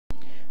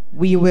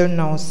We will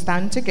now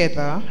stand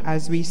together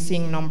as we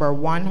sing number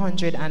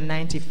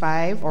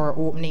 195, our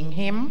opening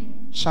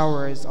hymn,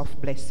 Showers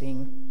of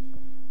Blessing.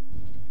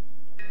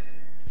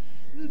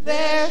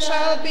 There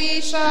shall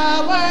be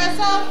showers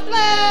of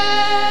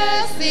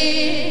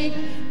blessing.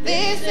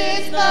 This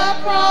is the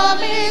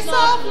promise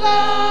of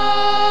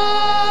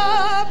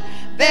love.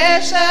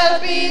 There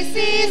shall be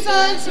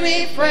seasons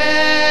refreshing,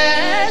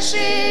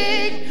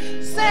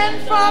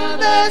 sent from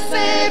the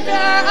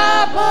Savior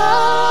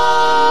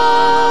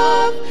above.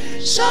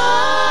 Showers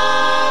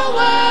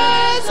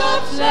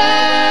of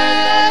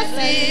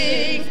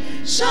blessing,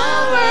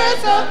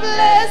 showers of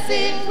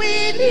blessing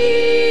we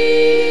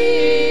need.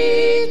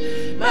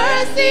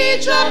 Mercy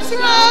drops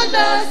round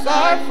us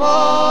are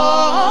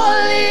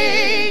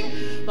falling,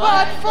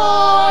 but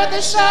for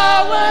the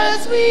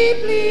showers we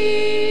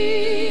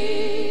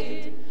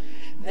plead.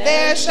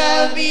 There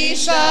shall be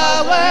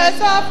showers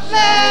of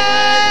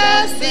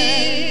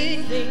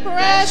blessing,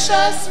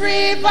 precious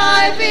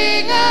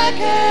reviving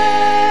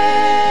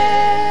again,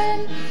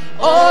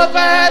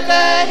 over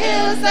the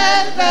hills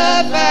and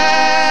the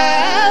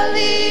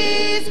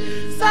valleys,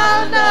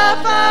 sound of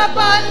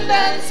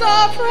abundance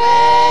of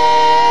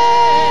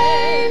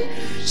rain.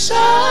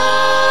 Showers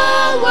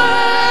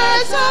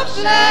of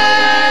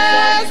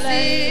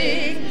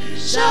blessing,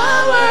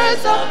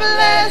 showers of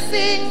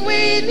blessing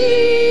we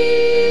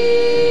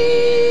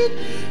need.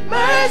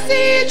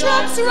 Mercy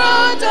drops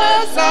round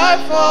us are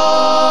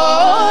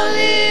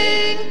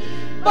falling,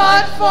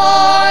 but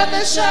for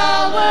the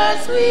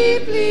showers we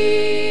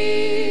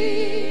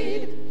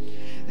plead.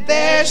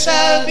 There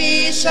shall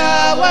be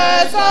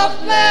showers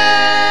of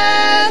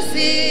blessing,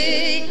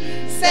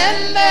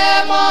 send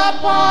them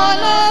upon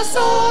us,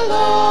 O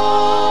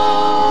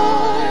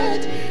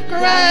Lord.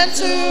 Grant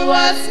to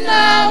us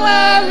now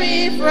a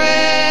refreshing.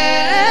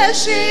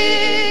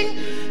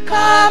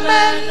 Come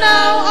and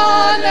now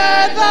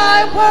honor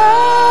thy word.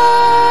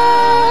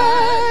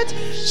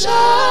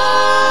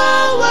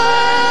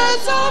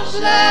 Showers of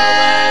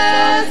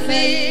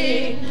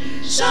blessing,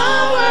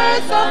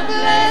 showers of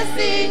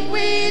blessing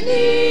we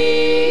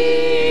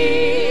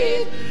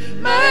need.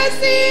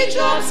 Mercy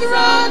drops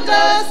round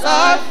us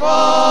are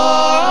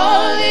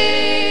falling,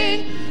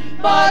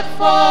 but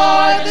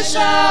for the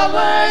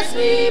showers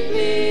we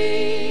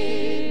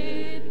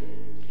plead.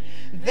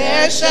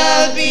 There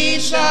shall be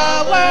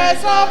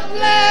showers of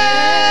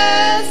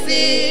blessing,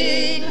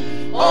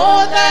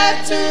 oh,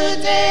 that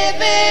today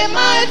they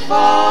might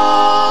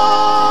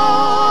fall.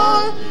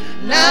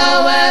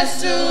 Now as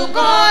to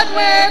God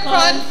we're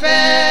confessing,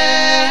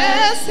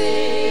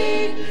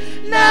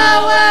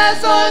 now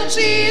as on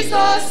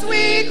Jesus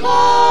we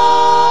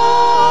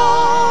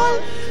call.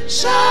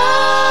 Showers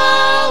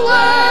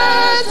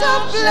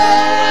of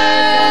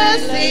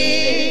blessing,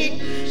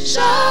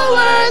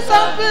 showers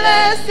of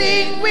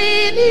blessing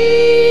we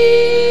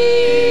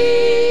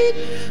need.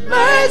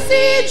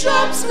 Mercy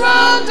drops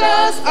round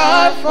us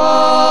are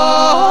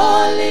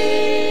falling,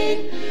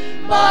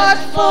 but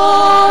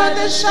for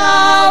the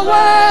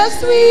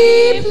showers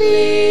we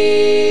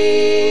plead.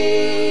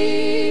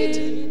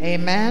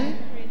 Amen.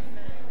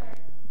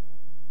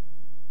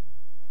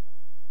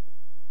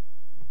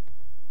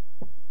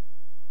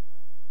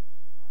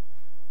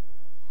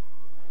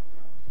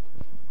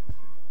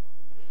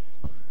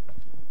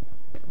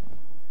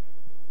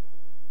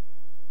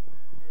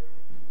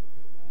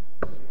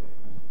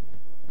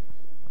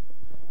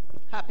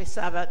 Happy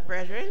Sabbath,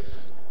 brethren.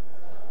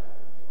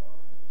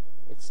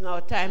 It's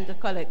now time to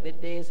collect the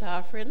day's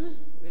offering.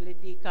 Will the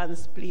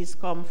deacons please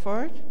come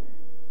forward?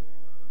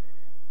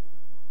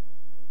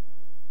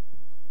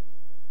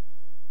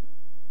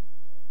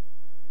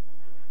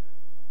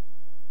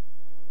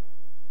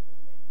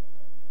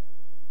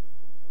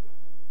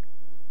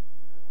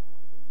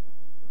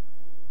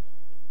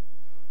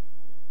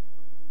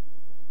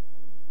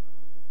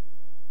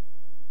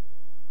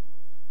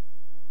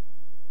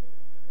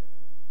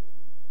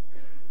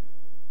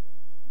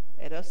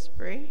 Let us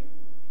pray.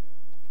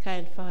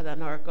 Kind Father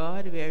and our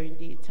God, we are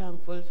indeed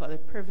thankful for the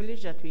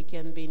privilege that we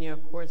can be in your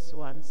courts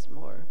once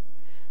more.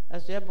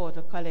 As we are about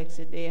to collect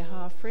the day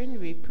offering,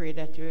 we pray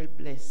that you will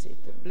bless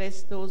it.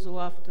 Bless those who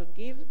have to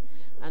give,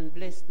 and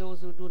bless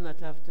those who do not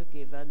have to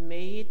give. And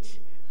may it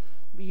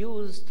be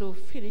used to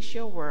finish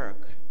your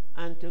work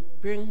and to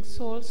bring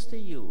souls to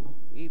you.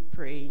 We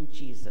pray in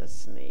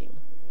Jesus' name.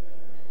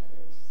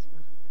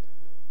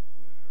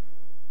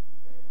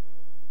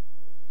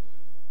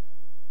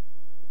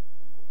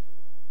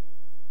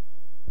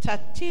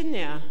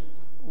 Tatiana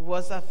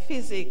was a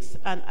physics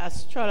and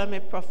astronomy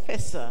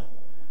professor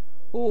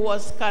who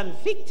was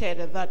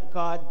convicted that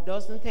God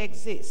doesn't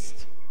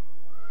exist.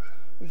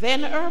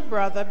 Then her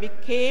brother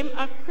became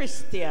a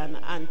Christian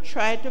and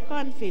tried to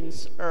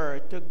convince her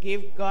to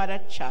give God a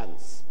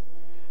chance,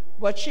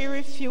 but she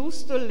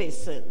refused to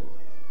listen.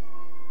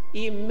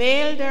 He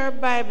mailed her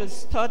Bible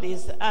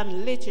studies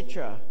and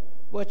literature,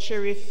 but she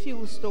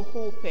refused to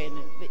open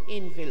the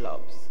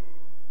envelopes.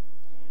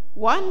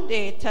 One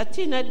day,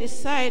 Tatiana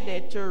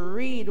decided to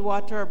read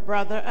what her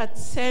brother had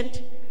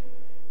sent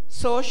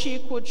so she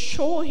could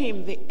show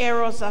him the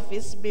errors of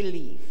his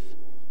belief.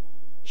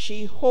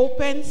 She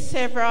opened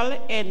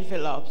several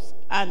envelopes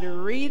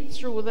and read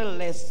through the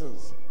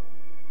lessons.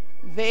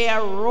 They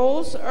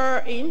aroused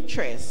her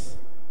interest,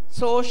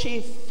 so she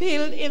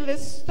filled in the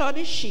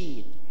study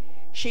sheet.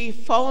 She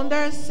found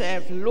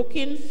herself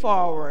looking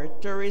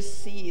forward to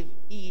receive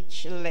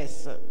each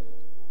lesson.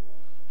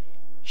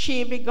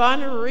 She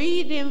began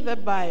reading the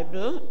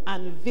Bible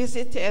and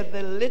visited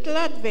the little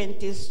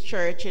Adventist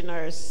church in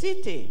her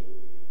city.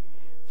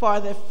 For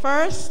the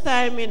first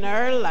time in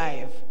her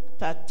life,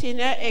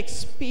 Tatiana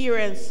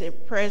experienced the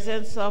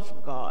presence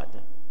of God.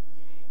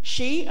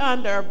 She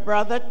and her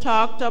brother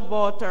talked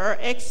about her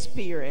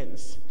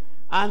experience,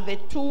 and the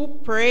two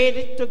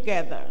prayed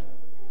together.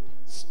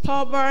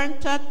 Stubborn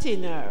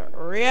Tatiana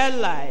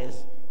realized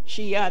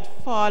she had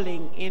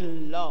fallen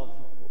in love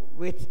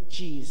with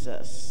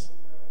Jesus.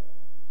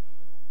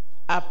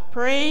 A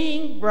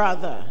praying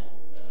brother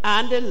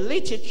and the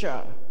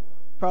literature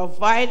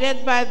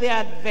provided by the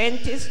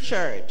Adventist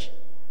church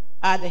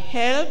had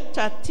helped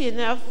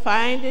Tatiana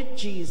find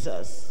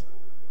Jesus.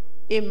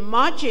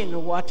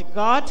 Imagine what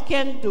God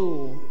can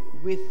do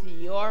with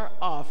your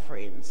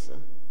offerings.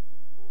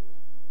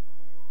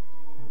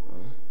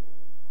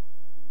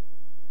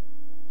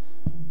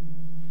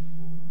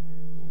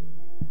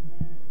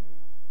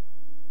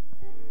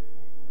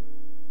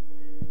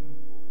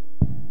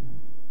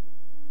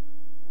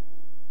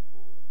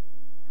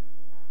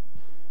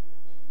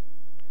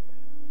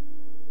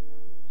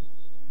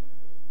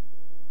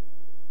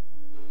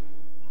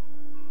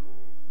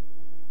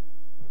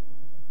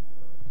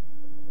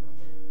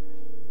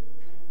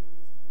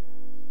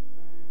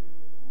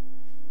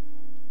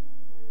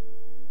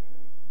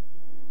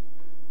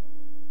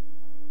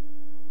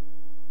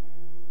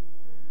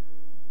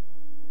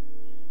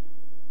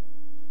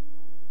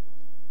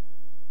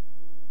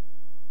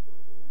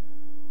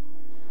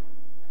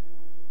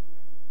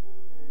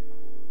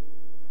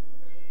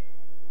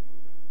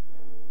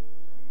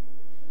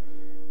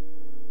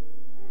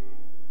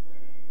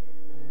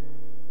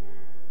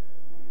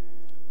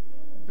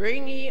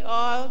 Bring ye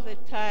all the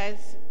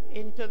tithes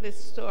into the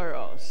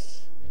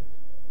storehouse.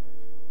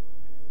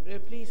 Will you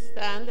please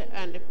stand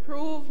and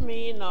prove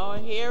me now,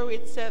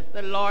 herewith saith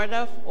the Lord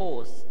of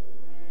hosts,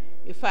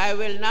 if I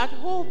will not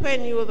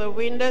open you the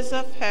windows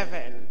of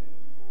heaven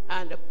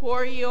and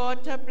pour you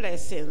out a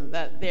blessing,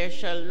 that there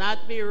shall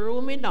not be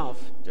room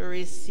enough to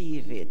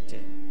receive it.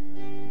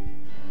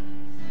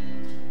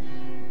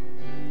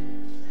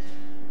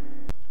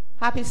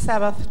 Happy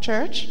Sabbath,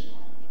 church.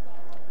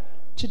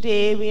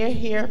 Today we are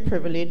here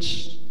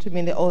privileged to be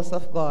in the house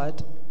of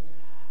God.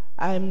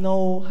 I'm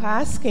now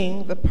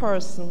asking the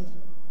person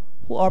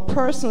or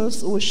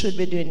persons who should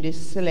be doing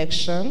this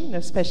selection,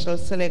 the special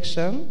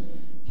selection,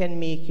 can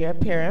make your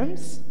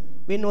appearance.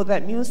 We know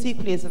that music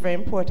plays a very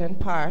important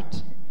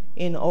part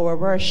in our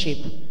worship,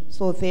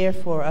 so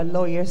therefore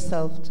allow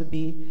yourself to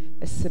be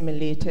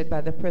assimilated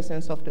by the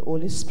presence of the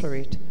Holy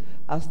Spirit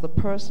as the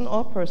person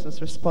or persons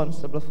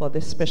responsible for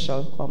this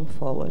special come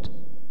forward.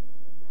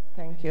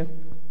 Thank you.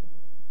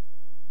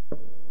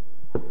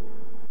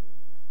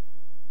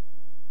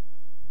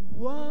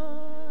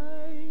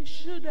 Why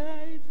should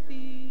I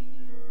feel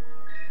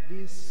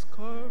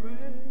discouraged?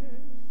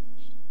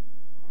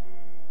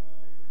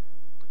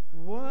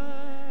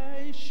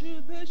 Why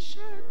should the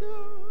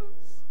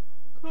shadows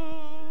come?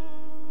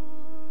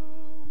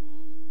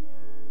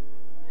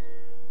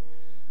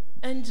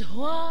 And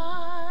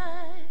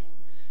why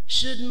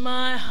should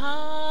my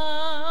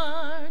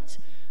heart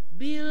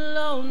be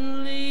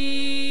lonely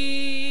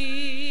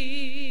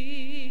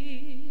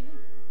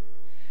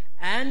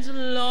and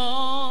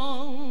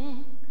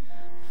long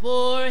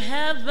for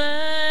heaven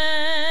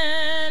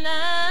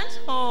and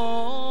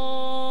home?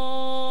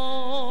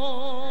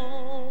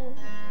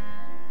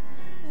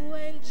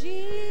 When Jesus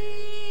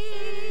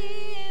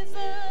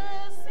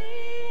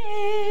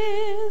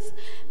is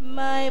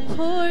my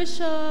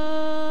portion,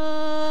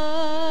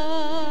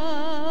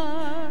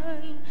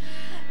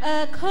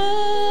 a constant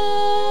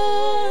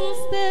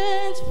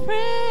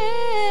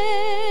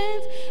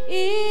friend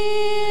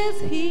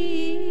is he.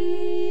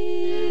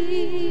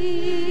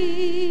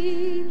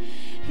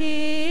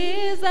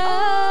 His eyes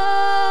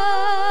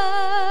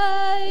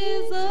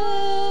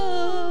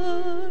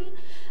on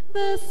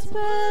the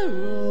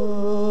sparrow,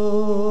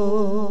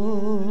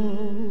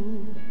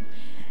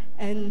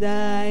 and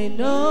I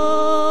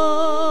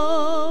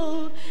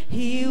know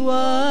he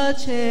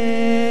watches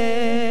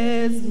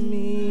me.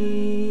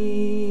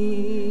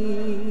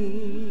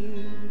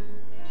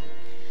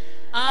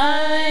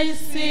 I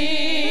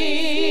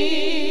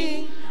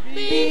sing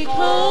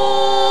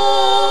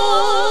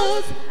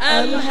because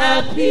I'm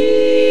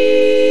happy.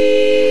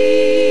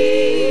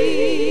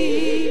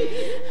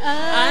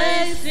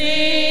 I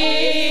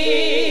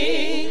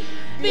sing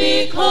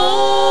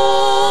because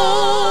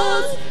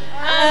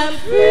I'm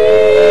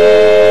free.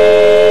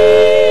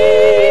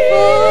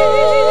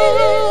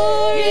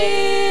 For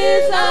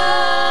his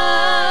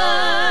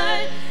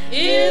eye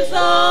is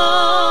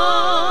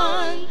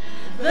on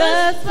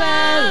the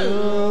sparrow,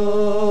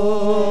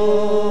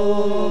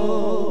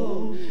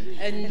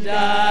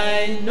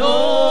 I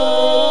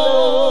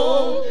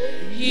know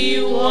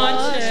he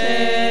watches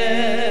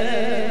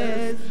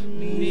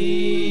me.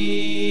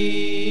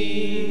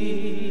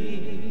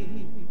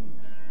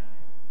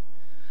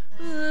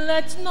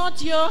 Let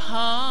not your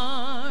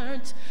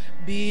heart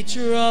be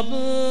troubled.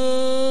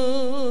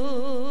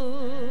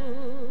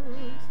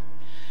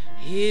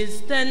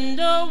 His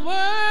tender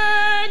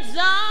words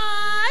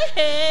I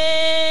hear,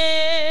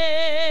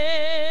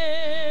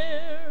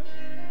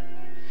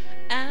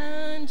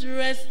 and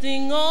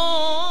resting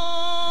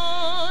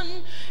on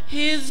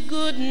his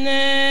goodness,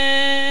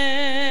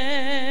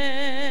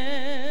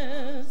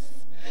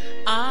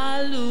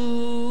 I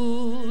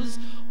lose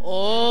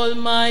all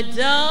my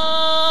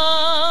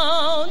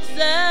doubts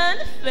and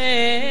fears.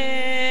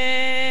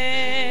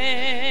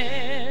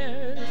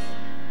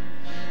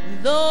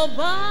 Though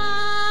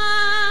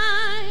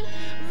by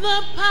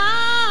the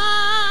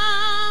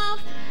path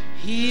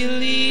he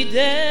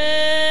leadeth,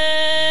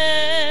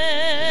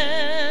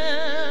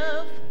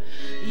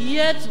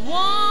 yet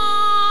one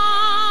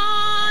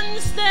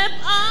step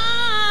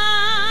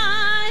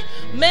I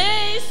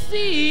may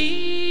see,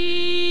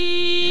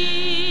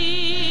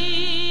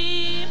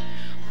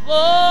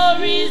 for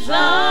his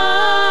eye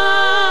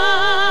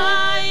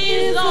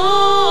is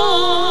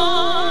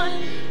on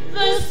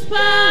the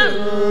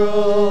sparrow,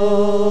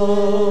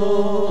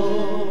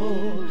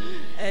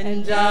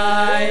 and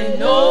I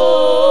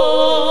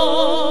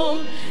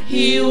know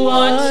he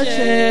watches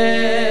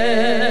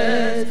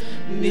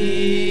me.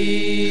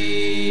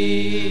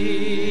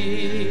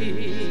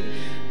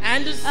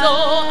 And so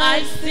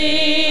I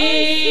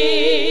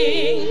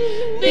sing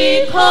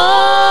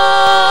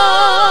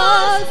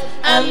because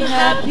I'm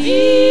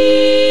happy.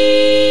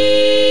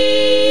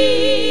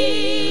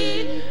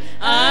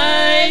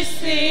 I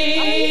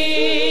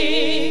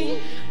sing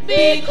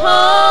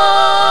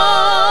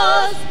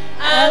because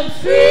I'm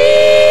free.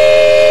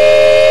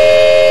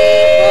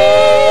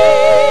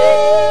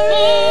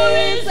 For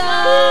his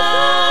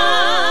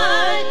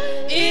eye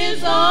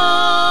is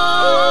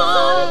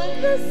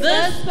on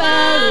the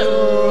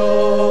sparrow,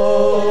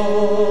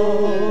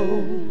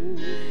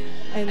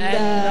 and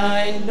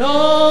I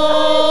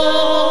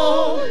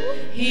know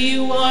he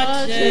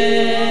watches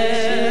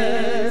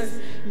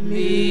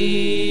me.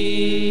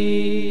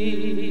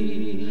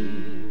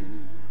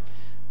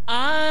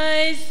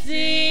 I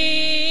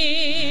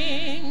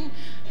sing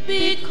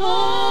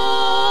because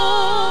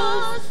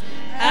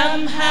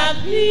I'm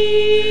happy,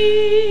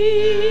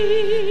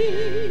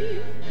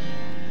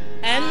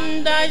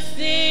 and I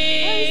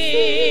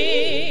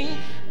sing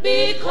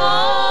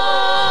because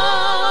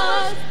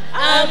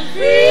I'm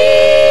free.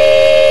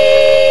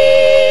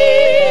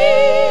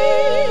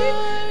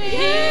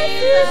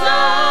 His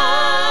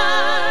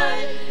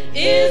eye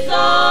is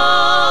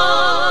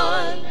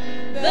on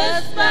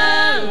the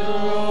sparrow,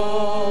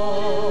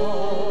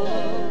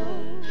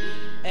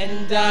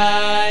 and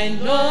I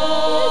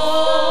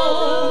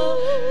know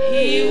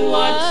he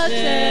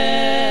watches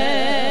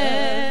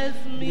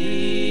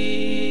me.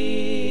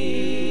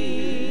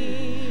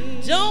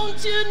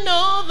 Don't you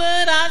know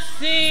that I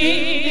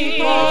sing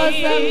because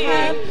I'm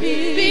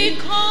happy.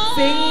 Because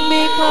Sing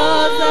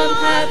because I'm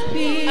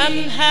happy.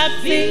 I'm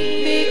happy.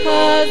 Sing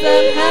because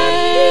I'm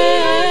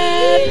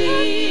happy.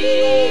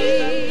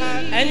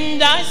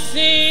 And I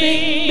sing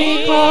Sing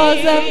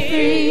because I'm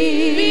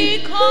free.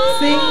 Because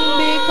Sing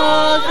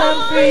because I'm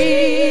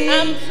free.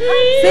 I'm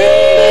free. Sing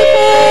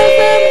because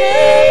I'm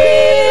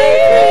happy and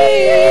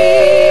free.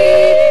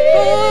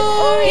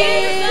 For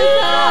his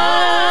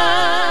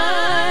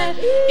eye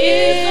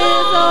is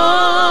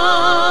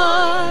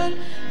on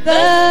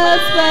the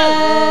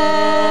sparrow,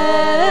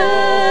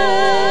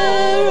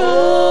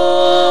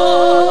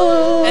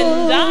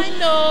 And I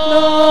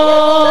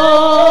know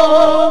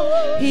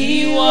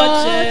he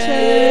watches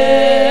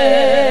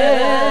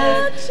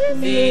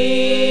me.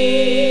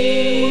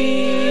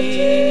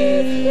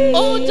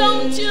 Oh,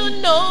 don't you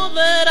know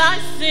that I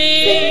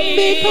sing Sing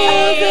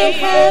because I'm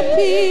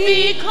happy.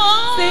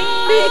 Because Sing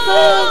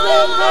because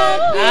I'm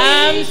happy.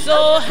 I'm so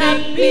Sing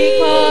happy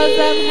because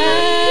I'm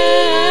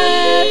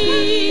happy.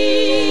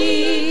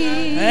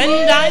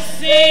 And I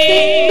sing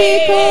Sing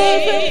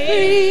because I'm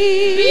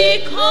free.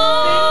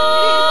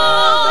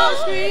 Because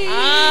free.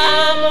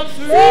 I'm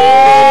Free. free.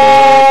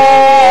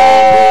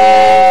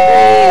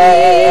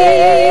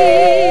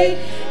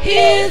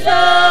 His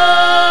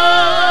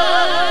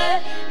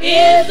eye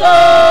is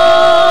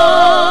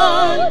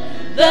on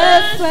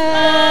the sparrow,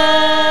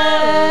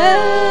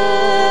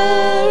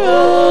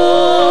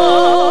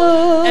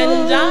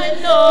 And I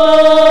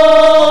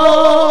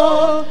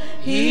know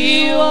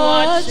he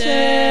watches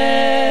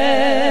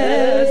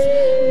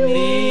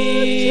me.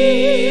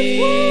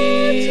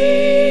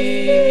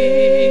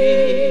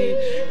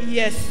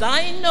 Yes,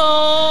 I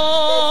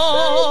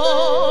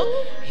know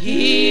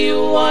he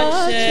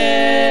watches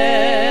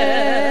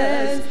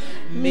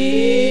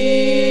me.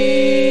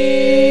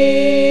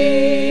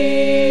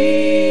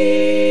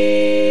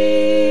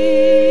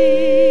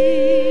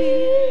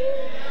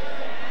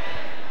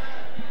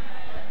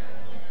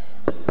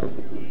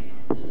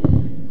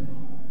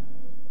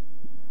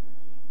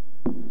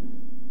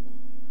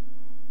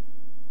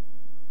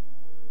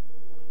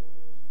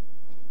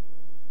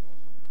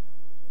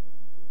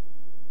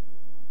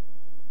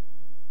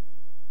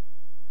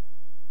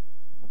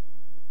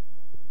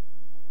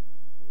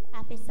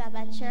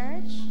 Sabbath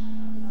Church.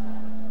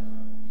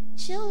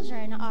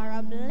 Children are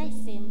a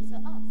blessing to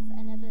us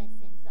and a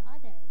blessing to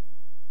others.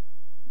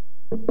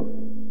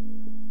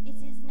 It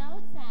is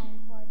now time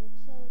for the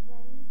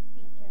children's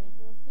speakers.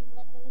 We'll sing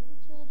Let the Little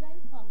Children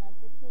Come as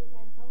the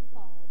children come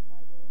forward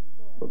for their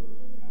story.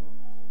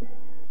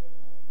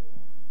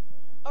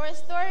 Our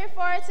story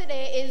for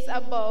today is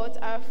about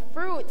a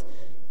fruit.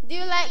 Do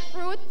you like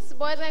fruits,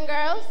 boys and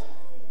girls?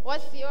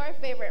 What's your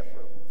favorite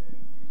fruit?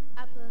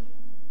 Apple.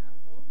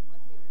 Apple.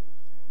 What's yours?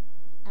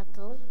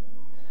 Apple.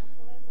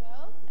 Apple as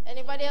well.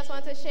 Anybody else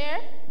want to share?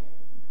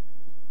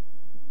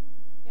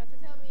 You want to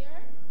tell me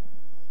yours?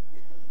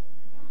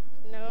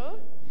 No?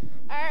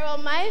 All right, well,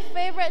 my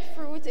favorite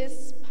fruit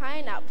is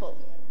pineapple.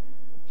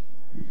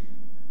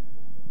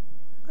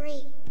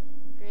 Grape.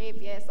 Grape,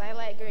 yes, I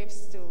like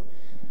grapes too.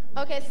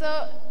 Okay,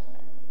 so...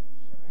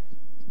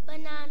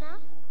 Banana.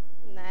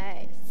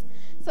 Nice.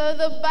 So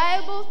the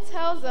Bible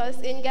tells us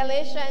in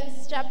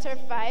Galatians chapter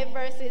 5,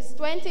 verses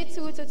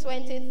 22 to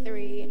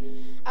 23,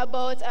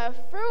 about a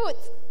fruit,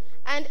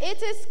 and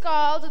it is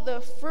called the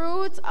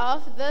fruit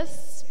of the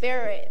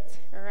Spirit,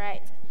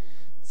 right?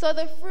 So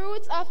the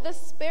fruit of the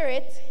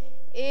Spirit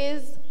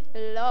is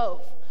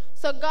love.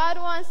 So God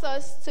wants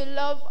us to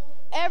love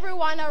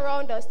everyone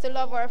around us, to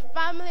love our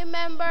family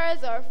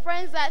members, our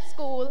friends at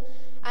school,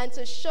 and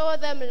to show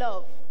them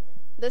love.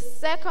 The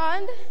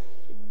second,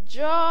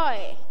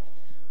 joy.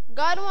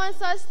 God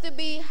wants us to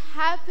be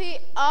happy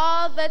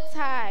all the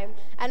time,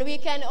 and we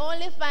can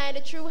only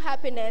find true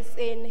happiness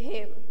in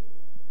Him.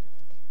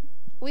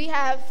 We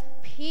have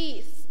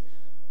peace.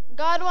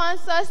 God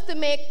wants us to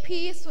make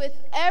peace with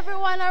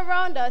everyone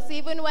around us,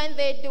 even when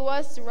they do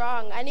us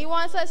wrong. And He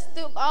wants us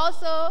to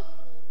also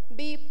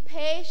be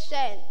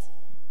patient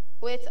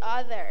with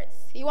others.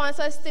 He wants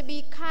us to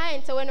be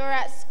kind. So when we're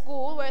at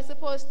school, we're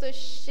supposed to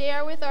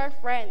share with our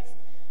friends.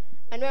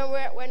 And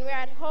when we're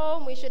at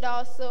home, we should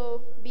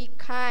also be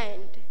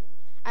kind.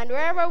 And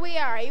wherever we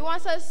are, He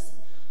wants us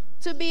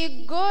to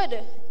be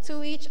good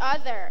to each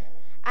other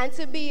and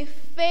to be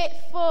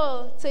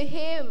faithful to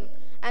Him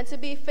and to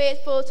be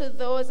faithful to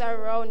those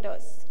around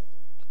us.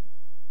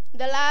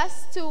 The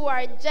last two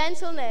are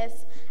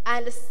gentleness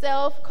and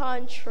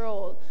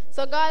self-control.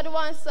 So God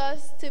wants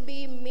us to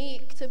be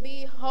meek, to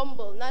be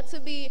humble, not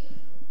to be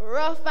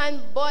rough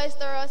and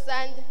boisterous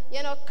and,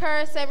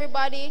 curse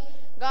everybody.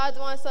 God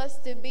wants us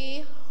to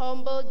be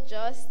humble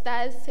just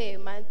as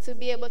Him and to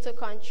be able to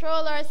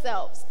control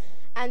ourselves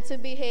and to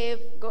behave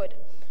good.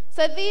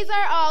 So these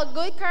are all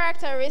good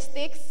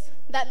characteristics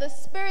that the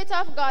Spirit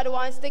of God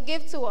wants to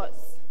give to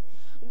us.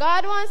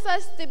 God wants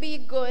us to be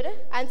good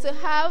and to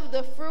have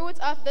the fruit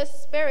of the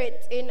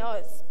Spirit in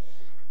us.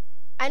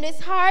 And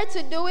it's hard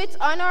to do it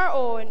on our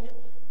own.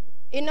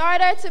 In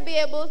order to be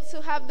able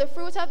to have the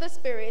fruit of the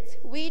Spirit,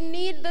 we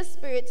need the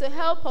Spirit to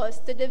help us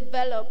to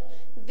develop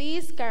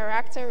these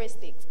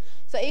characteristics.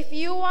 So if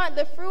you want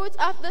the fruit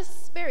of the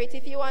Spirit,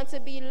 if you want to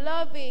be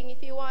loving,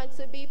 if you want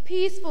to be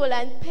peaceful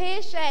and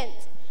patient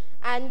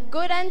and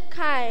good and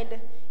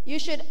kind, you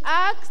should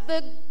ask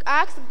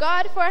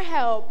God for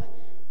help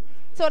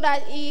so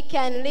that He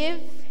can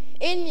live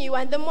in you.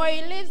 And the more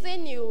He lives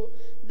in you,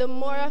 the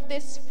more of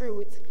this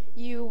fruit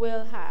you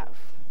will have.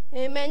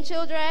 Amen,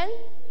 children?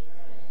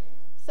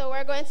 So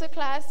we're going to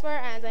clasp our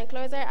hands and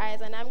close our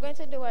eyes, and I'm going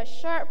to do a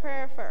short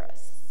prayer for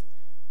us.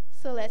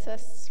 So let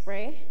us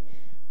pray.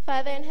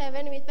 Father in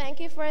heaven, we thank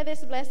You for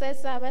this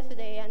blessed Sabbath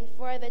day and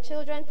for the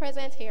children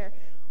present here.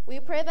 We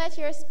pray that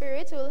Your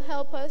Spirit will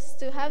help us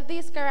to have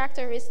these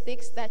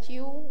characteristics that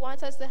You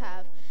want us to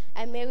have.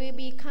 And may we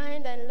be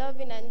kind and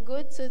loving and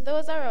good to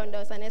those around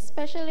us, and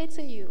especially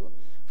to You.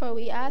 For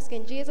we ask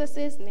in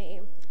Jesus'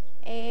 name,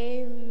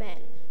 amen.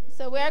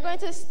 So we are going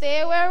to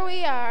stay where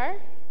we are.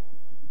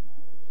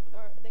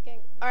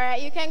 All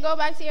right, you can go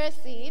back to your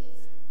seats.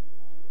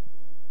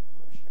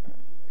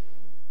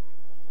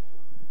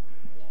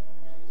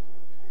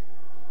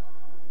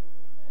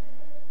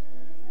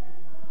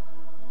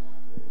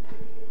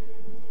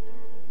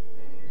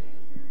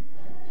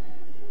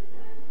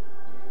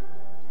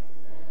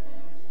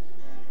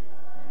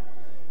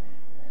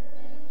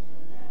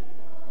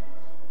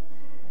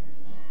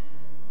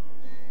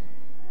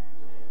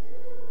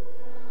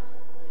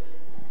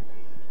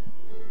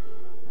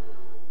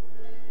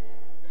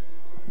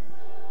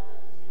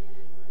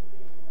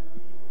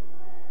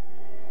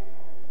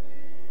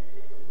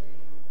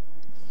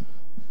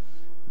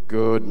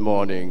 Good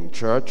morning,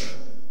 church.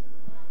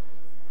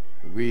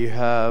 We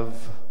have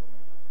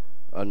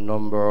a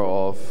number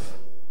of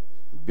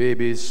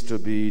babies to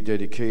be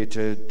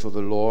dedicated to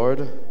the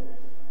Lord.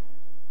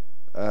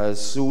 As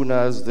soon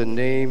as the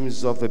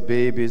names of the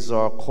babies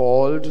are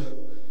called,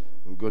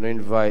 I'm going to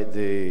invite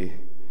the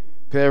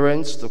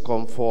parents to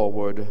come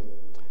forward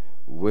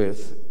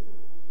with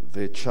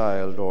the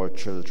child or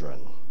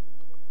children.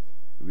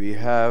 We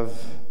have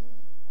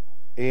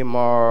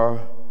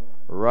Amar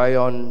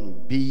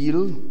Ryan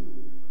Beal,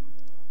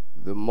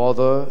 the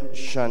mother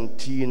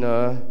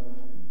Shantina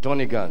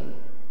Donegan.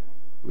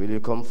 Will you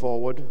come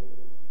forward?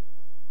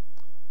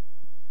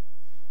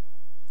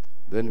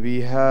 Then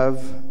we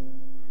have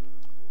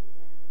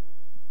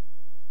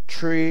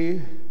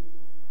Trey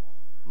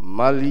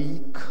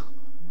Malik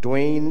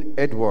Dwayne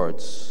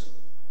Edwards.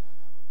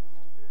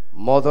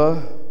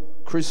 Mother,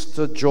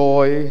 Krista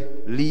Joy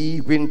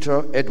Lee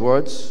Winter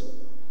Edwards.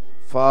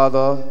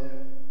 Father,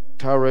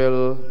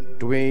 Terrell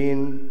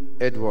Dwayne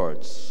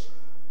Edwards.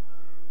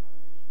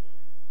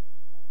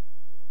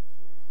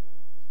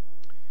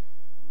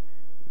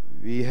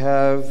 We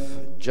have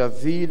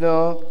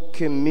Javina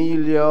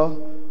Camelia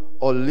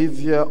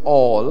Olivia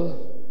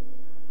All.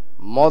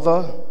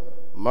 Mother,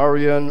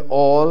 Marian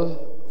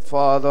All.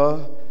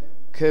 Father,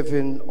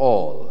 Kevin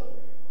All.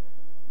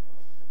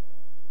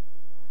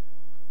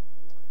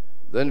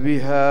 Then we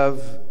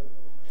have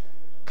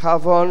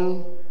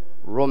Kavon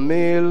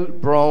Romale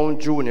Brown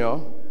Jr.,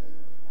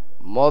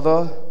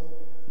 Mother,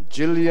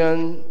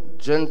 Jillian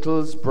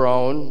Gentles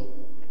Brown,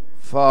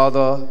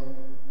 Father,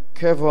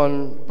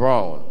 Kevin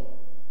Brown.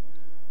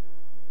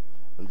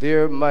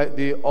 There might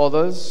be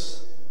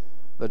others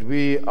that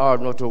we are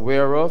not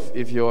aware of.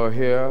 If you are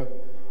here,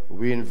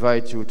 we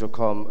invite you to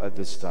come at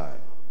this time.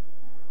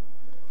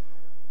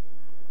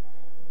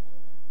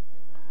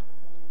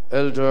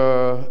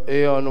 Elder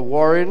Aeon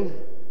Warren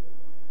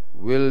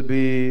will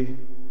be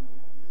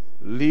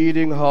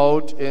leading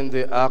out in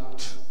the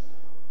act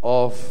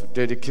of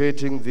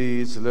dedicating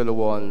these little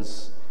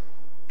ones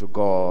to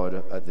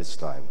God at this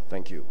time.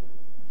 Thank you.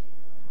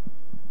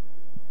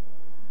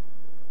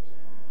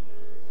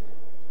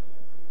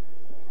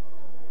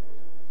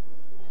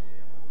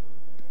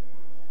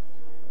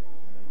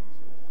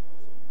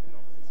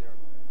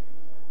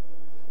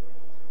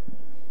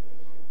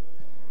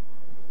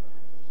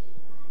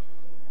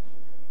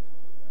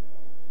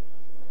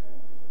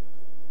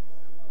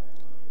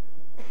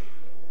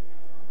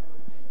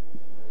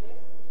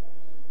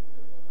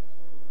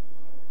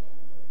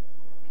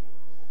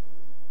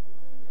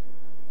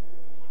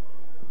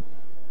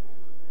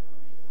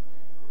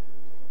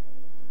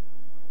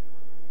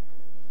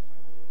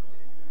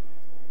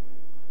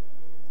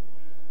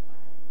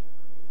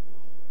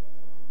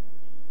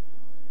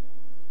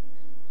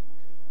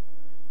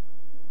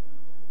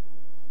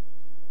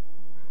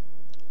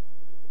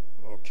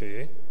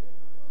 Okay.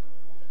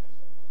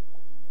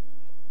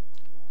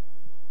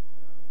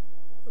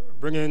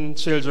 Bringing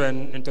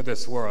children into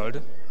this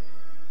world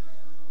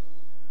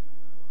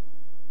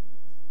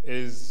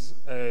is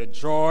a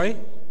joy,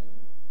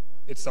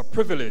 it's a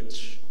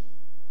privilege,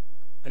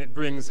 and it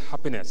brings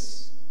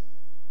happiness.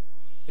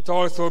 It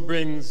also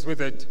brings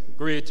with it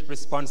great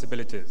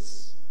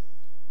responsibilities.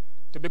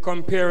 To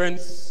become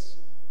parents,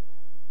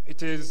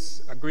 it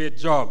is a great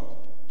job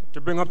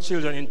to bring up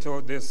children into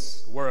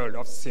this world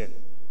of sin.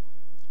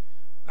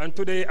 And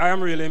today I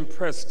am really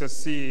impressed to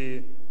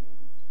see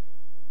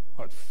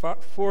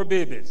four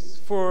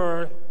babies,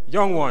 4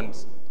 young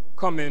ones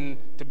coming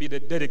to be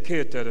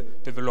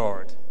dedicated to the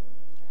Lord.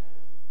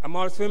 I'm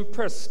also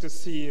impressed to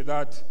see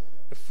that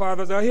the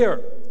fathers are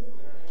here.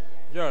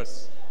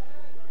 Yes.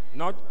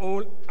 Not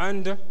only,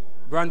 and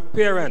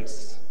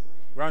grandparents,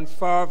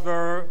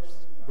 grandfather,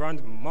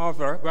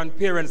 grandmother,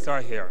 grandparents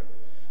are here.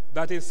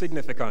 That is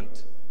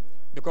significant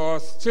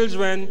because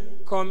children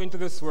come into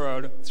this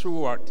world through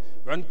what?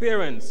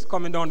 Grandparents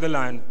coming down the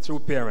line through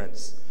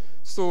parents.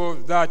 So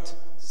that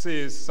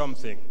says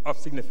something of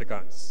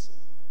significance.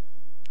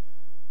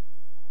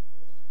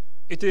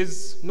 It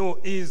is no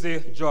easy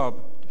job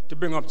to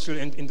bring up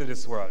children into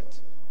this world.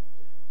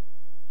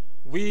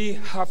 We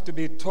have to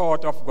be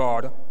taught of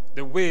God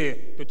the way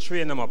to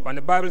train them up. And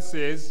the Bible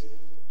says,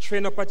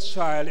 train up a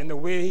child in the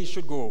way he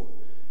should go,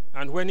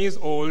 and when he is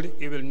old,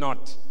 he will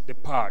not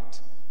depart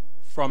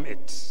from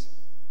it.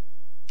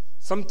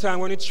 Sometimes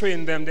when we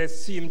train them, they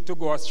seem to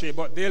go astray,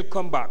 but they'll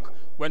come back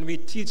when we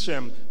teach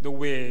them the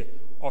way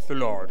of the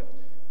Lord.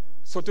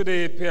 So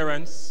today,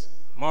 parents,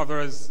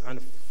 mothers,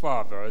 and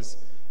fathers,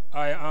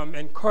 I am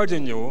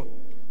encouraging you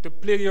to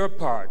play your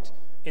part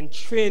in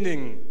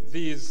training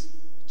these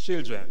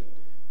children.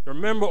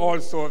 Remember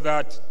also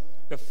that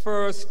the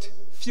first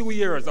few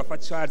years of a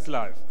child's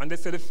life, and they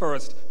say the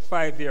first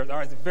 5 years,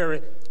 are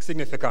very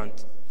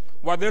significant.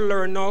 What they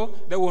learn now,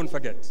 they won't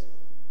forget.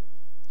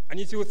 And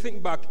if you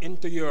think back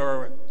into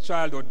your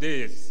childhood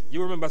days,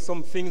 you remember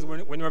some things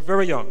when you were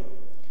very young.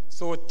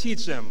 So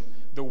teach them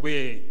the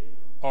way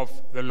of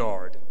the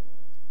Lord.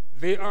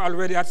 They are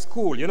already at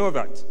school, you know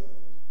that?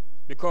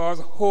 Because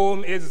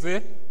home is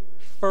the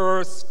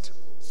first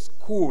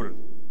school.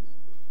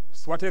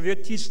 So whatever you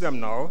teach them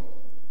now,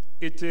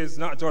 it is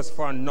not just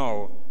for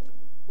now,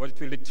 but it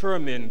will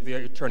determine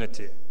their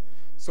eternity.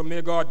 So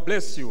may God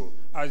bless you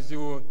as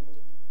you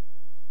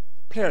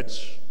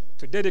pledge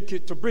to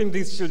dedicate, to bring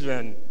these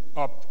children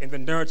up in the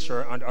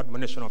nurture and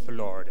admonition of the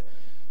Lord.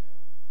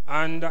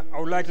 And I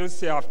would like to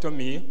say after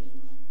me,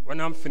 when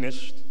I'm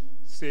finished,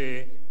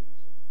 say,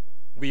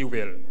 we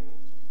will.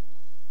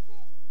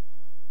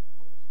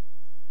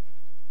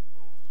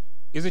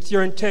 Is it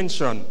your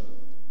intention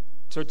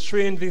to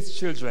train these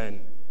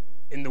children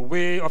in the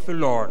way of the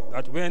Lord,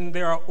 that when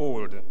they are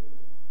old,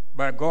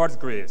 by God's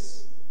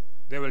grace,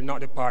 they will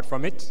not depart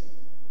from it?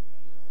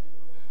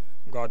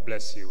 God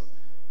bless you.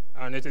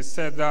 And it is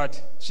said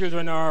that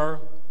children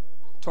are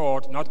taught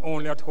out not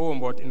only at home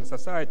but in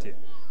society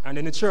and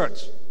in the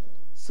church.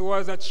 So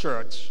as a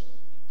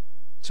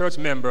church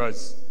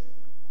members,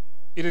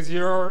 it is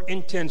your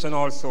intention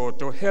also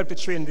to help to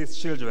train these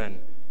children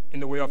in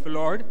the way of the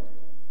Lord.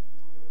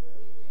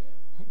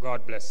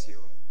 God bless you.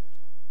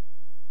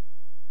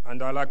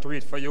 And I'd like to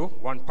read for you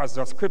one passage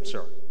of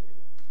scripture.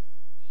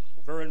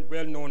 A very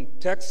well-known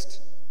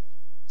text,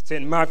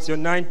 St. Matthew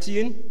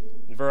 19,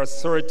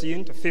 verse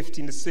 13 to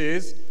 15, it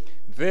says,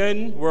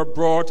 "Then were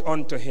brought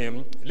unto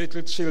him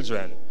little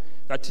children,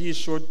 that he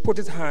should put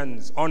his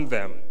hands on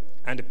them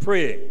and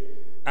pray,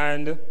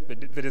 and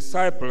the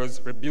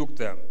disciples rebuked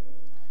them.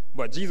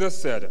 But Jesus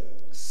said,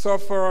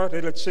 Suffer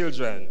little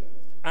children,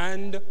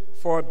 and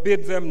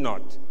forbid them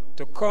not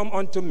to come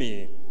unto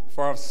me,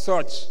 for of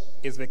such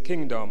is the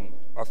kingdom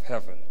of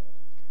heaven.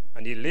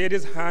 And he laid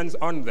his hands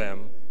on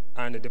them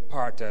and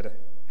departed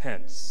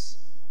hence."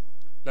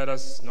 Let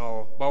us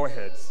now bow our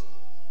heads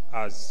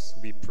as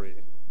we pray.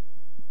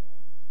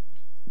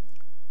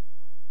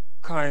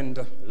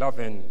 Kind,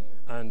 loving,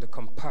 and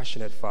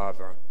compassionate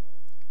Father,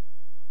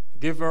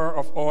 giver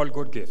of all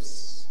good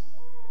gifts,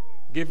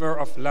 giver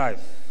of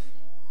life,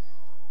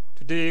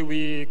 today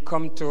we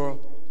come to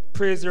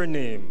praise your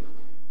name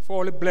for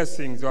all the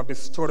blessings you have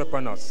bestowed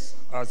upon us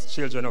as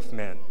children of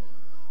men.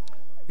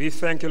 We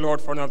thank you,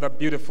 Lord, for another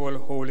beautiful,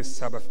 holy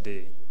Sabbath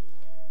day.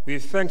 We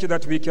thank you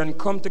that we can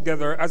come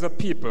together as a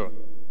people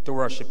to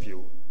worship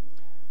you.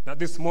 At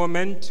this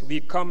moment, we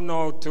come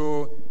now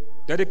to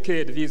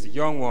dedicate these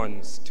young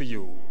ones to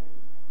you.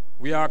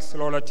 We ask,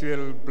 Lord, that you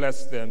will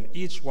bless them,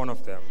 each one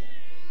of them.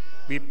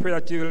 We pray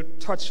that you will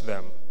touch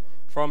them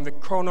from the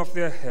crown of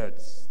their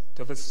heads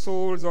to the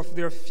soles of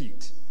their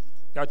feet,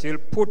 that you will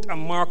put a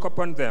mark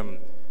upon them,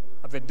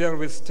 that the devil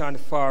will stand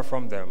far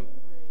from them.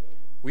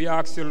 We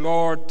ask you,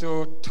 Lord,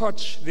 to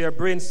touch their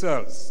brain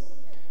cells,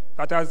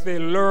 that as they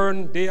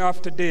learn day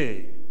after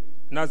day,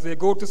 and as they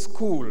go to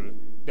school,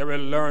 they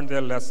will learn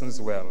their lessons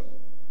well.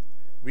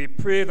 We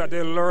pray that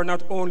they'll learn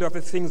not only of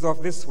the things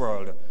of this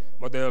world,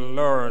 but they'll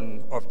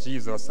learn of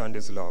Jesus and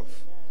his love.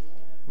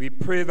 We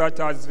pray that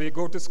as they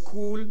go to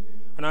school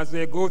and as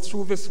they go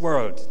through this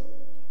world,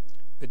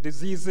 the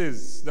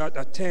diseases that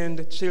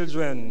attend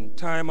children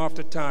time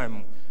after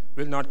time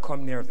will not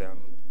come near them.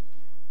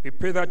 We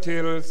pray that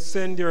you'll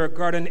send your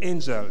guardian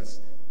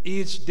angels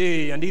each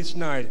day and each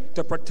night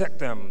to protect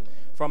them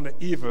from the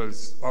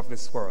evils of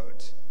this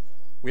world.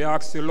 We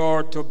ask you,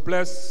 Lord, to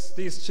bless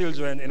these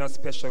children in a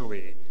special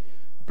way.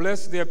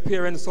 Bless their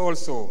parents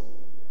also,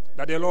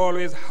 that they'll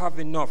always have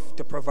enough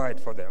to provide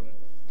for them.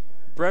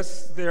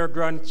 Bless their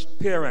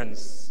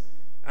grandparents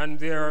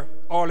and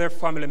all their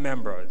family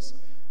members.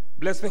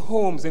 Bless the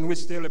homes in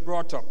which they'll be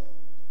brought up.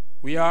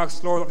 We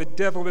ask, Lord, that the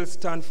devil will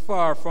stand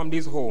far from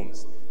these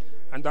homes,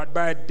 and that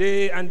by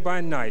day and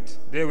by night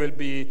they will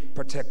be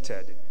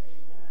protected.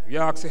 We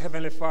ask you,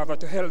 Heavenly Father,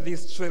 to help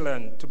these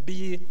children to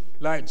be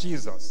like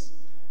Jesus,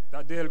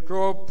 that they'll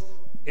grow up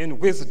in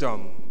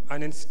wisdom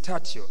and in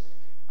stature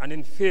and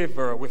in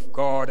favor with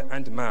God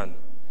and man,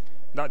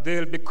 that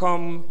they'll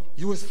become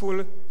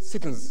useful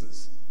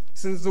citizens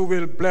who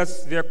will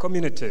bless their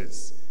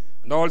communities,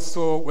 and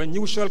also when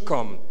you shall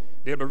come,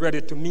 they'll be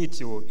ready to meet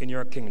you in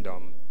your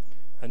kingdom.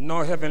 And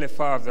now, Heavenly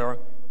Father,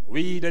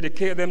 we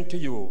dedicate them to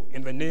you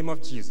in the name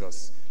of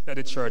Jesus. Let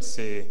the church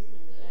say,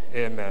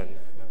 Amen.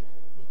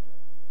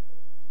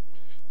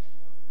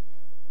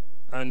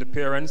 And the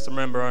parents,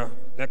 remember,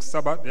 next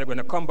Sabbath, they're going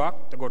to come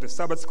back to go to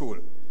Sabbath school.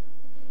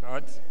 All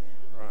right?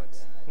 All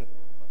right.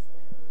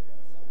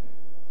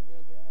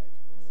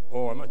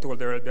 Oh, I'm told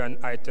there will be an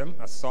item,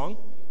 a song.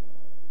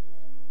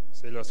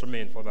 So let us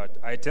remain for that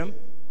item.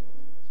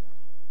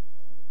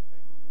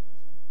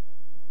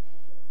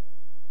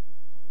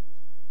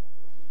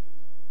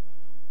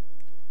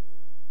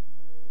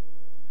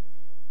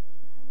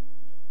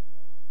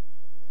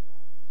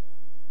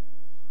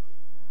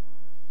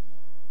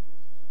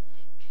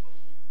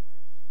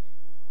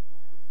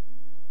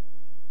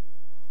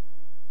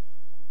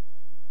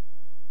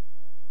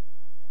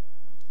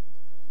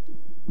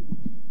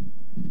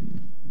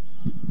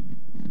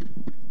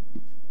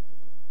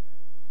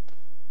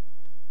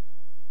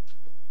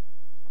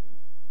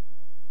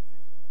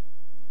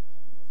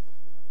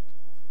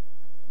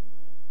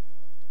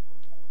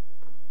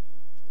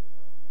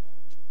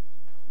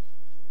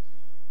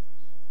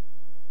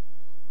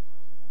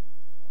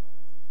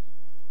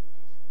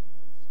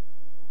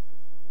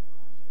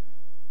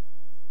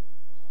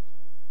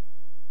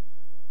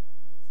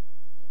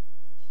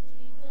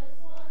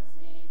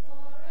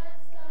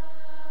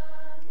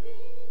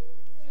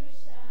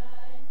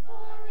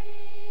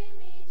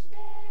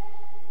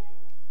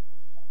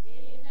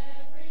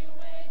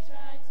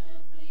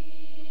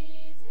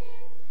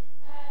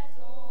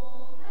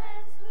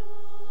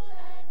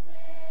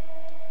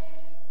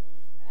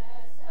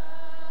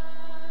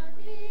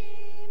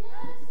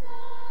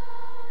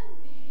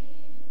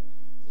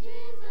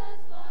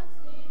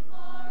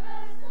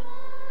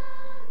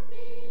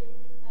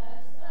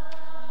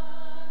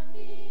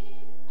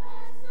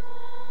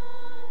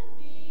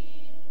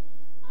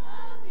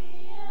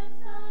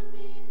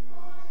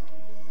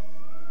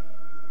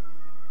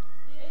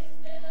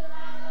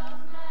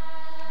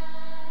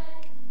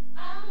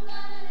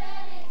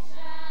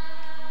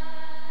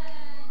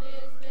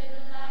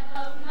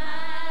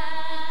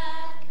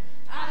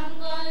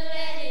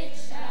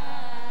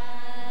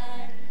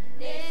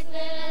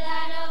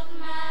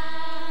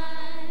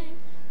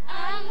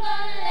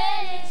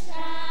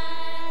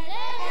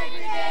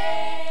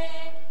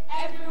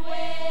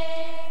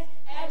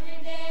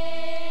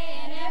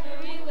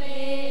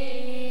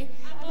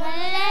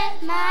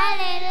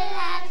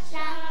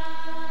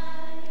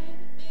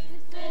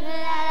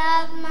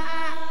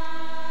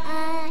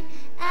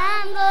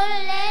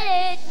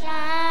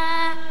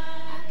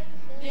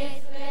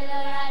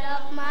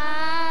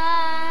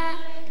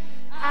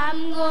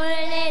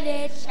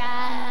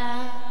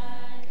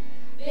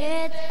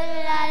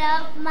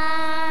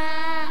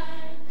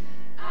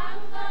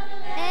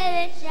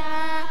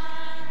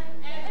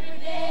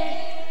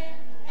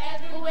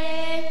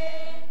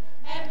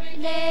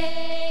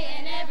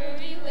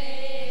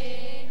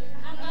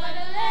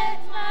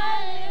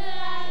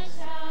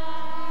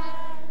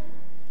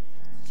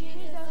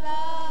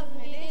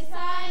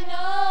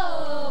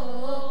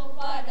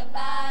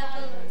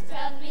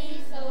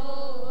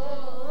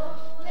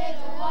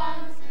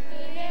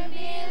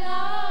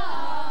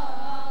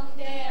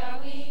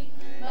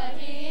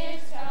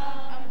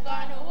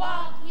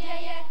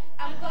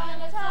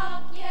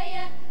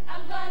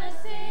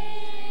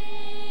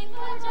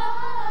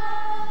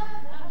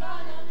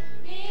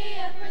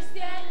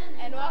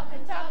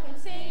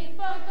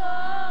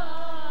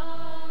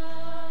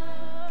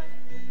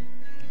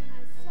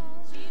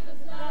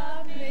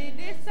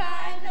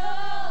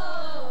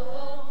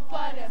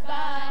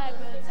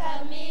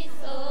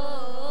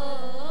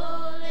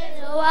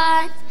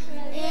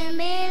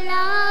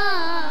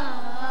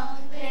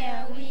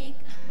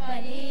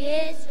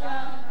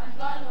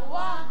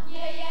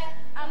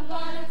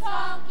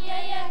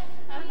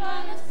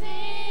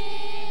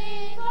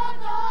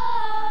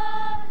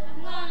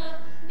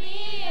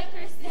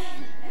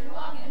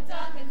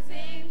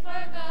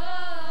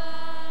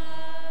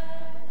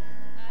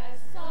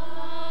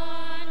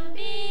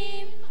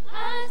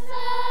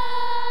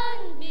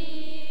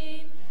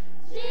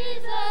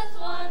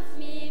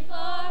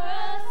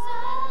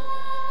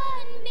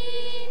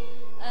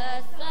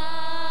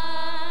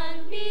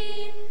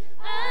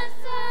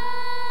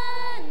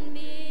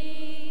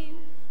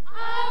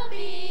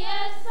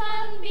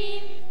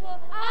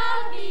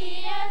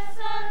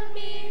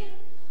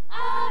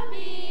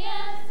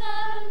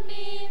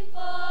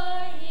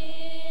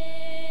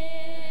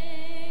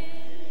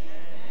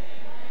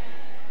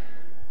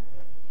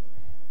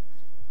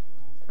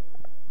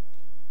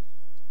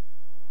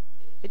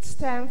 It's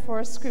time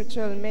for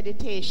scriptural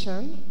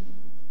meditation.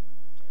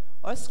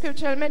 Our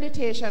scriptural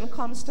meditation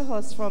comes to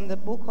us from the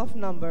book of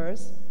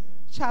Numbers,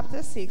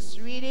 chapter 6,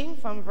 reading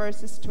from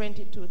verses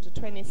 22 to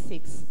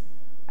 26.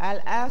 I'll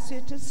ask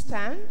you to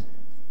stand.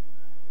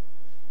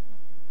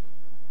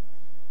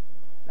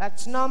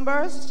 That's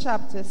Numbers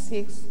chapter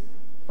 6,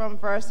 from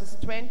verses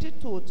 22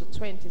 to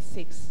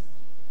 26.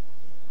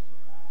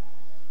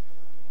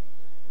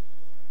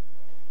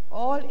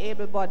 All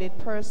able-bodied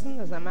persons,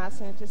 as I'm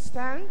asking you to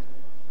stand.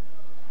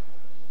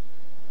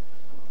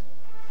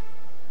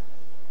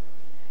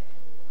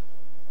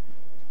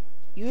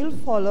 You'll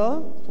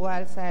follow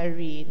whilst I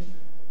read.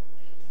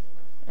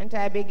 And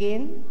I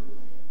begin.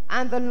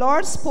 And the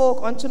Lord spoke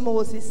unto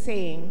Moses,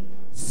 saying,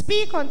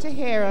 Speak unto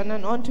Aaron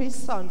and unto his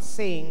sons,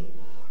 saying,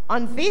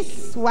 On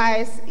this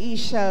wise ye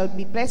shall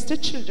be blessed the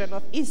children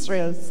of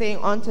Israel, saying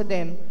unto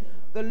them,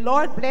 The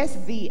Lord bless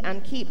thee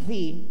and keep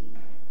thee.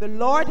 The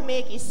Lord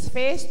make his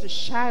face to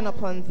shine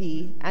upon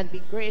thee and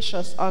be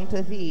gracious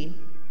unto thee.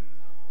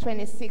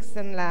 26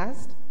 and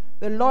last.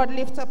 The Lord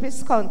lift up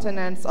his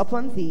countenance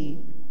upon thee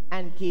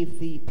and give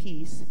thee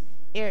peace.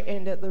 Here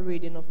ended the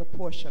reading of the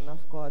portion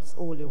of God's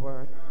holy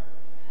word.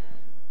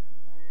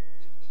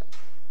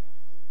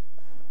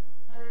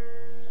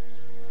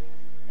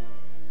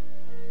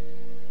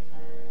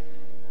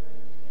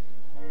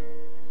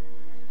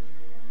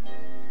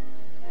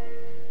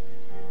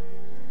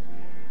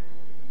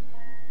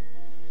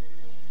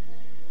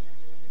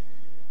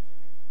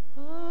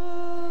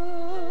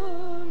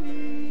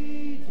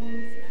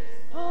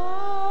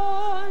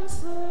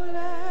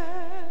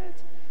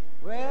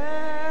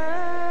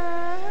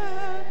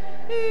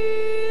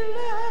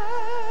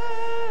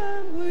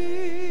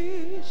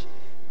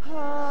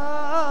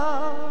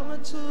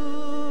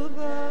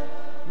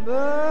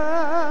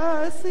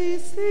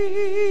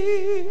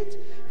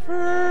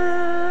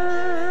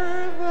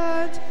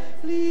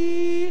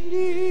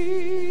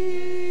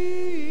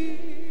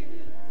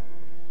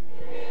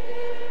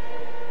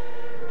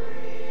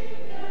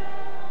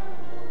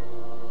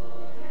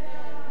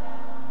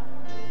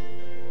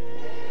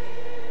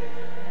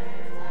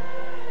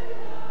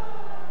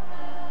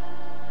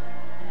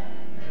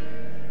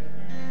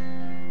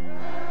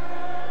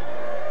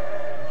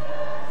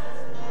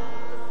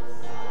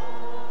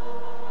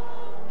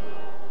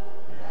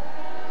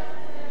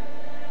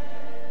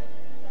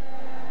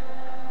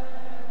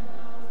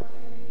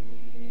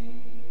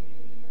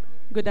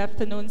 Good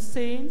afternoon,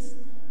 saints.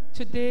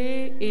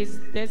 Today is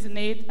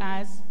designated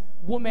as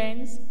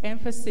Women's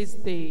Emphasis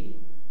Day.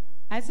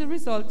 As a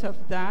result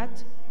of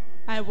that,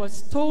 I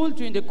was told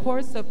during the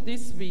course of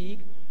this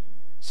week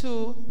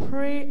to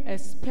pray a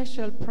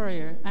special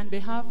prayer on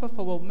behalf of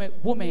our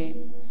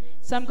women.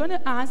 So I'm going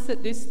to ask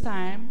at this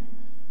time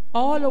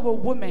all our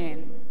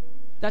women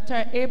that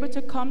are able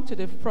to come to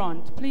the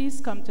front, please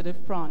come to the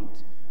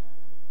front.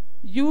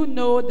 You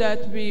know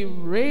that we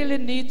really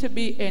need to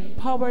be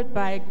empowered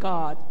by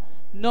God,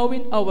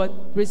 knowing our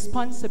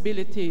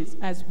responsibilities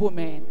as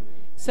women.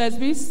 So as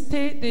we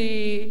state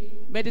the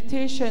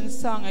meditation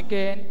song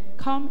again,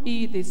 Come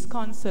Ye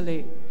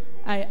Disconsolate,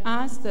 I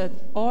ask that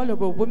all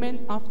our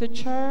women of the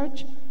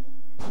church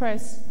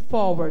press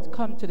forward.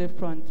 Come to the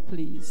front,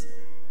 please.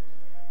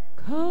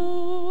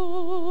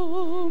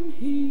 Come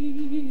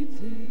ye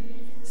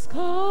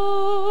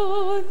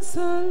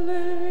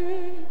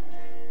disconsolate,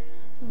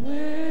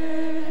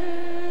 where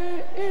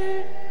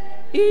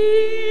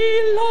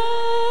in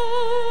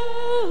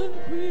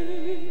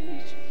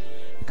language,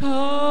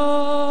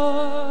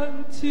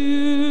 come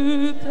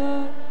to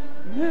the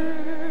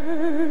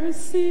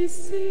mercy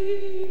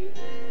seat,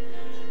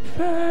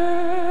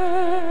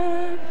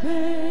 fervently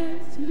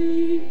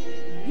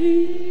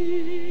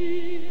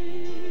ye.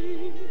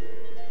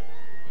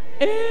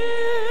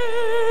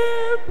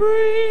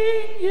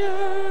 Bring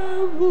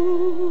your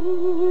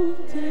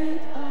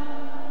wounded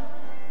out,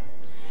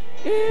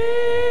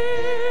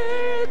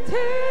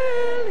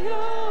 tell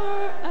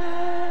your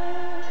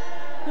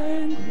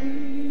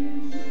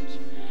anguish,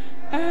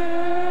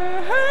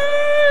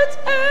 earth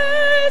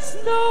has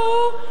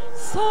no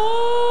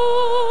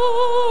sorrow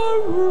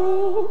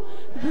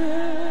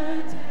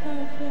that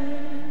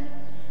heaven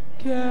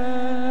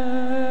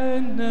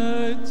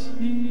cannot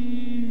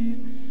heal.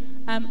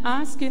 I'm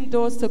asking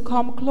those to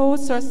come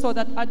closer so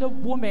that other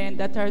women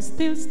that are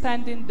still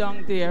standing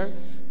down there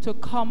to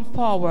come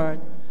forward.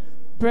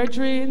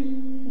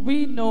 Brethren,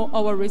 we know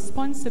our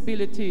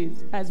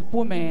responsibilities as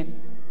women.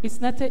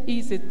 It's not an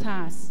easy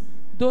task.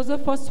 Those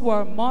of us who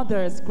are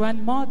mothers,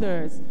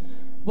 grandmothers,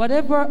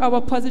 whatever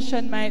our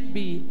position might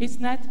be, it's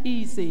not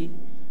easy.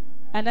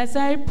 And as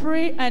I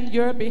pray on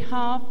your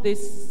behalf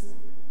this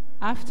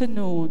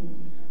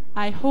afternoon,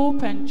 I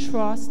hope and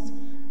trust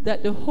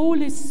that the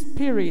Holy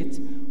Spirit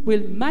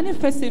will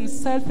manifest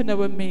himself in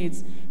our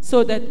midst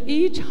so that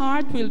each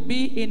heart will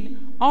be in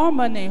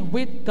harmony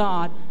with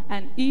God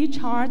and each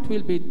heart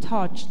will be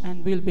touched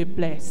and will be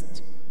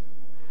blessed.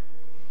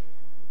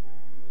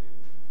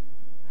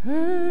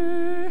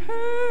 Earth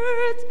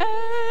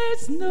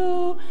has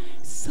no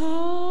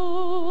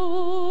sorrow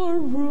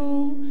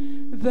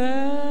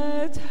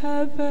that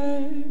heaven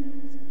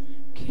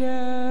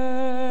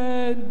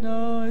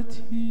cannot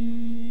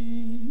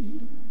hear.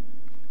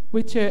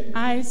 With your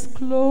eyes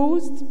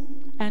closed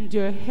and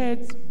your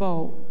heads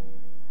bowed,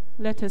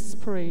 let us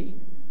pray.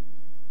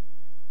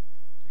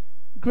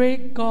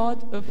 Great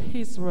God of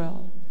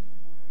Israel,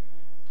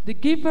 the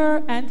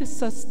giver and the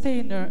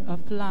sustainer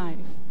of life,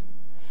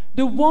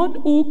 the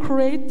one who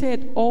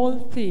created all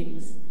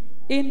things,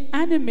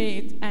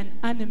 inanimate and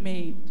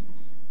animate.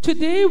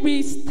 Today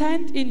we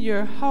stand in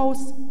your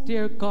house,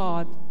 dear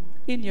God,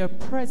 in your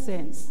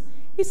presence.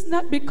 It's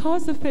not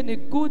because of any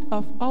good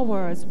of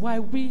ours why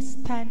we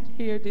stand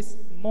here this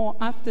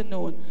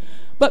afternoon,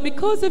 but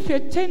because of your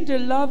tender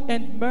love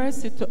and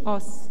mercy to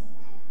us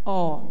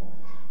all.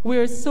 We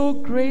are so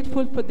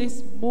grateful for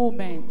this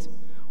moment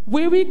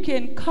where we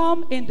can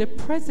come in the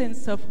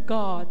presence of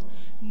God,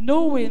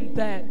 knowing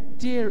that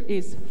there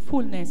is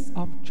fullness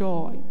of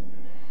joy.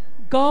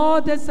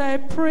 God, as I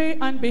pray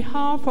on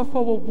behalf of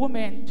our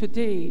women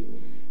today,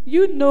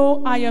 you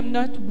know I am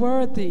not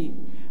worthy.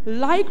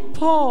 Like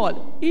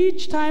Paul,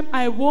 each time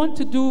I want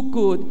to do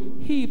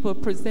good, evil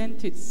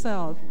presents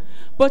itself.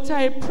 But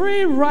I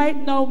pray right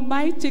now,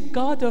 mighty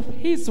God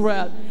of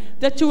Israel,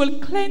 that you will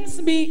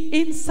cleanse me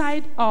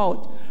inside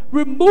out.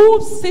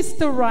 Remove,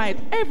 Sister Right,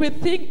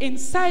 everything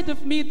inside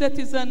of me that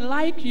is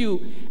unlike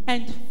you,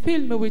 and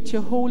fill me with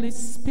your Holy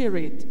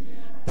Spirit.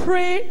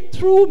 Pray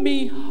through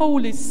me,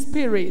 Holy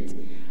Spirit,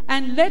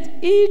 and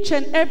let each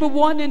and every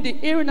one in the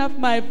hearing of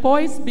my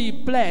voice be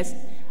blessed,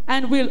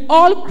 and we'll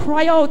all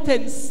cry out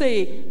and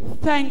say,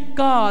 thank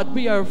God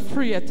we are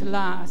free at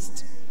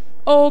last.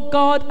 Oh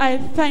God, I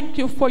thank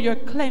you for your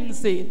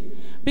cleansing,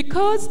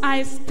 because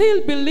I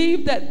still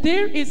believe that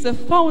there is a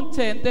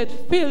fountain that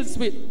fills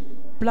with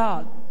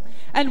blood.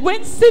 And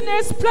when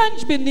sinners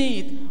plunge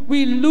beneath,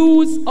 we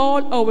lose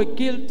all our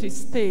guilty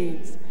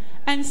stains.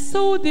 And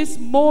so this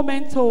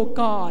moment, oh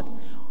God,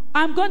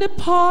 I'm going to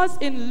pause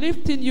in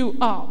lifting you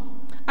up.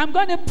 I'm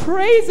going to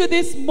praise you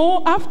this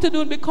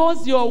afternoon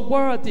because you're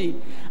worthy.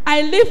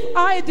 I lift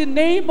high the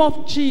name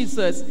of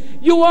Jesus.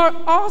 You are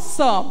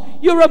awesome.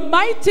 You're a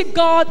mighty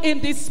God in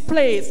this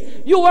place.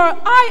 You are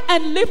high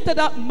and lifted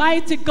up,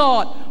 mighty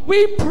God.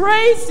 We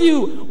praise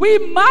you. We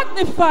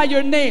magnify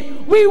your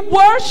name. We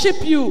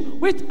worship you.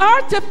 With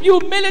heart of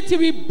humility,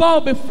 we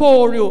bow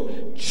before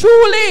you.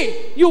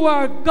 Truly, you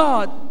are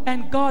God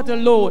and God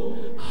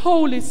alone.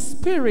 Holy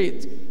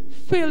Spirit,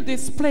 fill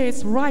this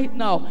place right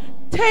now.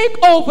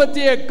 Take over,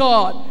 dear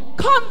God.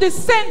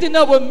 Condescend in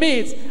our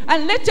midst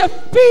and let your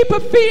people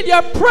feel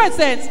your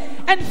presence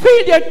and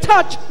feel your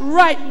touch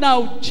right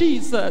now,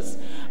 Jesus.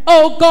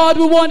 Oh God,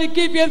 we want to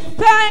give you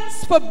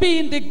thanks for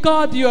being the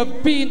God you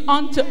have been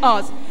unto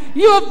us.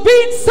 You have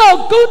been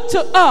so good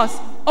to us.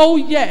 Oh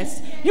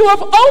yes, you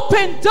have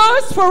opened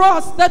doors for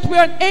us that we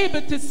are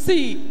able to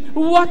see.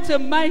 What a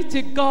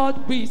mighty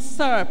God we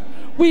serve.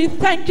 We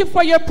thank you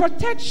for your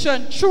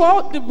protection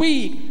throughout the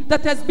week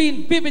that has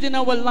been vivid in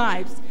our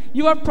lives.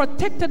 You have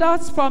protected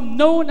us from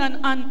known and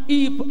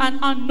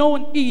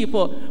unknown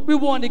evil. We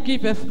want to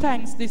give you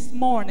thanks this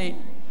morning.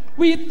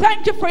 We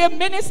thank you for your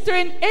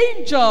ministering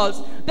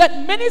angels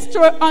that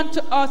minister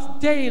unto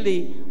us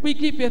daily. We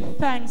give you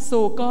thanks,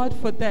 oh God,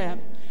 for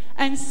them.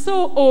 And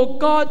so, oh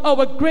God,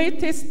 our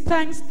greatest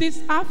thanks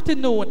this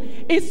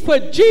afternoon is for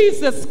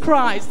Jesus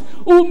Christ,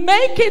 who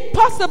make it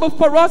possible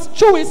for us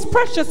through his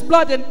precious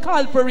blood in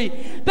Calvary,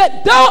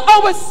 that though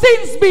our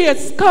sins be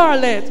as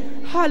scarlet,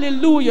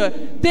 hallelujah,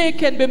 they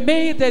can be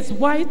made as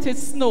white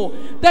as snow.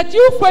 That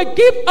you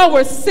forgive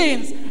our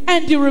sins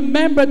and you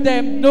remember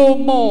them no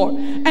more.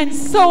 And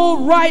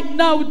so right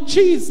now,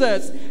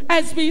 Jesus,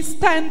 as we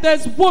stand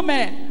as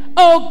women,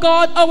 oh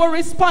God, our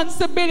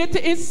responsibility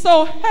is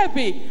so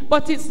heavy,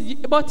 but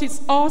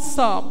it's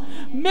awesome.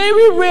 May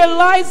we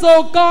realize,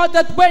 oh God,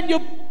 that when you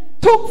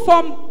took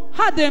from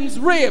Adam's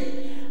rib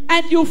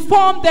and you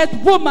formed that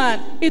woman,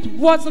 it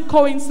wasn't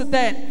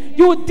coincidence.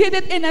 You did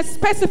it in a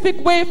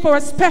specific way for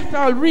a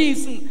special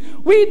reason.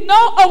 We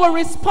know our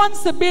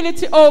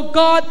responsibility, oh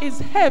God, is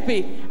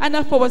heavy, and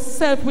of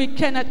ourselves we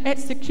cannot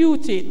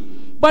execute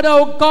it. But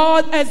oh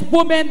God, as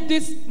women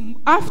this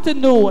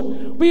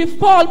afternoon, we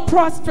fall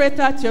prostrate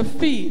at your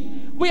feet.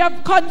 We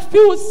have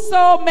confused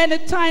so many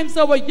times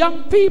our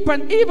young people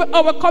and even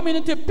our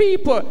community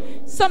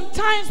people.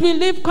 Sometimes we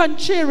live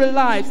contrary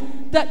lives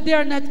that they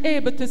are not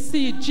able to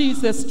see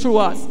Jesus through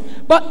us.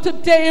 But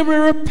today we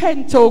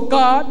repent, oh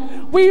God.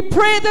 We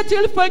pray that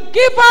you'll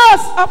forgive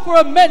us of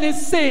our many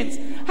sins.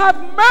 Have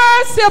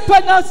mercy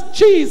upon us,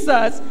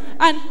 Jesus,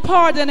 and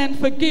pardon and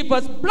forgive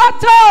us.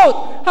 Blot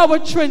out our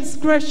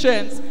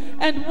transgressions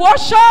and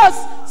wash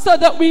us so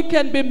that we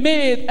can be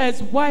made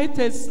as white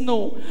as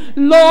snow.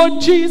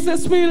 Lord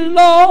Jesus, we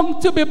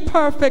long to be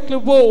perfectly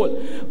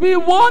whole. We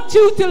want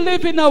you to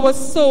live in our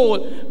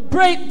soul.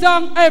 Break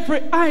down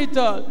every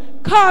idol.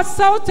 Cast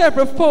out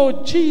every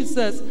foe.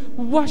 Jesus,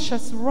 wash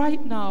us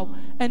right now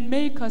and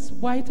make us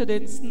whiter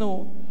than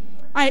snow.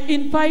 I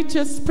invite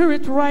your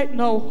spirit right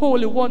now,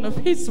 Holy One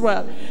of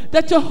Israel,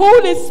 that your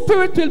Holy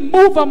Spirit will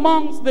move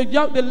amongst the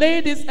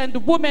ladies and the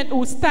women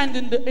who stand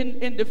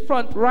in the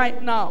front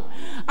right now.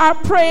 I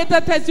pray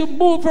that as you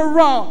move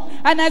around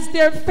and as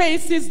their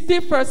faces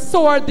differ,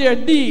 so are their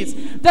needs,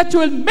 that you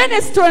will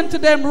minister unto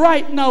them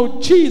right now,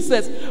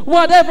 Jesus.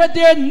 Whatever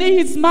their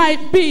needs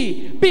might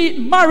be it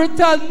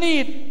marital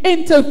need,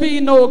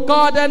 intervene, oh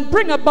God, and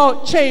bring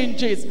about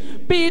changes.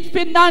 Be it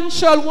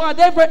financial,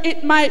 whatever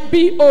it might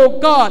be, oh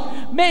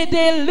God. May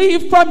they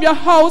leave from your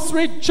house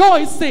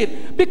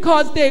rejoicing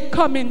because they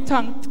come in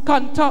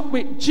contact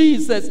with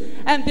Jesus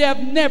and they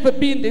have never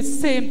been the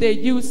same they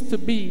used to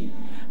be.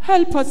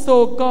 Help us,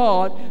 oh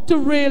God, to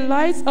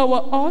realize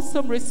our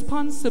awesome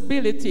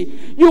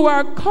responsibility. You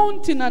are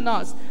counting on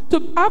us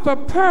to have a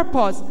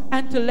purpose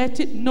and to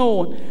let it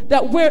known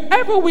that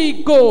wherever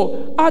we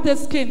go,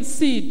 others can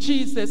see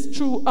Jesus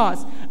through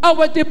us.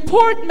 Our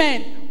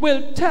deportment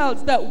will tell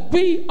us that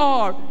we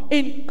are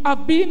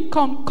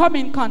come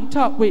in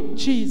contact with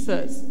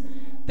Jesus.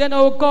 Then,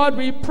 oh God,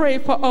 we pray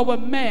for our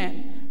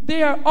men.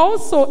 They are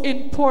also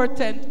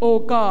important, oh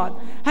God,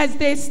 as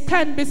they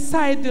stand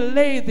beside the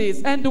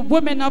ladies and the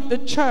women of the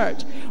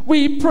church.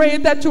 We pray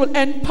that you'll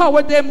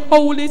empower them,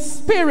 Holy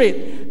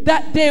Spirit,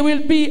 that they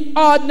will be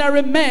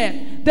ordinary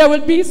men. They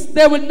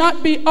will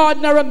not be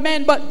ordinary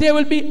men, but they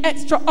will be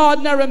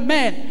extraordinary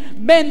men.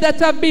 Men that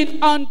have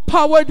been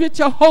empowered with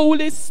your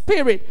Holy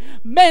Spirit.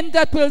 Men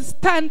that will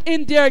stand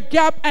in their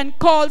gap and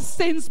call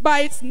sins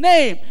by its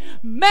name.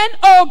 Men,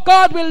 oh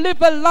God, will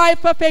live a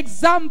life of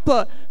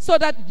example so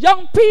that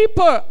young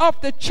people of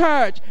the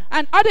church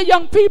and other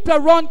young people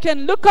around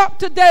can look up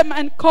to them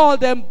and call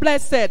them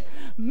blessed.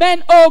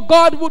 Men, oh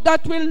God,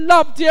 that will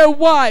love their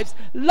wives,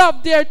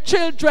 love their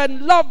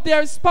children, love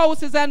their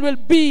spouses, and will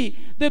be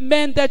the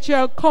men that you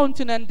are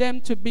counting on them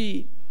to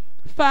be.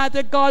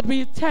 Father God,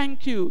 we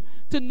thank you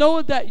to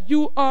know that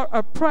you are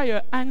a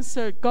prayer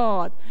answer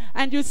God.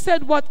 And you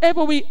said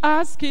whatever we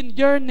ask in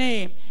your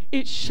name,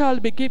 it shall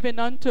be given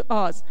unto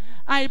us.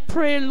 I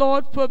pray,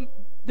 Lord, for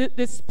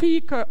the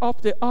speaker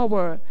of the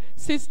hour,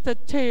 Sister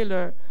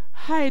Taylor.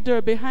 Hide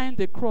her behind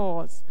the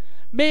cross.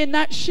 May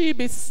not she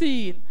be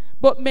seen,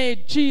 but may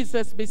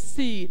Jesus be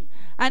seen.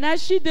 And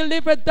as she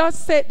delivered, thus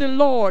said the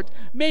Lord,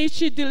 may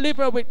she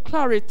deliver with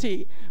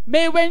clarity.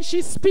 May when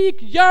she speak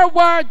your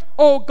word,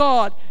 O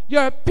God,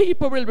 your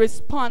people will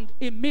respond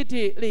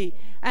immediately.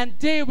 And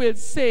they will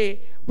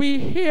say, we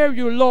hear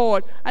you,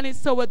 Lord, and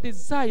it's our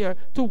desire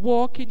to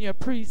walk in your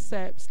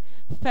precepts.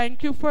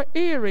 Thank you for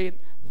hearing.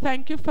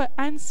 Thank you for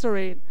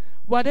answering.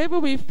 Whatever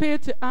we fail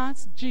to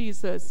ask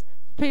Jesus,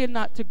 fail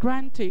not to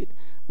grant it.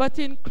 But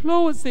in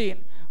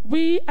closing,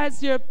 we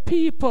as your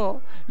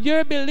people,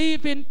 your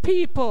believing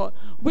people,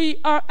 we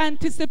are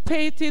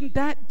anticipating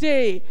that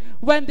day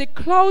when the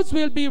clouds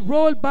will be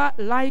rolled back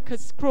like a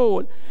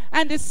scroll,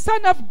 and the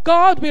Son of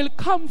God will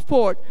come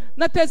forth,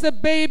 not as a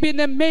baby in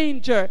a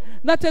manger,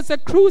 not as a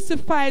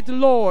crucified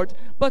Lord,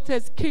 but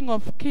as King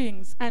of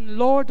Kings and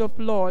Lord of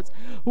Lords.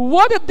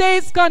 What a day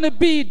it's going to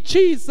be,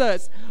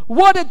 Jesus.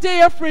 What a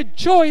day of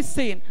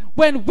rejoicing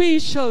when we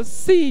shall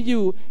see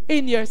you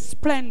in your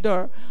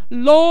splendor.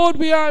 Lord,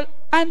 we are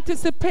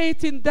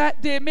anticipating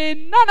that day. May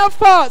none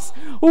of us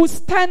who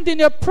stand in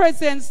your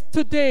presence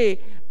today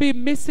be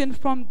missing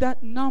from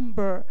that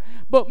number,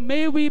 but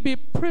may we be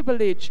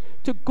privileged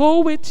to go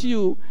with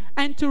you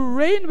and to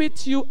reign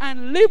with you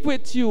and live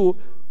with you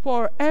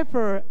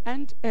forever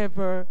and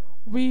ever.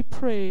 We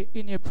pray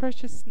in your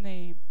precious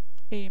name.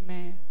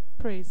 Amen.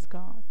 Praise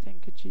God.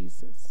 Thank you,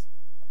 Jesus.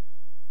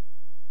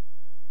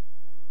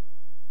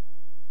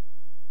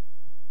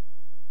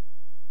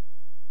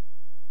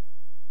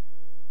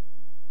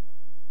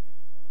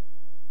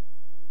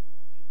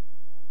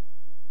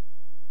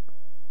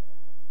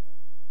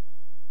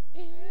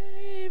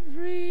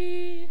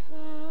 Every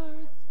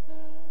heart's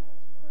best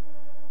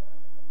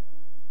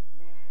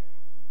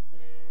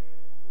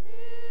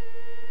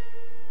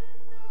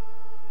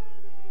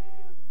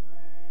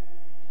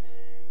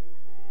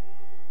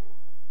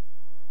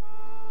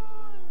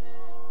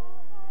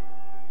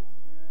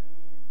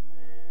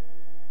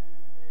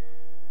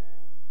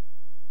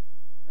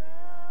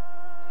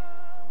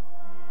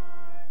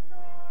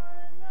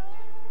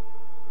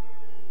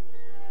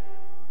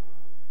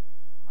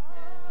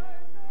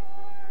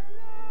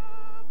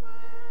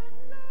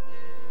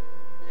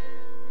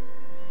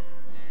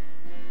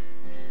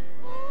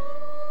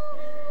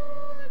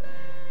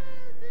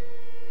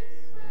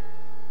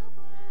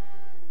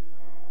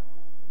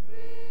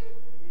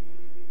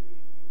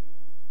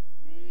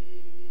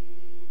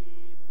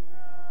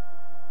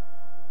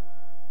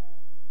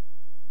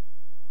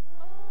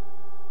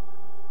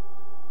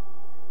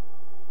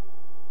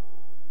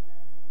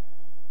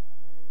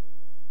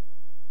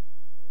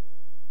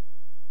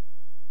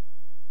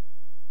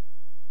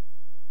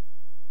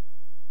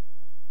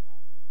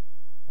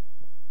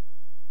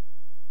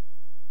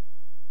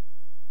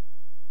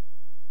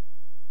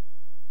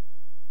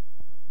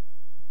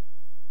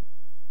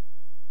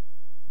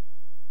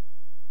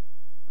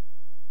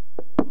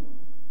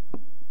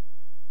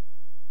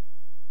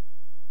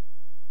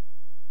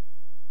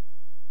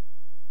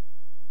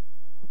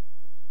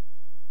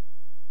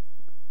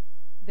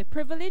The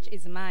privilege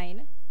is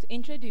mine to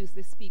introduce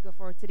the speaker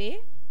for today.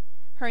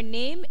 Her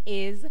name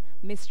is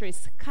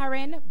Mistress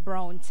Karen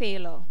Brown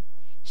Taylor.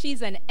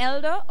 She's an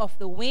elder of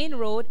the Wayne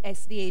Road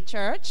SDA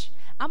Church,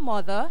 a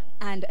mother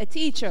and a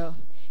teacher.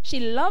 She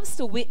loves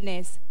to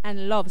witness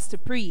and loves to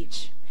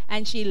preach,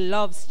 and she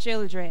loves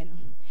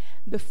children.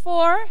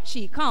 Before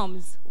she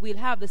comes, we'll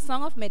have the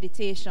song of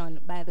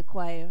meditation by the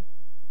choir.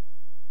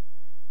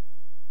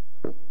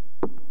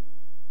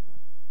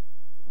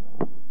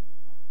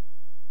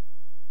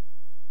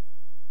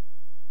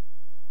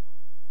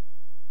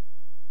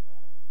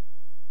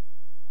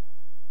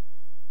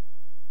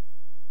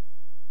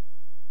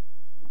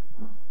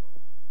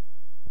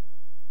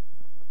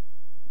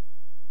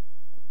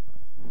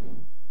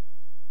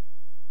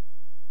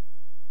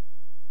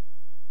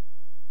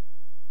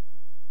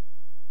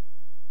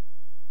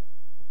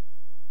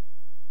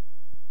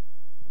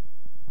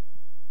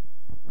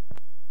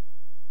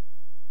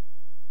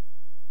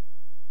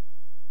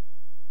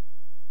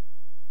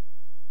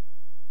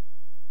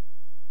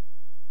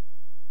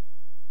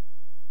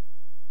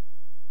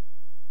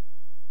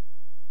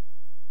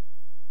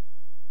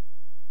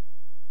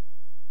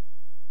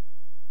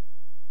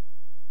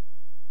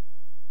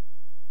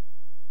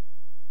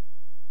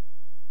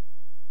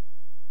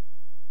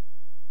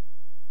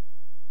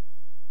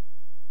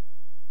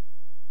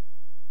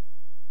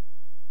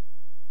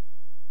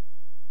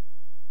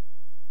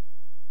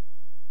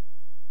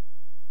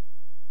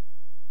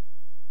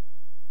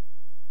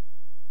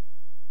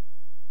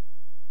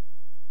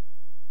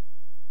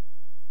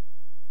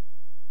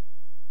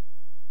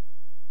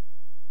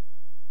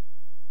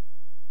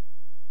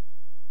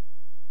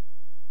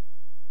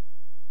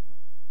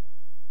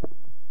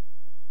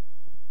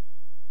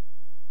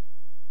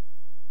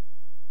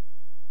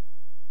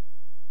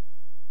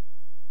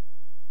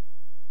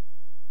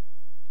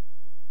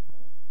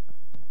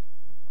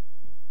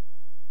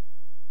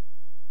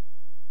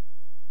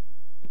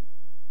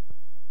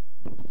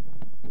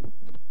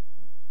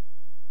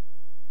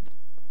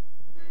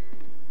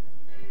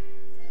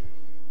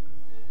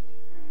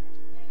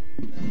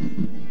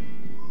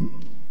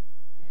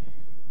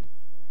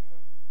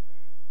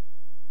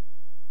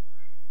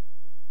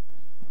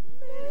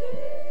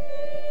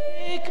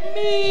 Make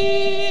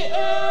me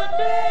a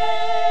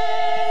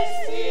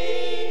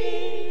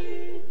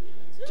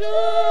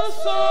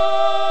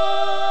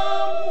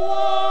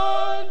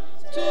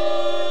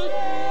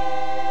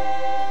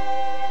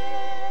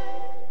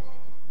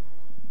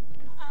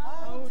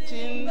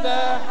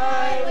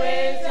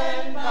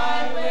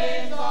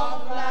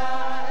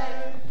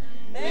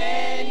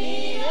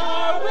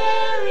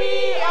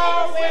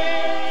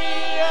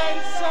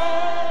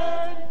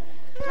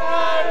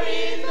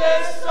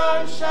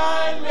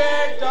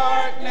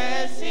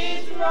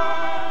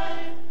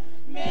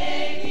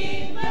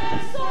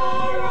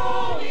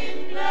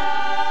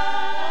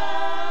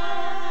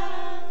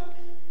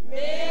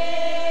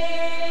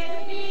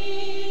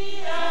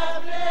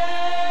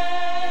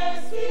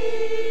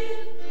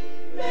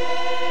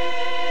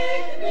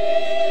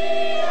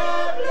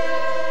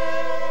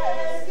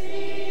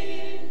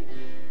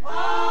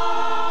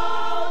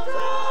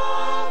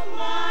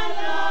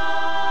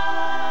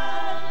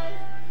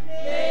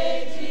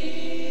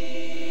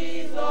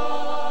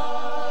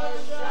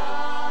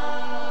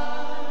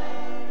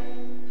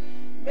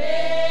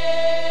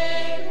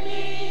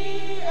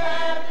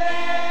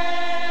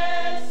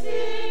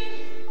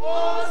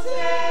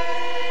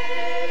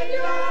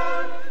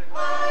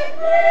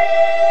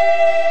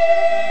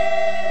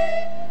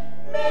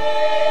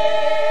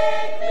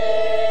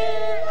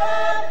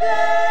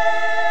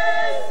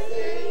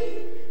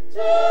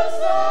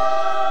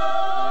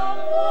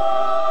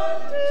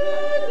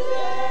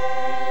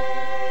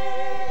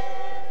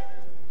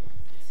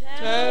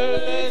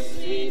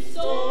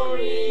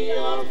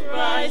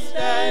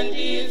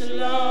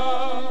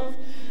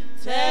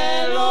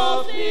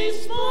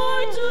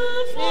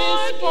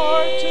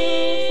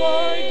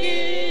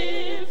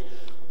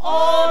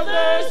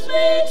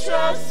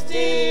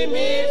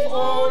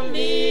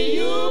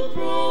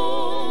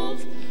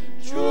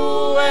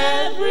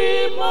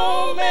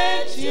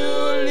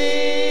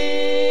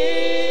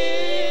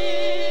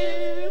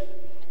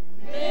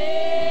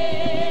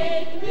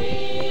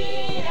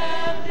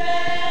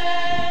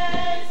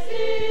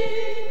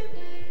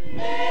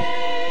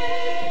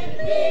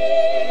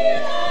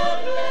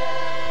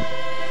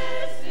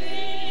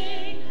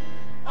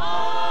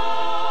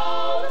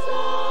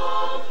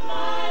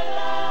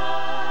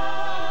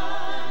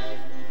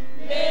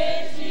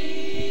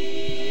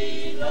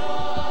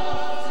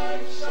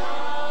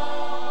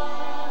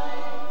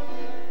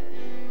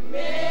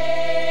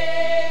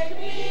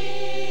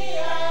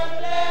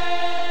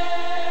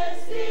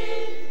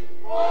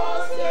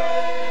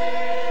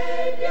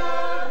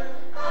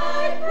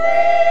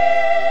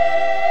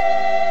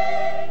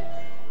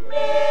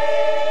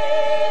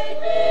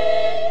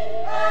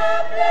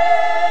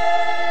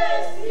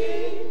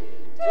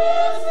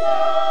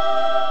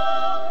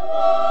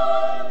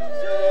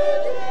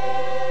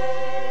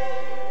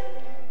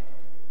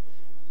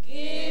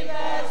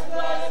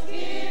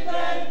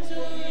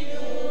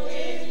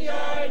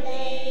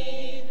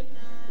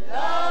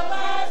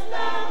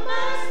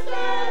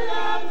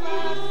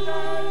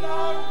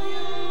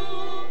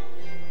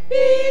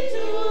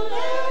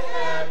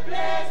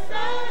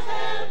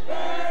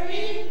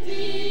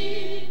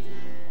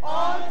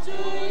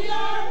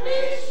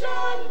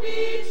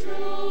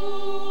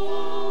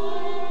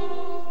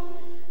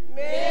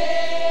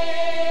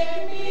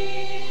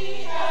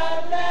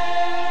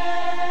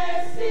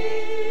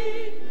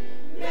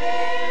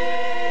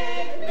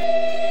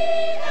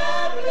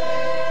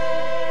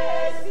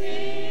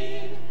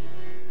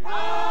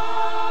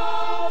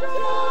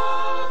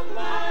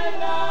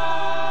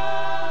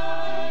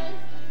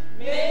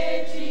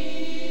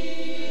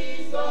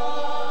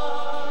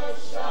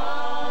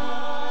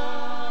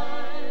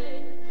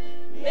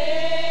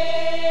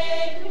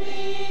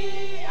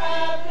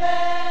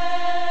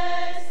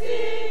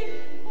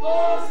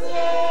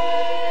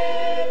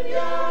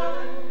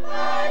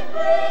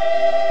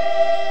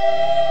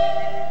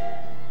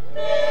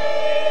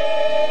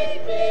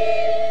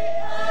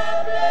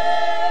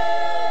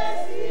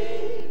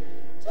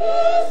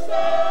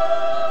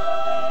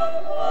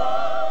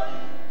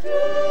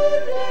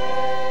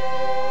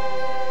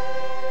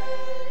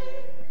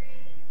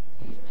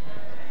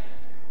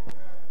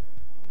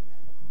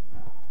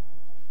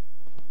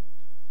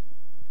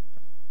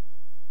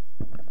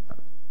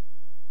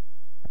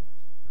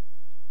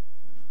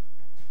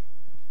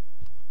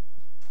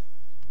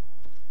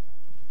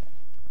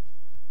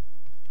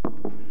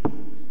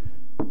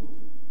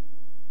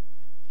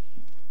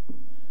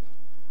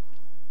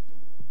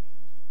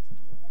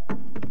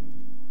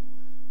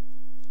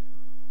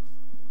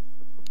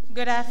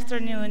Good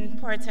afternoon,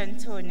 Port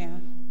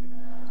Antonio.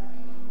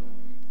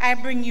 I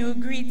bring you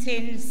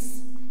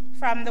greetings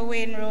from the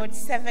Wayne Road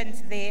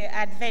Seventh-day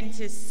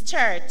Adventist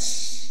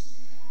Church.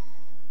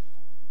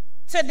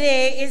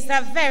 Today is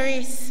a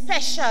very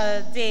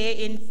special day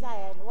in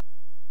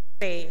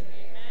Zion,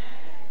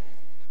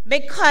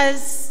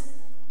 because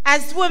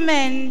as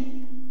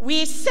women,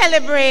 we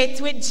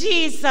celebrate with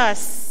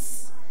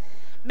Jesus,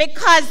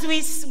 because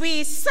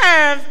we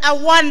serve a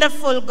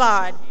wonderful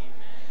God.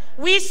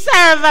 We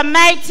serve a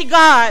mighty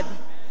God.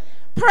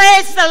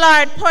 Praise the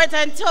Lord, Port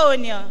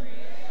Antonio.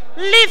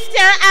 Lift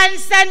your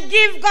hands and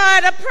give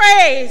God a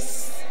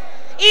praise.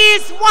 He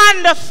is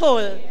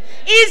wonderful.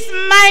 He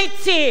is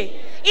mighty.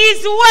 He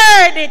is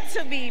worthy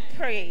to be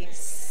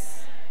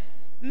praised.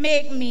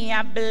 Make me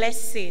a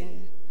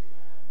blessing.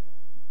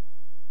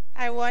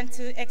 I want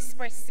to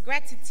express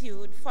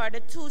gratitude for the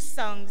two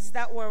songs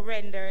that were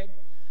rendered.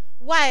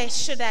 Why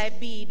should I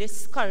be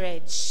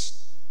discouraged?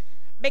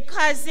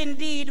 Because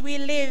indeed we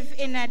live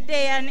in a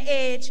day and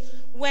age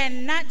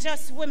when not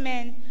just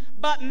women,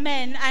 but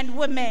men and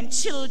women,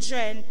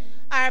 children,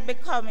 are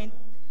becoming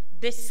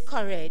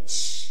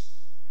discouraged.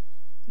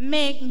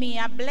 Make me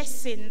a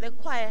blessing, the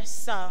choir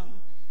song.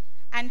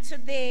 And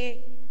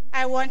today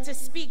I want to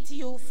speak to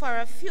you for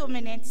a few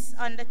minutes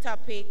on the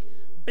topic,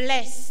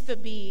 blessed to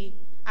be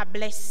a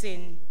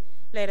blessing.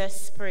 Let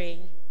us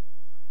pray.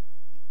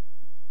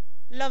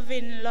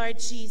 Loving Lord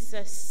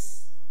Jesus,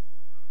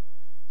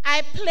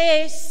 I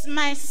place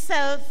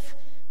myself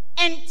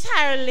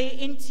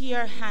entirely into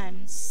your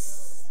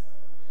hands.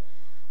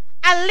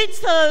 A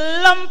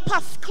little lump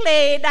of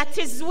clay that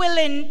is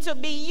willing to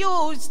be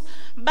used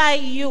by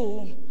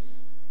you.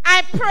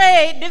 I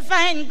pray,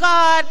 divine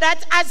God,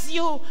 that as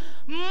you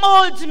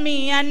mold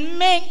me and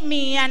make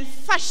me and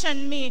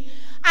fashion me,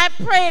 I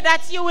pray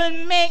that you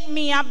will make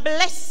me a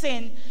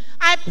blessing.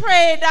 I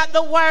pray that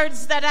the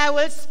words that I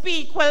will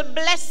speak will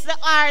bless the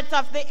heart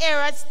of the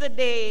hearers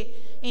today.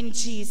 In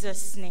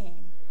Jesus' name.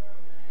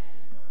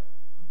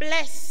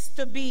 Blessed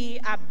to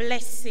be a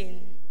blessing.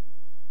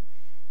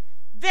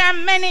 There are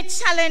many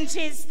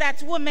challenges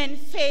that women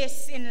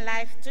face in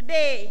life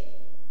today.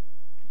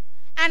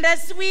 And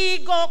as we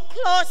go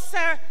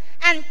closer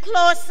and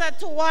closer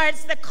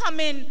towards the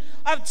coming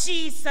of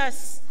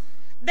Jesus,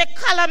 the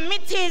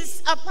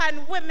calamities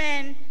upon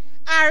women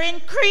are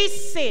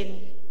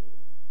increasing.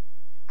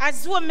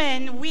 As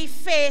women, we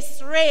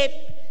face rape,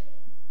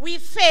 we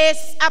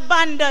face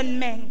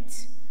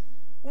abandonment,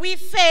 we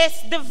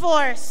face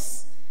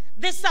divorce,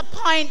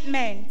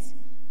 disappointment,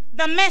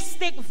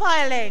 domestic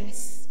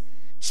violence,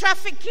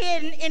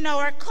 trafficking in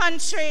our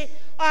country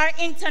or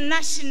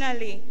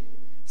internationally.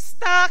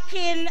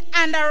 Stalking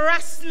and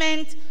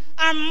harassment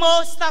are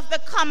most of the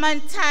common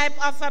type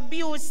of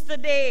abuse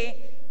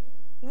today.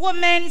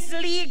 Women's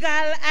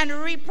legal and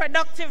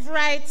reproductive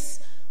rights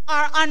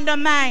are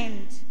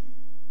undermined.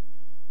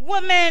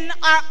 Women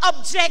are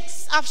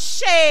objects of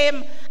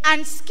shame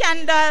and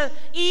scandal,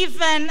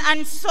 even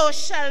on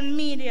social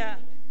media.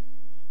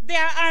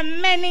 There are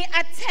many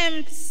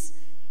attempts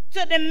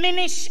to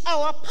diminish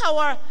our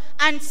power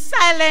and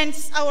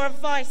silence our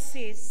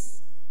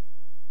voices.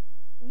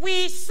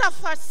 We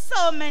suffer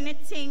so many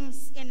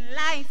things in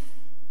life,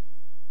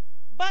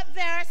 but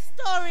there are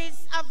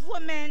stories of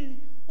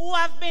women who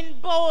have been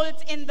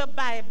bold in the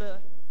Bible.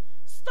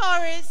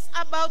 Stories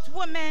about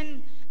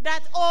women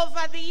that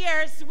over the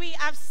years we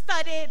have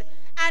studied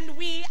and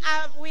we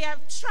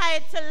have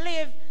tried to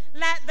live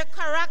like the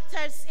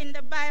characters in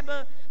the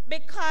Bible,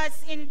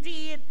 because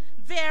indeed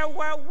there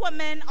were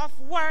women of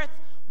worth,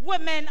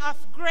 women of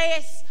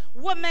grace,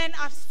 women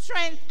of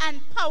strength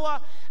and power.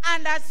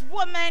 And as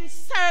women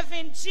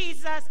serving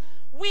Jesus,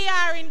 we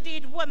are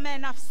indeed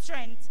women of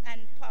strength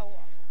and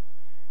power.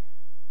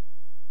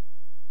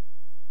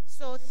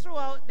 So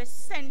throughout the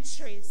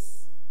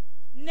centuries,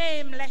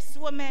 nameless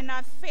women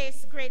have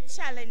faced great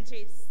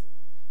challenges.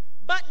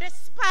 But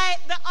despite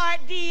the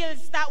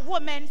ordeals that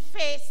women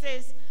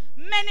faces,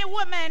 many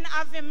women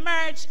have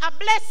emerged a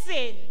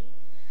blessing.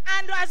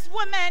 And as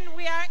women,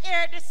 we are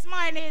here this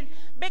morning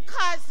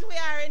because we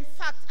are in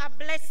fact a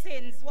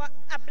blessing.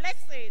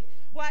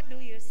 What do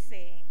you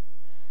say?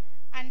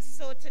 And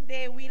so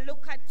today we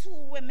look at two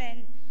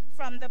women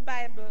from the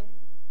Bible,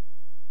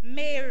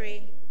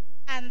 Mary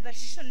and the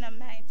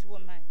Shunammite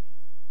woman.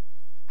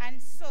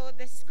 And so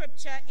the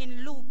scripture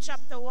in Luke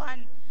chapter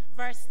 1,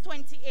 verse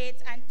 28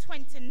 and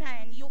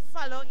 29, you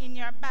follow in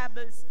your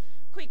Bibles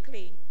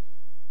quickly.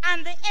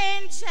 And the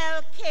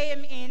angel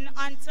came in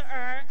unto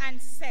her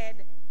and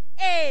said,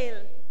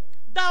 Hail,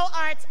 thou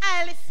art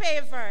highly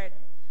favored.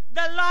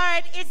 The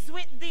Lord is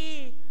with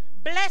thee.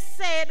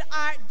 Blessed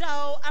art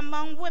thou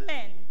among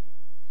women.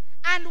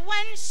 And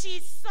when she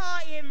saw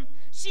him,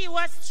 she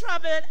was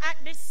troubled at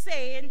this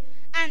saying,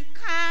 and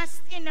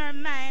cast in her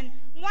mind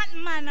what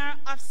manner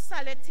of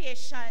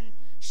salutation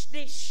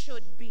this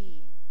should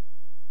be.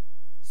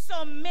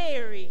 So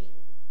Mary,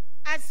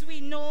 as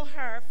we know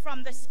her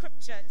from the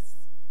scriptures,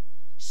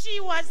 she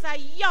was a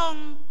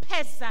young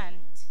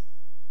peasant.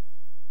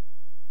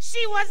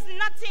 She was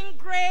nothing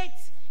great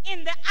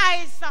in the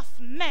eyes of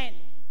men.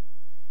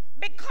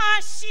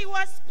 Because she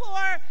was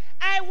poor,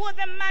 I would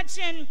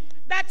imagine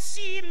that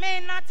she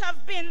may not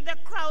have been the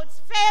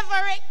crowd's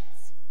favorite.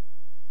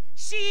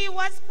 She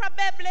was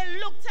probably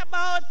looked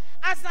about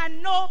as a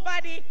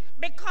nobody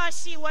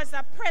because she was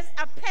a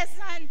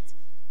peasant.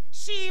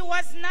 She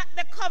was not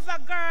the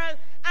cover girl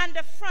on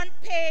the front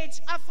page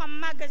of a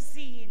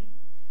magazine.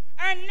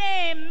 Her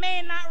name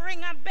may not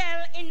ring a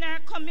bell in her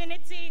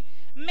community.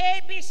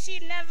 Maybe she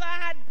never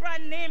had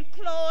brand name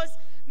clothes.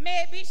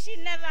 Maybe she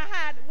never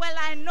had, well,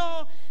 I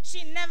know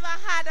she never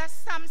had a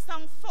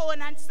Samsung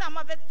phone and some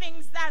of the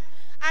things that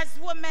as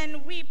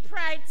women we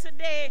pride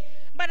today.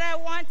 But I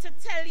want to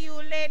tell you,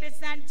 ladies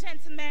and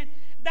gentlemen,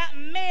 that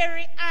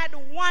Mary had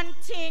one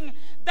thing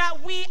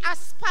that we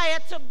aspire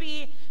to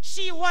be.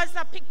 She was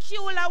a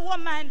peculiar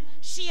woman.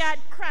 She had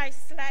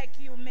Christ-like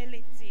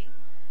humility.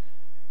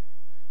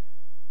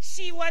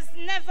 She was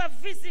never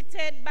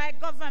visited by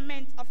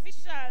government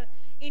officials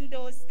in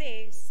those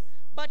days,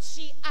 but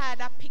she had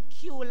a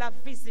peculiar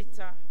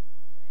visitor.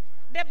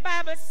 The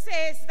Bible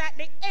says that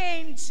the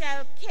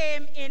angel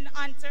came in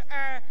unto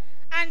her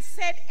and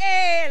said,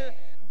 Hail,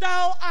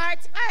 thou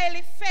art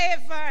highly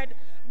favored.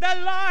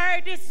 The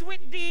Lord is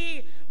with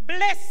thee.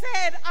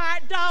 Blessed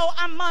art thou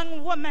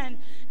among women.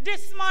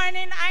 This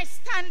morning I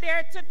stand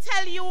there to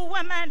tell you,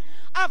 women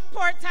of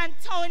Port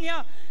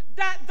Antonio,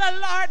 that the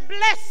Lord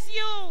bless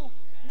you.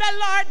 The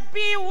Lord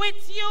be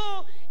with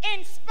you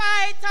in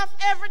spite of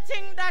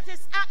everything that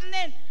is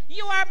happening.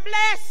 You are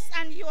blessed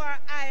and you are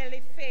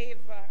highly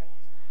favored.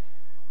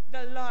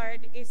 The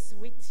Lord is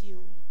with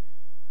you.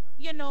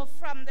 You know,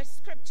 from the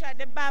scripture,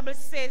 the Bible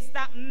says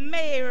that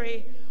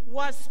Mary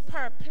was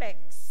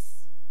perplexed.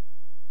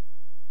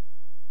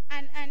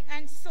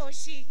 And so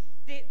she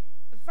did,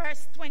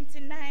 verse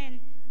 29,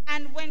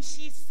 and when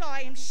she saw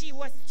him, she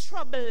was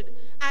troubled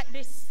at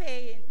this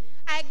saying.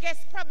 I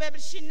guess probably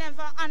she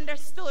never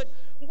understood,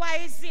 why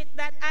is it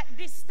that at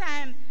this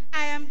time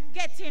I am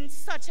getting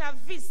such a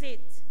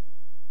visit?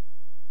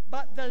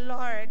 But the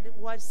Lord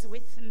was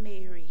with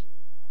Mary.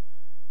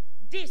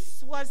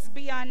 This was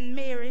beyond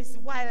Mary's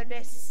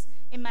wildest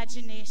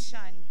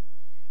imagination,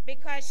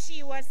 because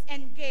she was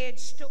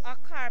engaged to a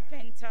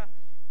carpenter,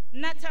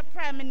 not a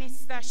prime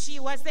minister. She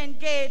was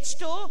engaged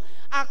to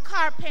a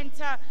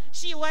carpenter.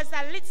 She was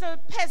a little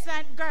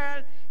peasant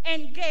girl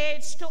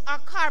engaged to a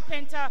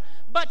carpenter,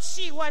 but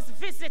she was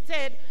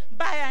visited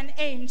by an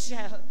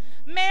angel.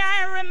 May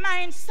I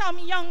remind some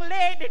young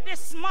lady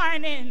this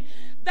morning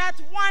that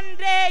one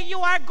day you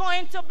are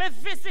going to be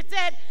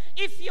visited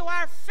if you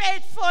are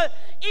faithful,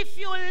 if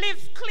you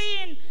live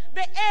clean.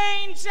 The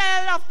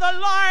angel of the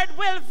Lord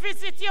will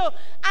visit you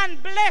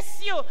and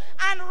bless you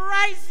and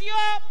rise you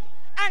up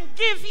and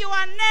give you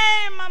a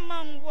name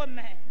among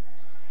women.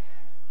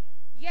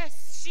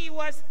 Yes, she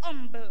was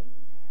humble.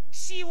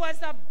 She was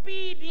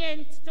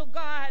obedient to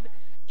God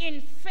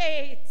in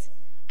faith,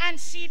 and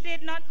she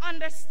did not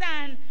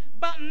understand.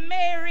 But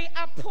Mary,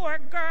 a poor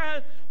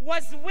girl,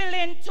 was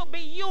willing to be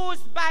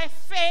used by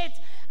faith,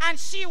 and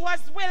she was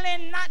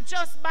willing not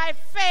just by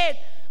faith,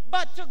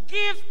 but to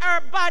give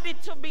her body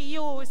to be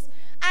used.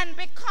 And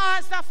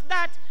because of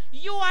that,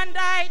 you and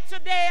I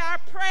today are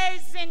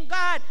praising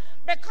God,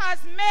 because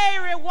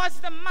Mary was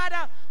the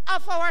mother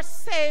of our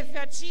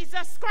Savior,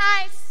 Jesus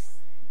Christ.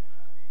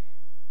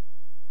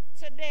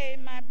 Today,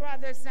 my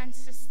brothers and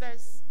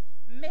sisters,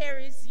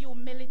 Mary's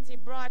humility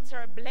brought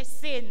her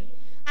blessing,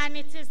 and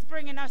it is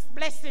bringing us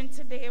blessing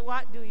today.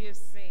 What do you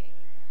say?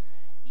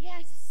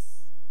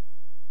 Yes.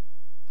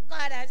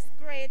 God has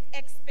great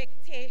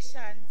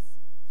expectations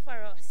for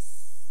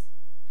us.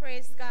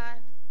 Praise God.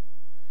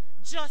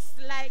 Just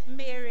like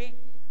Mary,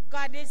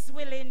 God is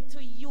willing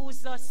to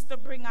use us to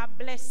bring a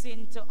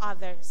blessing to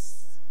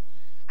others.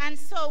 And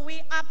so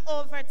we up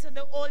over to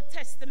the Old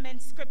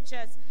Testament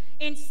scriptures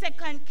in 2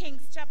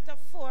 Kings chapter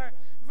 4,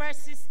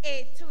 verses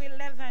 8 to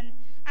 11.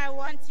 I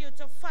want you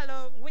to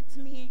follow with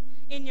me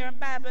in your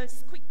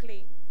Bibles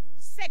quickly.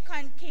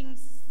 2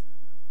 Kings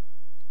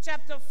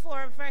chapter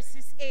 4,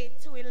 verses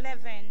 8 to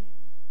 11.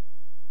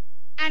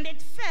 And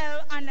it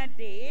fell on a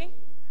day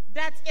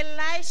that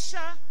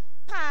Elisha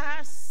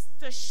passed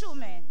to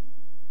Shunem,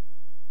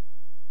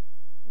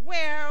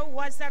 where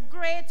was a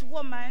great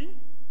woman,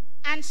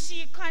 and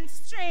she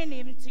constrained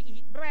him to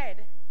eat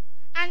bread.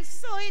 And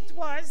so it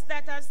was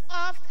that as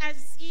oft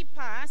as he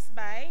passed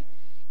by,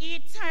 he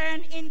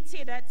turned in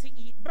thither to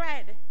eat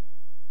bread.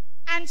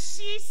 And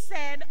she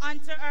said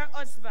unto her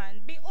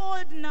husband,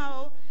 Behold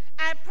now,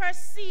 I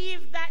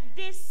perceive that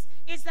this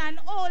is an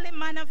holy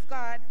man of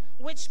God,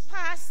 which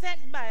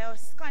passeth by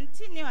us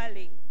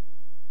continually.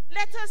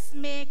 Let us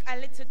make a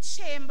little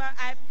chamber,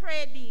 I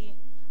pray thee,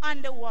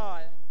 on the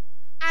wall,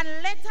 and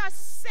let us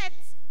set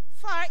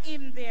for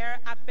him there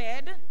a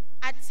bed,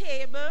 a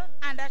table,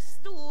 and a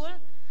stool,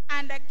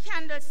 and a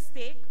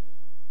candlestick,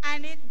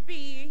 and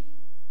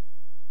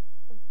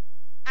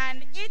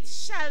it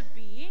shall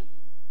be,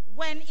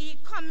 when he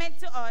cometh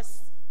to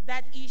us,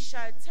 that he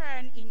shall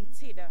turn in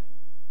thither.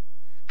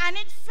 And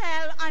it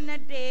fell on a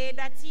day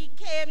that he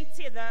came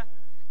thither,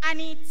 and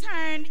he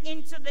turned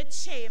into the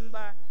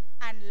chamber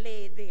and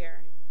lay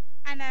there.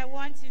 And I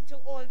want you to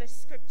hold the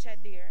scripture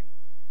there.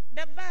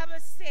 The Bible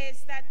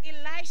says that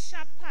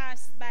Elisha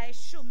passed by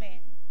Shunem.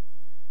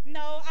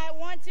 Now, I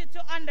want you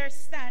to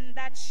understand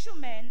that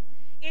Shunem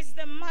is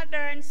the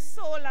modern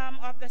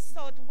Solam of the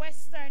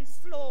southwestern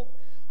slope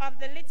of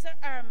the Little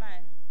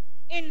Hermon,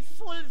 in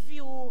full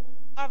view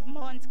of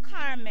Mount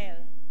Carmel.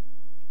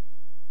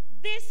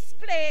 This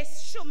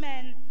place,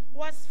 Shunem,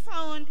 was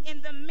found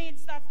in the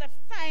midst of the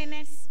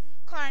finest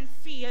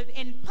cornfield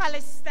in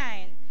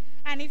Palestine.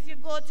 And if you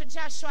go to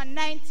Joshua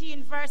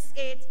 19, verse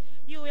 8,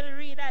 you will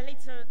read a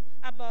little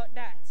about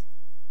that.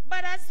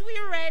 But as we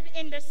read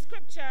in the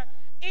scripture,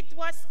 it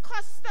was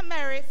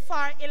customary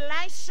for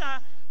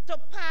Elisha to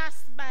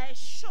pass by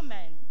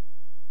Shunem.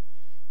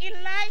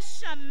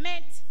 Elisha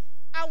met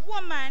a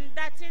woman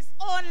that is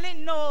only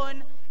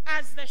known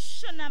as the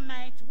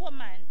Shunammite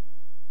woman.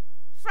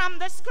 From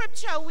the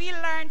scripture, we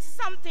learned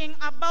something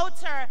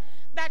about her,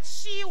 that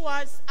she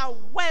was a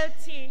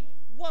wealthy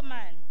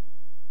woman.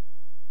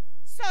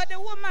 So the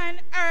woman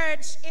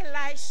urged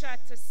Elisha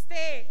to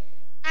stay,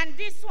 and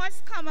this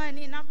was common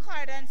in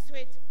accordance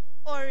with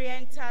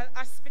Oriental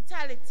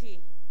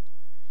hospitality.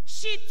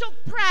 She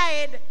took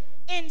pride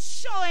in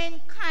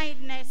showing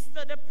kindness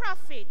to the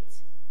prophet.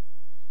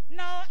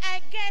 Now,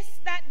 I guess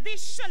that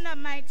this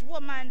Shunammite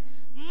woman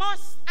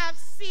must have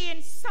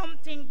seen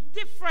something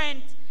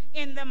different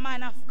in the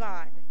man of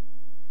God.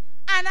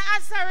 And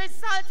as a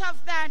result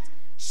of that,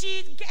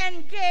 she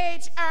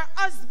engaged her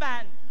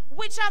husband,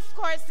 which of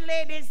course,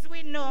 ladies,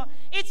 we know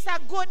it's a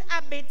good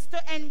habit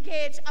to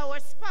engage our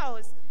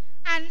spouse.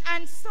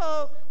 And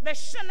so the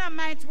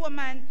Shunammite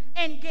woman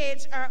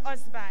engaged her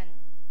husband.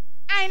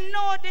 I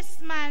know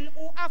this man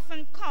who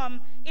often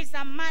comes is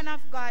a man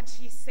of God,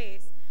 she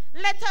says.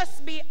 Let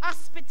us be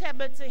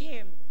hospitable to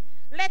him.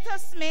 Let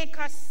us make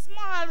a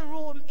small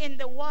room in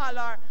the wall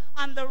or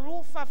on the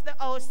roof of the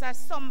house, as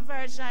some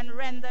version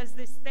renders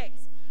this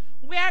text.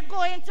 We are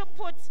going to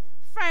put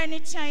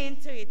furniture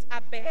into it,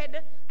 a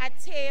bed, a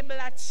table,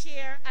 a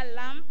chair, a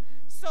lamp,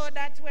 so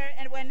that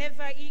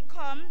whenever he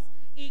comes,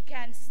 he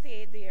can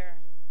stay there.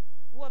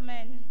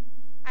 Woman,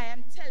 I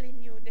am telling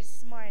you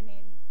this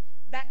morning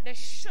that the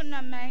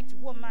Shunammite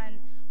woman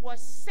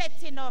was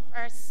setting up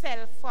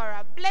herself for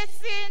a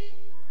blessing.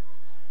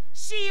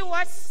 She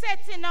was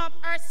setting up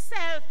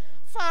herself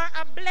for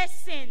a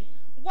blessing.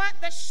 What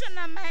the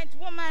Shunammite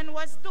woman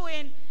was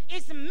doing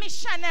is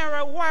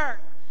missionary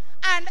work.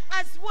 And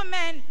as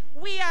women,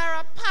 we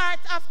are a part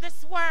of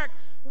this work.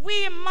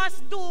 We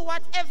must do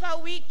whatever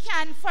we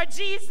can for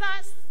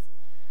Jesus.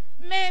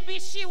 Maybe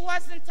she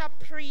wasn't a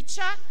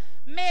preacher.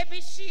 Maybe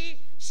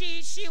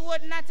she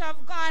would not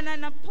have gone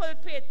on a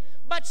pulpit,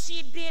 but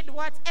she did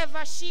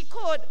whatever she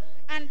could.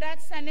 And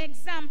that's an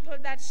example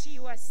that she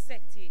was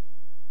setting.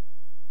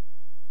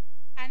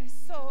 And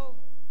so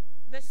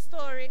the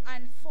story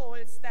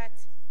unfolds that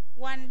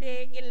one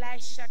day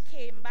Elisha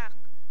came back.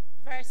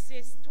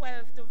 Verses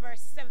 12 to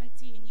verse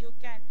 17, you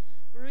can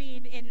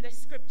read in the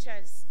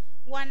scriptures.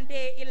 One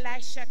day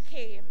Elisha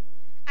came,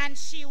 and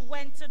he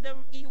went to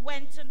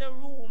the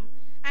room,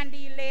 and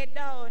he lay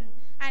down,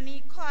 and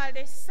he called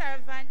his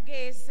servant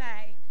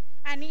Gehazi,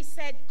 and he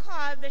said,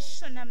 Call the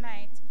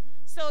Shunammite.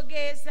 So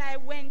Gehazi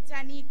went,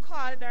 and he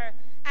called her,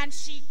 and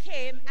she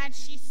came, and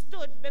she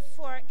stood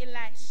before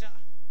Elisha.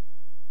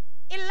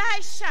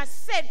 Elisha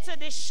said to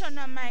the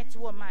Shunammite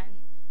woman,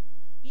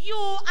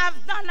 You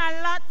have done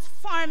a lot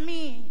for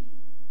me.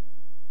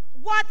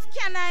 What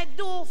can I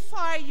do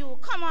for you?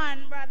 Come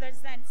on,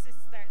 brothers and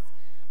sisters.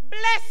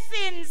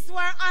 Blessings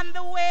were on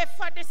the way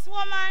for this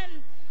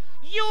woman.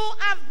 You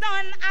have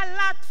done a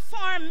lot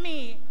for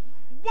me.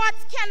 What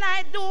can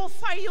I do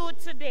for you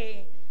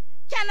today?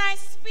 Can I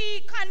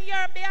speak on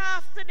your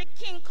behalf to the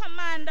king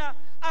commander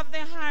of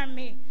the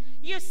army?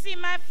 You see,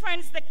 my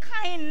friends, the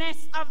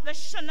kindness of the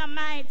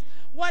Shunammite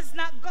was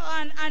not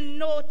gone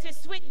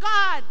unnoticed with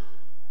God.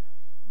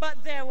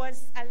 But there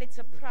was a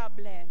little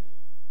problem.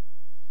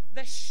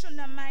 The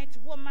Shunammite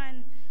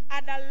woman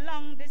had a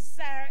long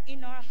desire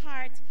in her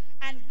heart,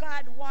 and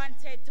God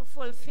wanted to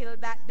fulfill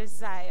that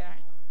desire.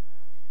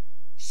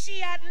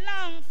 She had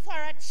longed for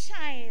a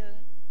child,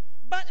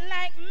 but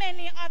like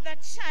many other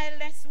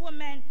childless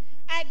women,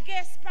 I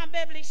guess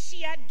probably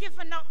she had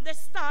given up the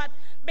start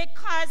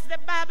because the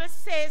Bible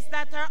says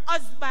that her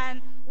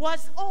husband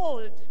was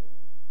old.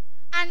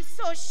 And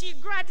so she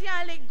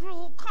gradually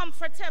grew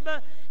comfortable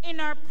in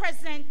her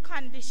present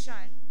condition.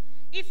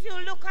 If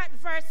you look at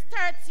verse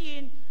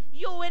 13,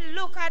 you will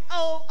look at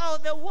how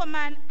the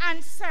woman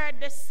answered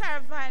the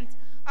servant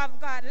of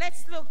God.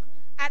 Let's look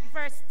at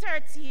verse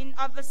 13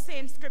 of the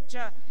same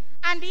scripture.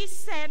 And he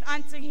said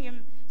unto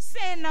him,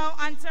 say now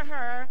unto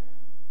her,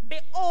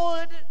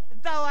 behold,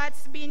 thou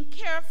hast been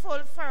careful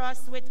for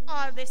us with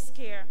all this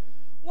care.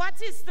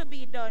 What is to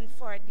be done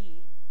for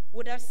thee?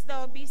 Wouldst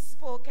thou be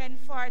spoken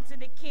for to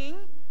the king,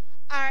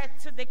 or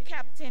to the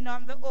captain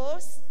of the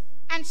host?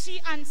 And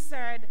she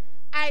answered,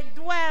 I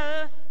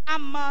dwell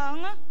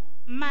among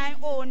my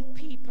own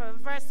people.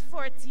 Verse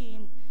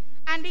 14.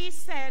 And he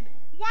said,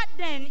 what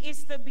then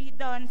is to be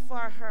done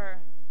for her?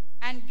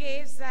 And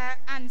Gehazi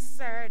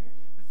answered,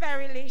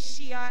 verily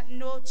she hath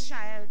no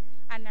child,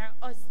 and her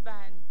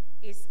husband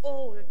is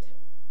old.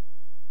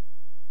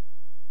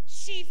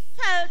 She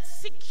felt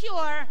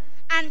secure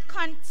and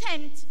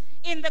content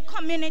in the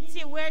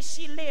community where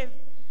she lived.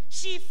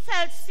 She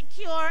felt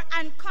secure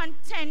and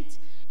content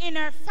in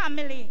her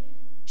family.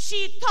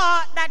 She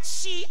thought that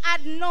she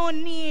had no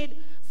need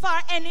for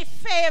any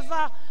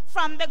favor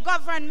from the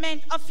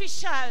government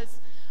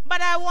officials.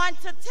 But I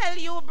want to tell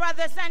you,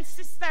 brothers and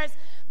sisters,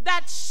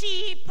 that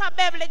she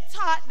probably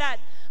thought that.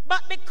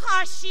 But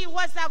because she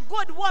was a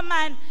good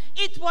woman,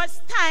 it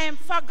was time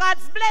for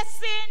God's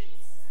blessings.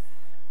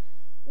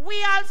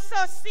 We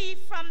also see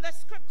from the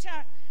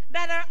scripture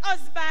that her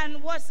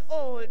husband was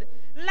old.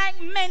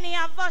 Like many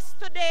of us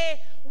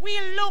today, we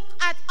look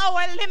at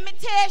our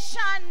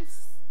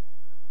limitations.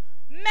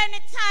 Many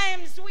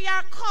times we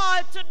are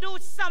called to do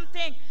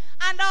something,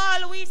 and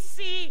all we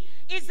see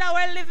is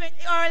our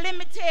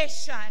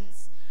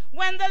limitations.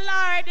 When the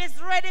Lord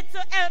is ready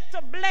to help,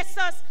 to bless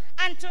us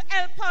and to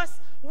help us,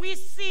 we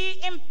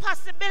see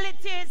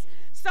impossibilities.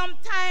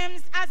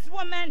 Sometimes as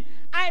women,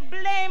 I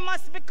blame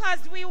us because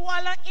we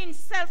wallow in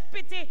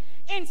self-pity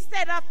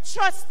instead of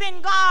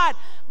trusting God.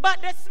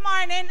 But this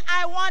morning,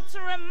 I want to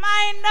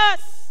remind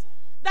us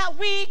that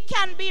we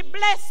can be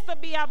blessed to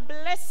be a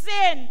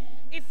blessing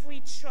if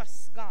we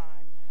trust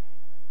God.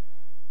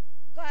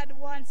 God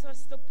wants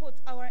us to put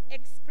our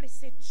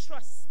explicit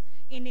trust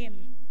in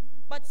Him.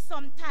 But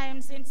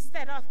sometimes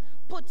instead of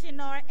putting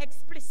our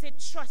explicit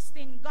trust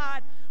in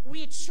God,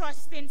 we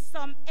trust in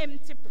some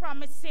empty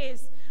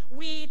promises.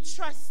 We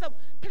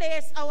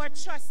place our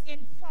trust in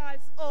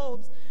false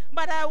hopes.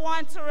 But I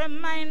want to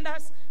remind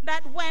us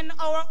that when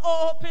our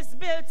hope is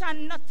built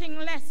on nothing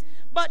less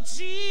but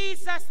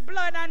Jesus'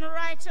 blood and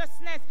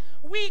righteousness,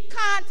 we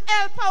can't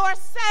help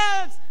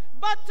ourselves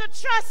but to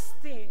trust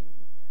Him.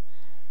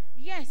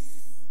 Yes.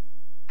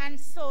 And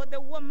so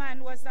the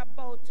woman was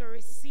about to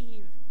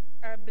receive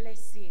her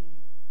blessing.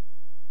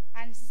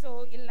 And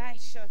so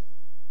Elisha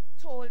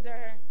told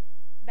her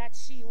that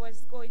she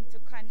was going to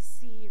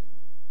conceive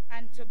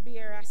and to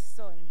bear a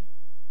son.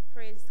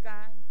 Praise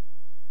God.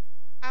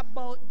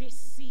 About this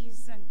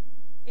season,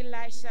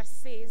 Elisha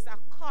says,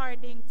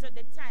 according to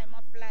the time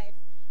of life,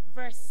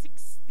 verse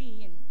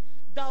 16,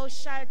 thou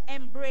shalt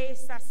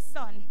embrace a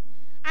son.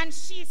 And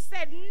she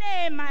said,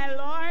 nay, my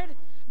Lord,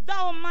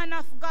 thou man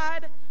of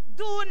God,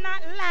 do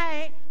not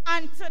lie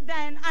unto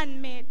thine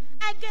handmaid.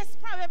 I guess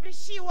probably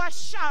she was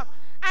shocked.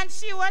 And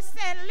she was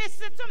saying,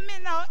 listen to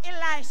me now,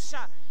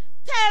 Elisha.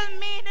 Tell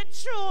me the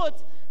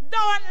truth.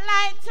 Don't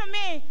lie to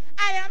me.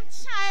 I am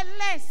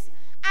childless.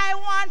 I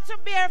want to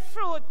bear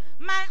fruit.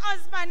 My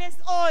husband is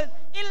old.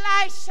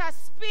 Elisha,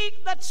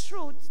 speak the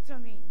truth to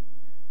me.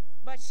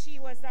 But she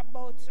was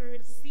about to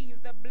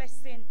receive the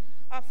blessing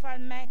of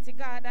Almighty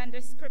God. And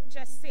the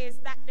scripture says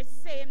that the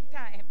same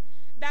time,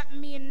 that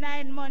means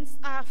 9 months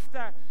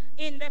after,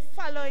 in the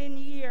following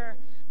year,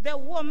 the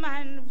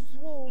woman's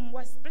womb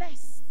was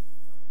blessed.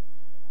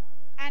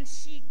 And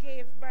she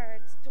gave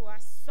birth to a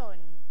son.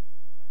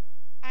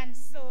 And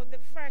so the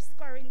 1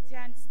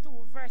 Corinthians 2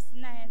 verse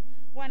 9,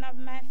 one of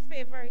my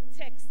favorite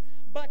texts,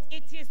 but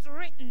it is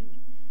written,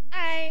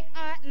 I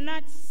have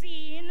not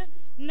seen,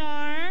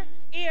 nor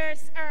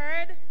ears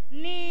heard,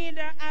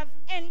 neither have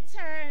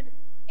entered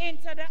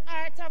into the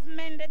heart of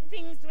men the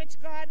things which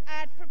God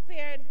had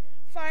prepared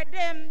for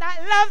them that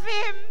love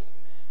Him.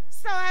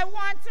 So I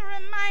want to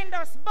remind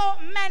us, both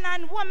men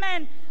and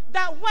women,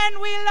 that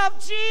when we love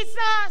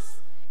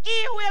Jesus,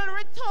 He will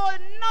withhold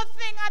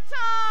nothing at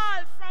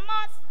all from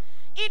us.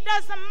 It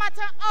doesn't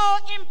matter how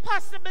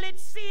impossible it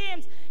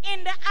seems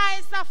in the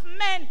eyes of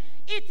men.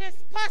 it is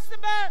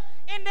possible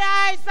in the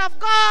eyes of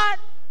God.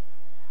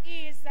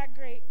 He is a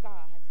great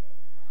God.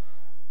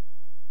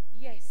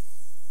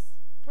 Yes,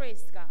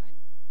 praise God.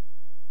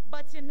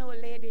 But you know,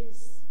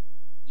 ladies,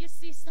 you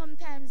see,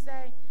 sometimes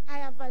I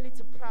have a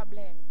little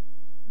problem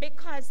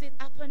because it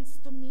happens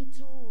to me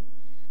too.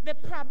 The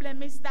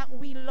problem is that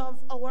we love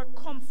our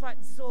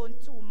comfort zone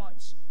too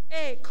much.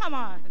 Hey, come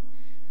on.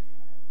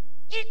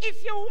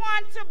 If you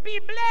want to be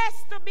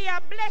blessed, to be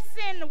a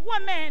blessing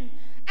woman,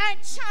 I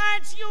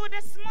charge you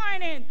this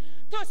morning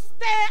to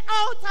stay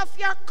out of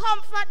your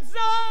comfort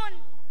zone.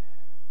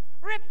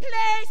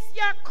 Replace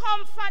your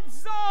comfort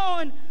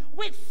zone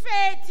with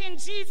faith in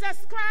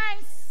Jesus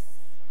Christ.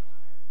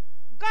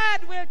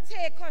 God will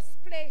take us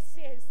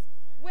places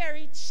where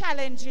He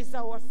challenges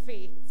our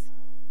faith.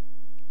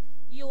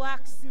 You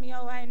ask me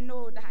how I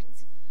know that.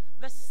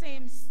 The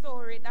same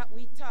story that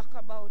we talk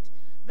about,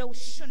 the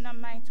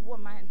Shunammite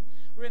woman.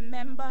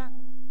 Remember,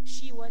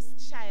 she was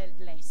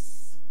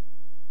childless,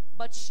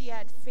 but she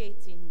had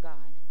faith in God.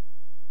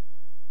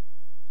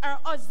 Her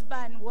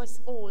husband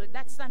was old.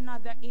 That's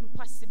another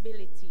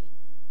impossibility.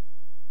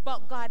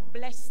 But God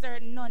blessed her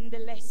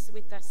nonetheless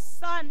with a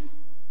son.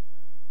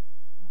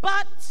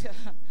 But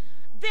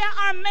there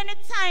are many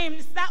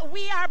times that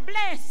we are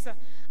blessed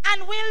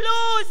and we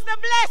lose the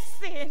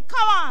blessing.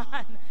 Come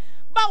on.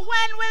 But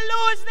when we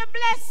lose the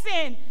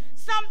blessing,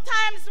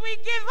 sometimes we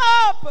give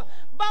up.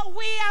 But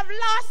we have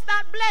lost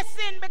that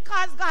blessing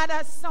because God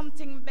has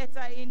something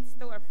better in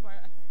store for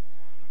us.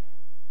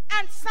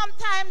 And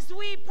sometimes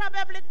we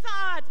probably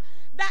thought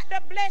that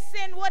the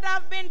blessing would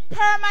have been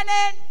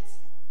permanent.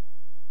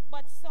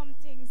 But some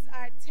things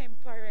are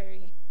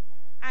temporary.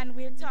 And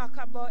we'll talk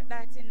about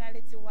that in a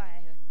little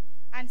while.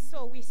 And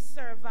so we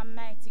serve a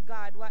mighty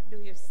God. What do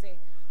you say?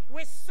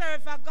 We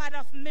serve a God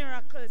of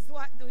miracles.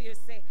 What do you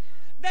say?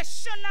 The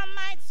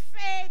Shunammite's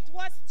faith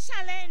was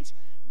challenged,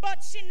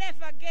 but she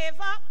never gave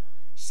up.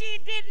 She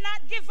did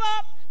not give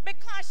up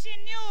because she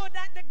knew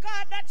that the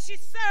God that she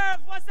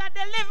served was a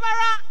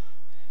deliverer.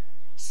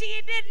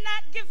 She did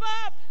not give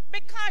up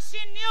because she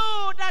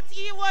knew that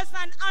He was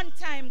an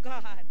on-time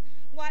God.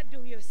 What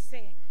do you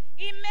say?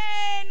 He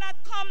may not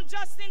come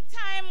just in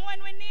time when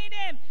we need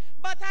Him,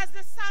 but as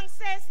the song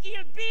says,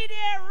 He'll be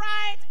there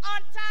right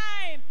on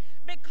time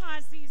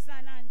because He's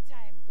an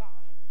on-time God.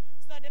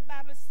 So the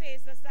Bible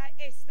says, as I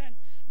hastened,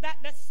 that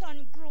the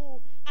son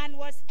grew and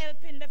was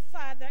helping the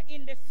father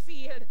in the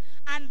field,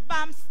 and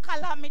Bam's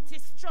calamity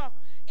struck.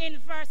 In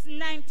verse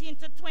 19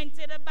 to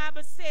 20, the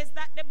Bible says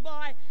that the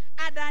boy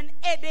had an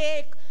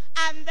headache,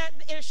 and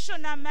the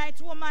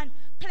Shunammite woman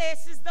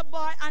places the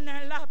boy on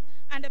her lap,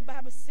 and the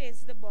Bible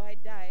says the boy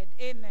died.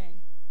 Amen.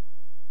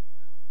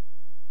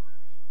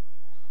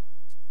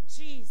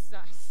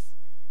 Jesus.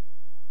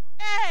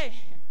 Hey,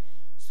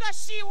 so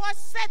she was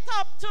set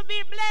up to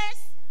be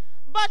blessed,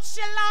 but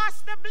she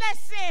lost the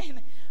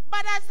blessing.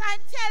 But as I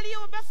tell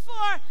you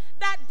before,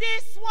 that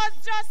this was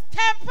just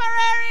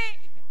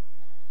temporary.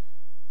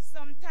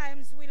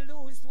 Sometimes we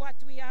lose what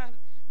we have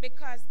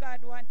because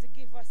God wants to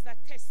give us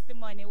a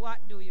testimony. What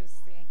do you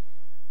say?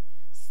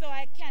 So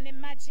I can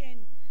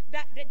imagine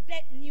that the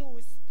death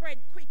news spread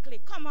quickly.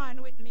 Come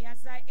on with me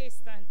as I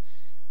hasten.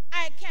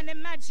 I can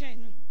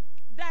imagine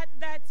that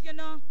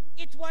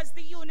it was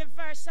the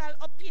universal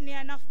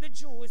opinion of the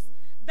Jews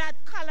that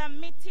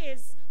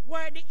calamities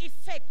were the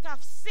effect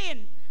of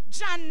sin.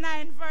 John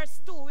 9 verse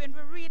 2, when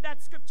we read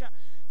that scripture.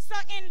 So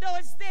in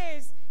those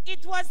days,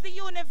 it was the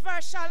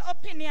universal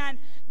opinion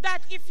that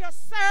if you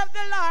serve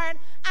the Lord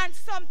and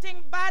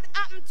something bad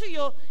happened to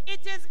you,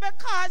 it is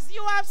because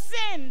you have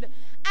sinned.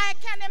 I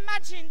can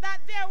imagine that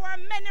there were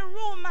many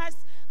rumors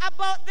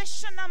about the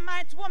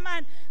Shunammite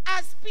woman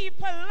as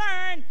people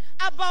learn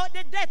about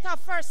the death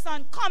of her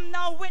son. Come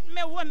now with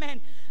me,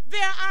 women.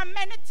 There are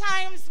many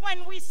times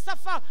when we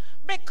suffer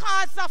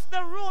because of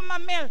the rumor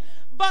mill.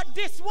 But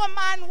this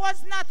woman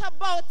was not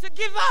about to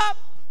give up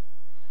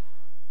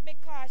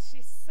because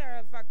she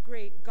served a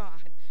great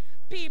God.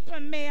 People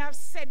may have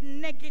said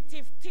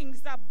negative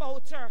things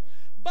about her,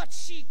 but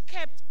she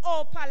kept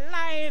hope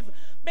alive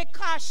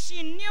because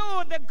she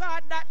knew the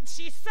God that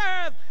she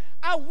served.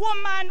 A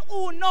woman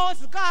who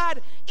knows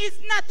God is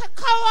not a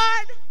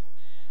coward.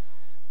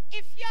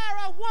 If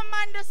you're a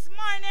woman this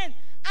morning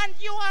and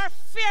you are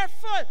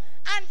fearful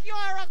and you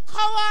are a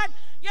coward,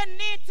 you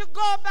need to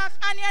go back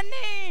on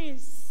your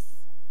knees.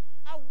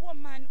 A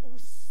woman who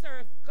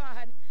serves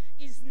God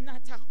is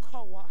not a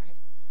coward.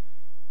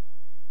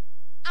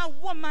 A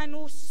woman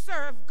who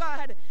serves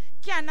God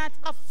cannot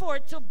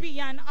afford to be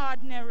an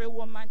ordinary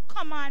woman.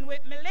 Come on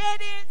with me,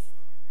 ladies.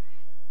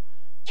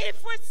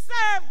 If we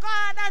serve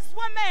God as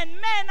women,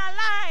 men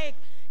alike,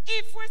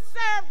 if we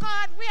serve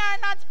God, we are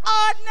not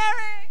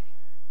ordinary.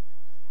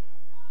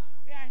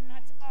 We are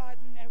not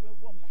ordinary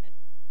women.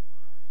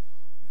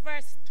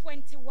 Verse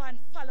 21,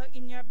 follow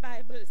in your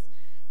Bibles.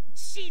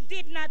 She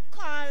did not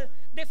call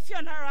the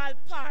funeral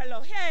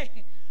parlor.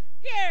 Hey,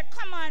 here,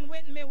 come on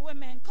with me,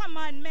 women. Come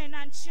on, men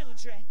and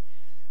children.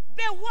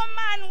 The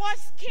woman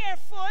was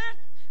careful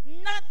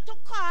not to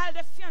call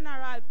the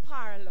funeral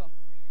parlor.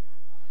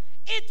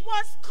 It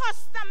was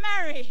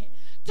customary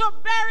to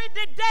bury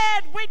the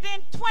dead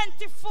within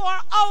 24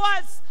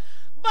 hours,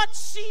 but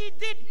she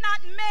did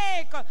not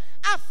make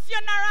a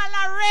funeral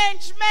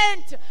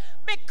arrangement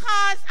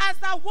because as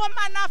a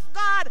woman of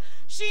God,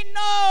 she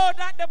knew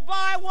that the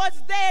boy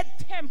was dead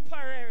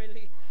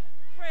temporarily.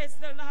 Praise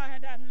the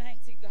Lord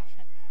Almighty God.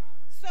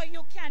 So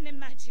you can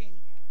imagine.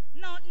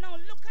 Now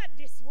look at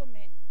this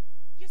woman.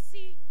 You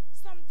see,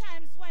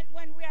 sometimes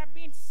when we are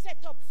being set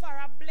up for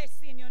a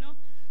blessing, you know,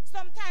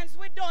 sometimes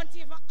we don't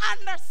even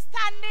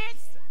understand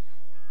this.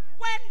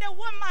 When the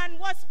woman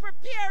was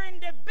preparing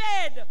the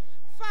bed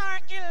for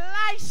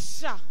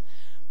Elisha,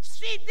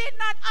 she did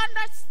not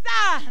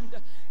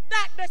understand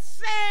that the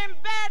same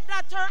bed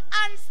that her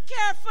hands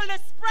carefully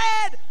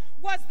spread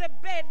was the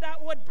bed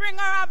that would bring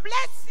her a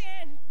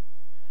blessing.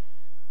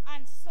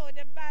 And so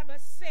the Bible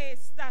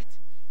says that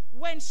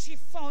when she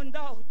found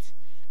out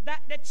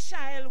that the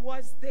child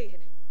was dead,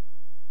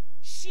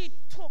 she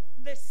took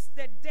the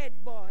dead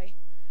boy.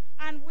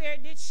 And where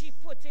did she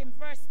put him?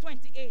 Verse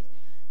 28.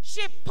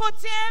 She put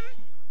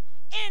him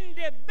in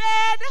the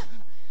bed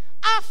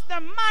of the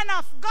man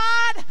of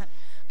God,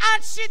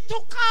 and she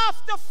took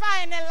off to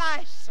find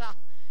Elisha.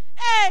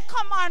 Hey,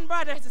 come on,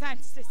 brothers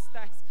and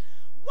sisters.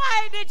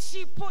 Why did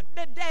she put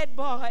the dead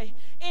boy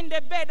in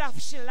the bed of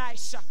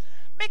Elisha?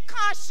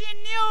 Because she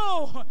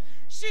knew,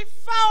 she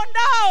found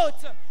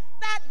out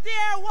that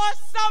there was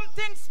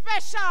something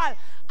special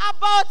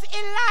about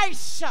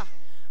Elisha.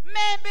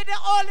 Maybe the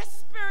Holy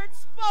Spirit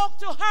spoke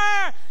to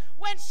her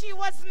when she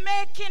was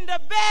making the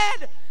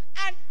bed,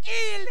 and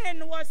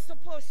healing was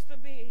supposed to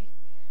be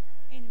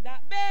in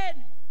that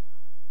bed.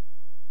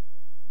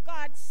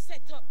 God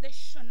set up the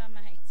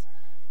Shunammite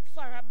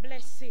for a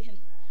blessing.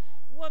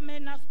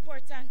 Women of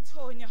Port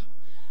Antonio,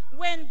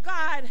 when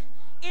God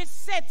is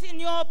setting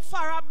you up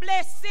for a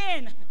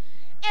blessing,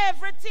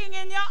 everything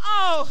in your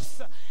house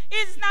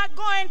is not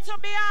going to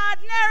be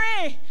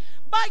ordinary.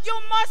 But you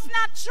must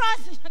not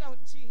trust, oh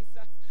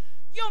Jesus,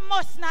 you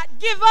must not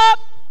give up.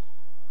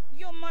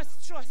 You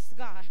must trust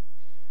God.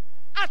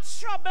 A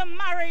troubled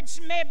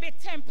marriage may be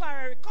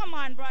temporary. Come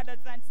on, brothers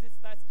and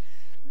sisters.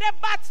 The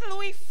battle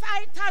we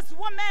fight as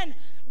women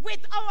with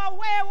our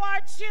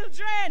wayward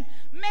children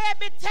may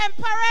be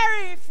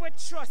temporary if we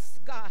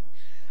trust God.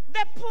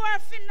 The poor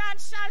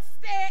financial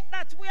state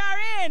that we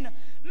are in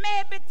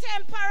may be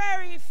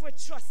temporary if we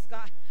trust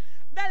God.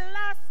 The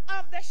loss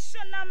of the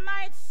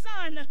Shunammite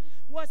son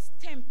was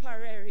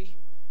temporary.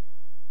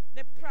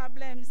 The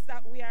problems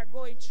that we are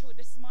going through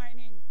this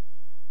morning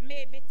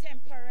may be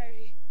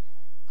temporary.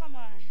 Come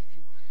on.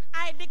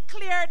 I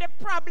declare the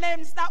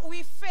problems that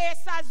we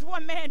face as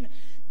women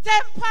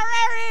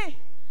temporary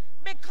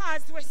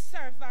because we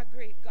serve a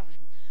great God.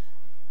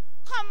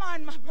 Come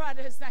on, my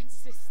brothers and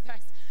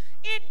sisters.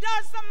 It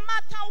doesn't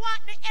matter what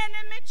the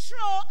enemy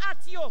throw at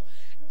you.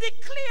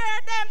 Declare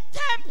them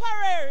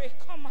temporary.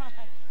 Come on.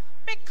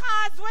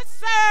 Because we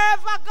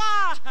serve a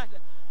God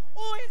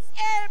who is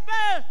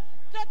able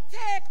to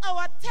take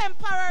our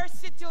temporary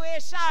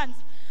situations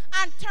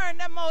and turn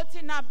them out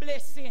in a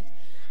blessing.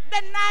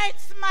 The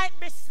nights might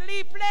be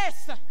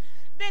sleepless.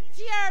 The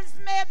tears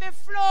may be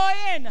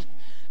flowing.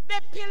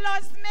 The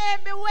pillows may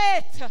be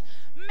wet.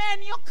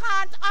 Men, you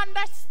can't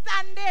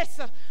understand this,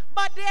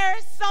 but there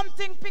is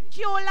something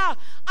peculiar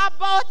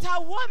about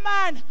a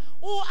woman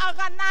who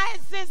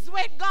organizes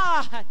with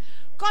God.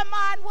 Come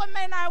on,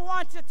 women, I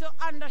want you to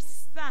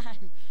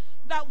understand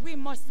that we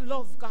must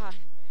love God.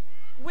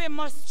 We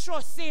must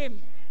trust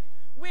Him.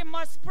 We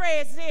must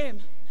praise Him.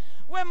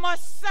 We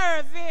must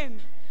serve Him.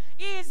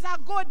 He is a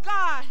good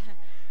God.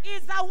 He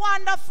is a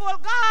wonderful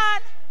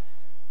God.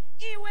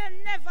 He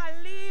will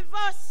never leave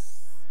us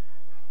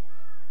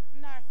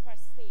nor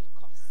forsake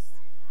us.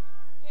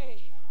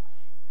 Hey,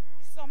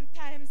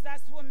 sometimes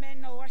as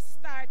women, our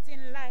start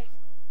in life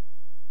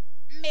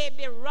may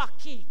be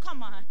rocky.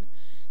 Come on.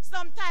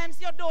 Sometimes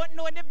you don't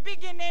know the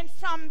beginning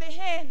from the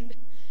end.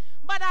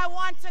 But I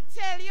want to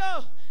tell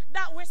you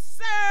that we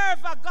serve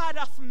a God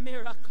of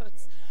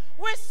miracles.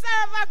 We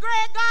serve a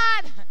great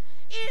God.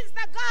 He is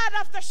the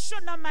God of the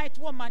Shunammite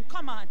woman.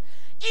 Come on.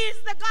 He is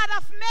the God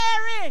of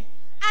Mary.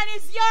 And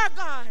He's your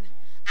God.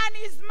 And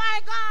He's my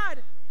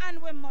God.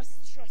 And we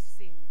must trust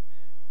Him.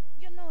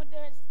 You know,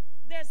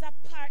 there's a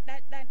part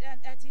that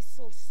is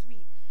so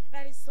sweet.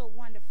 That is so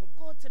wonderful.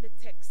 Go to the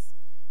text.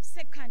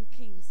 2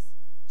 Kings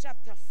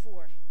chapter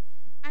 4.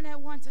 And I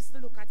want us to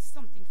look at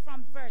something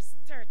from verse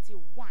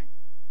 31.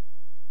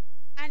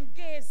 And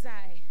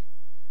Gehazi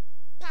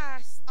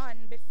passed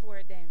on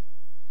before them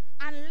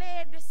and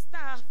laid the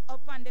staff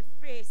upon the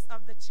face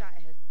of the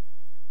child.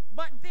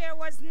 But there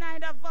was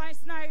neither voice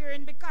nor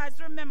hearing, because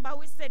remember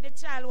we said the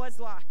child was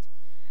what?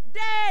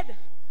 Dead.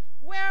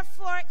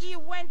 Wherefore he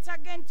went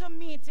again to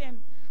meet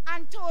him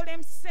and told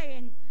him,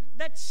 saying,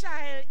 the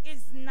child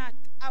is not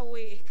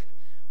awake.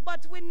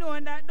 But we know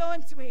that,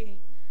 don't we?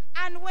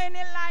 And when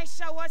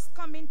Elisha was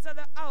coming to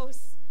the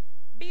house,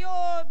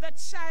 behold, the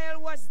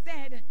child was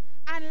dead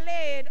and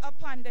laid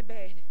upon the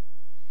bed.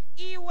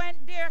 He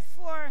went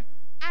therefore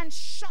and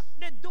shut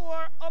the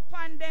door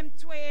upon them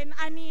twain,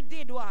 and he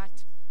did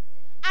what?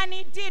 And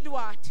he did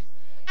what?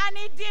 And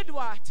he did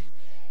what?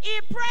 He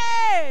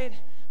prayed,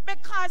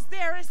 because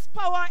there is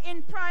power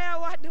in prayer.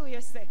 What do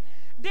you say?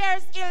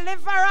 There's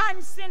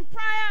deliverance in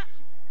prayer.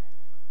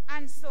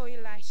 And so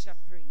Elisha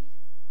prayed.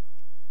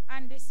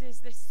 And this is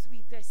the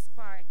sweetest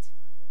part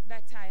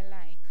that I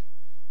like.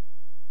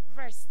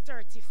 Verse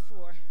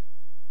 34.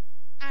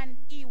 And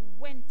he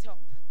went up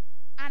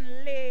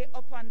and lay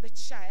upon the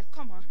child.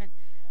 Come on.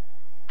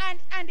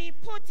 And he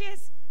put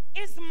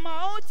his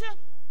mouth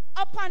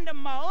upon the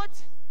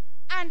mouth,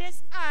 and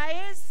his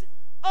eyes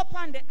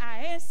upon the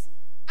eyes,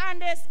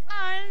 and his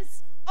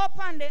hands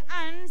upon the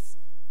hands,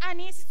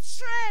 and he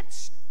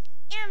stretched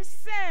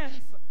himself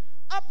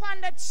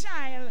upon the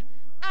child,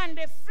 and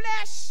the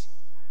flesh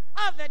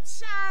of the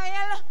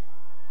child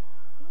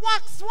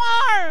waxed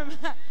warm.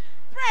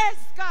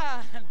 Praise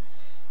God.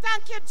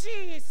 Thank you,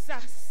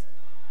 Jesus.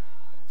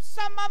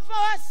 Some of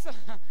us,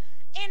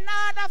 in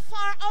order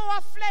for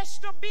our flesh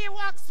to be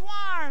wax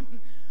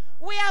warm,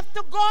 we have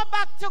to go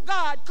back to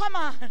God. Come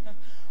on.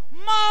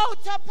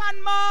 Mouth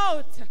upon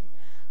mouth,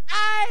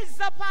 eyes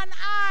upon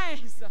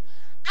eyes,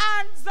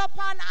 hands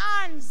upon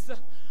hands.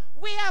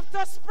 We have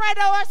to spread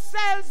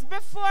ourselves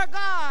before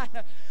God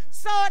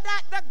so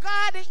that the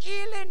God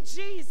healing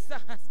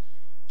Jesus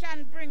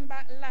can bring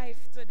back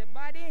life to the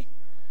body.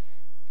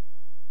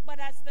 But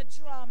as the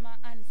drama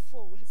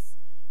unfolds,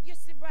 you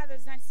see,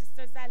 brothers and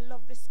sisters, I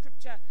love the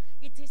scripture.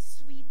 It is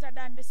sweeter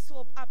than the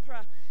soap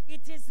opera.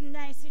 It is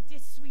nice, it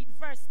is sweet.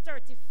 Verse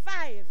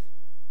 35.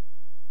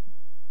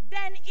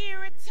 Then he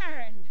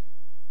returned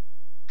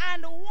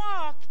and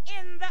walked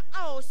in the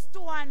house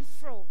to and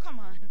fro. Come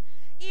on.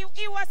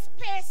 He was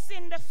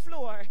pacing the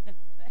floor.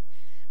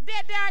 There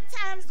are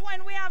times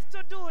when we have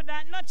to do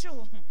that, not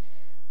true?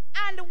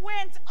 And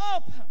went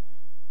up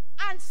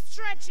and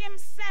stretched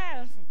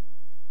himself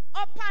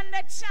upon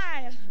the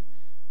child.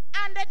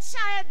 And the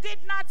child did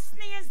not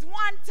sneeze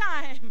one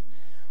time,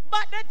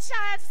 but the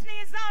child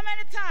sneezed how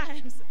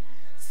many times?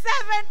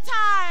 7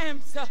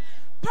 times.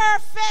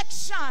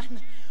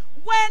 Perfection.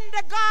 When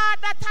the God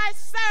that I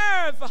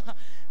serve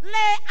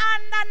lay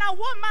hand on a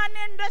woman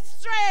in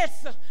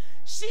distress,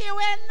 she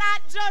will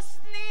not just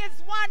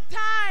sneeze one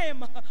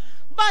time,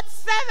 but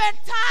 7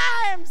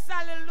 times.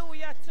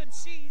 Hallelujah to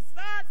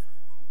Jesus.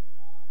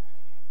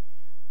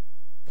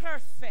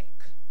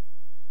 Perfect.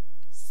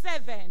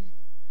 7.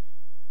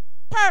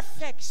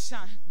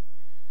 Perfection.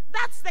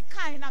 That's the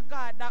kind of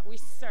God that we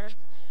serve.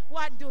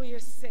 What do you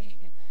say?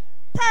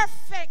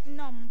 Perfect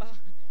number.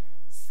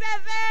 7.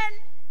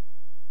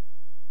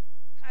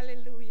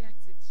 Hallelujah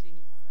to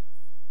Jesus.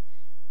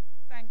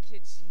 Thank you,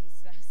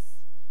 Jesus.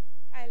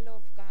 I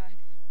love God.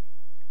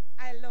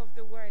 I love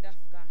the word of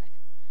God.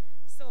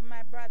 So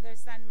my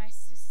brothers and my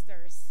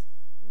sisters,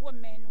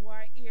 women who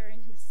are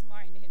hearing this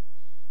morning,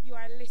 you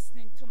are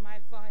listening to my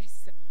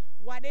voice.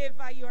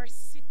 Whatever your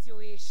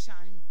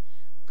situation,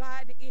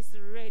 God is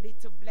ready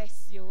to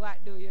bless you.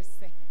 What do you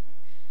say?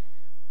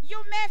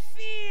 You may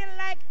feel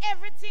like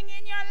everything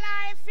in your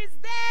life is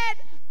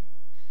dead.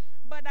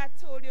 But I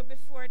told you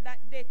before that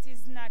death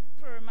is not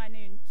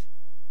permanent.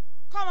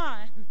 Come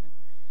on.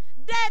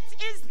 Death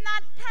is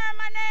not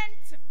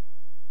permanent.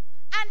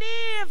 And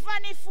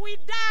even if we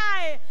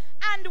die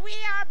and we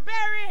are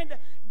buried,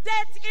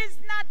 death is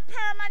not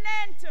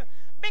permanent,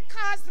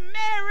 because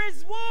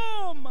Mary's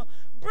womb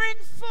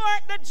brings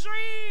forth the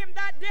dream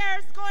that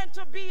there's going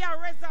to be a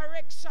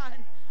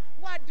resurrection.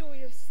 What do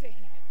you say?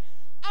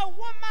 A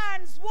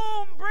woman's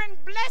womb brings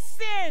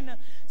blessing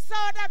so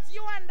that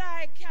you and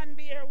I can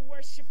be here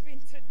worshiping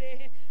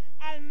today.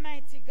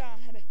 Almighty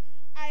God,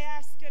 I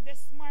ask you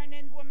this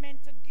morning, women,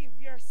 to give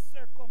your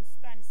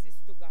circumstances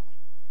to God.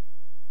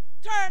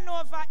 Turn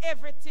over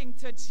everything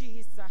to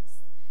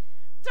Jesus.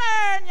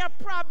 Turn your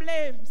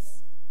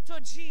problems to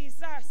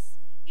Jesus.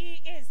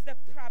 He is the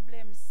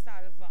problem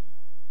solver.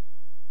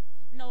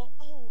 Now,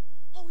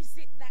 how is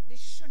it that the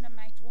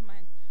Shunammite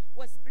woman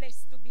was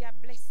blessed to be a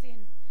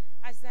blessing?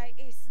 As I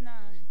hasten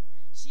on,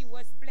 she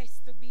was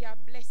blessed to be a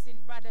blessing,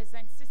 brothers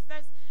and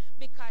sisters,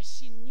 because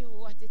she knew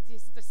what it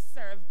is to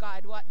serve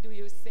God. What do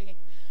you say?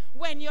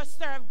 When you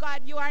serve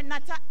God, you are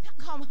not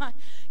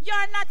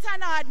you're not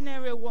an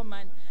ordinary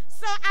woman.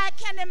 So I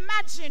can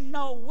imagine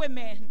now,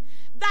 women,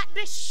 that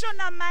the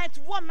Shunammite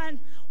woman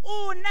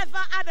who never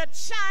had a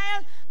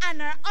child and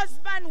her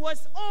husband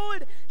was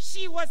old,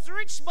 she was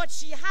rich but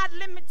she had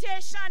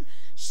limitation,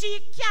 she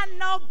can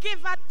now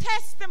give a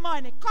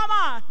testimony. Come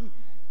on.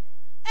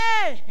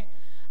 Hey,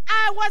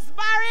 I was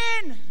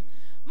barren.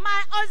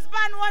 My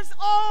husband was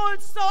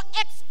old, so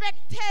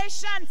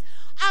expectations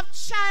of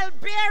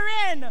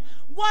childbearing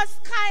was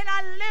kind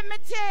of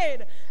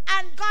limited.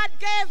 And God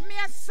gave me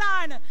a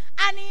son,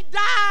 and he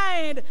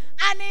died,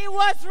 and he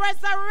was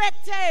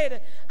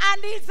resurrected,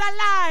 and he's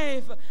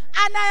alive,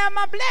 and I am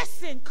a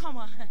blessing. Come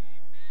on.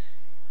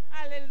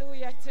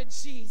 Hallelujah to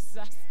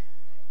Jesus.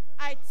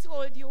 I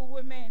told you,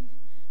 women,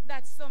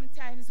 that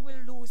sometimes we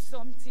lose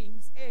some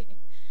things,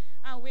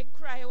 and we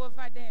cry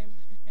over them.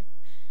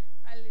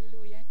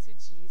 Hallelujah to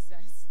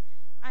Jesus.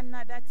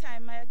 Another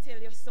time I'll tell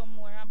you some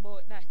more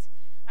about that.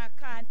 I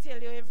can't tell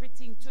you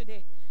everything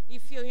today.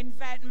 If you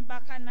invite me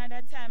back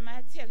another time,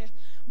 I'll tell you.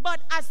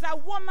 But as a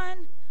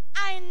woman,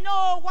 I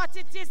know what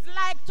it is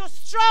like to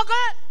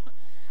struggle.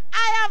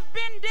 I have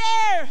been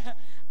there.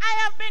 I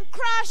have been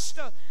crushed.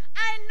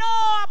 I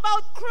know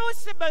about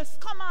crucibles.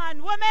 Come on,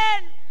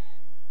 women.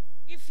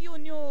 If you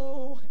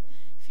know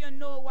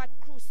what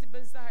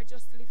crucibles are,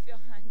 just lift your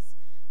hands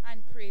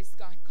and praise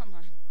God. Come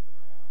on.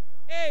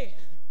 Hey.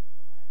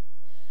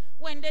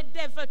 When the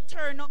devil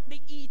turn up the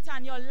heat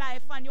on your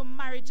life and your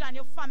marriage and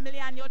your family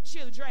and your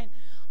children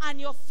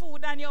and your food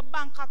and your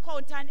bank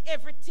account and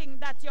everything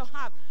that you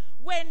have,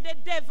 when the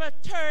devil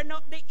turn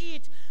up the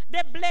heat,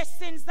 the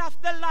blessings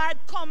of the Lord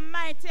come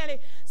mightily.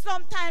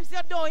 Sometimes you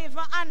don't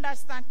even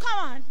understand. Come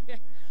on,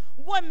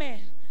 women,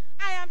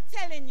 I am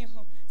telling you,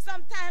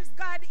 sometimes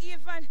God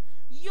even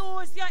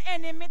use your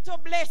enemy to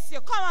bless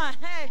you. Come on.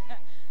 Hey.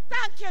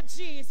 Thank you,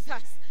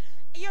 Jesus.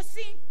 You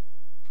see,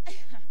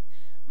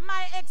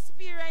 my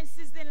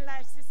experiences in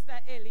life, Sister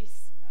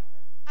Ellis,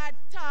 had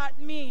taught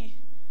me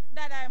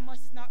that I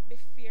must not be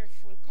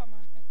fearful. Come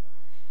on.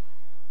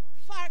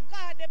 For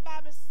God, the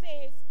Bible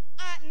says,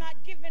 art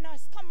not given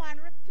us. Come on,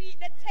 repeat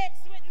the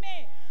text with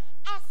me.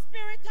 A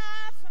spirit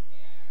of,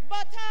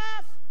 but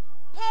of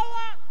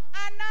power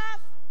and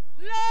of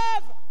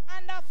love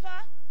and of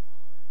a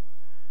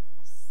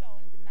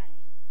sound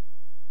mind.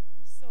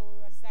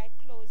 So as I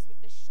close with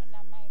the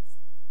Shunammite's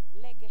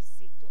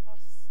legacy to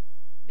us,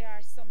 there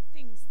are some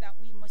things that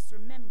we must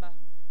remember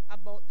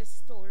about the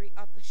story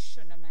of the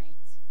Shunammite.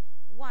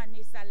 One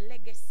is a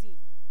legacy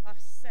of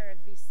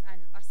service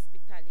and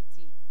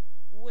hospitality.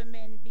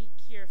 Women, be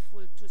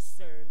careful to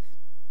serve.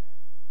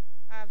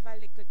 I have a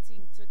little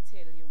thing to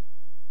tell you,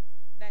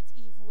 that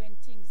even when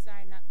things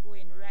are not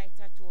going right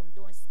at home,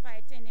 don't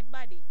spite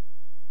anybody.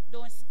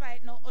 Don't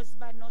spite no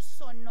husband, no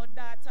son, no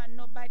daughter,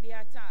 nobody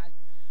at all.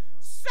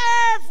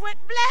 Serve with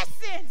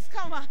blessings.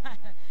 Come on.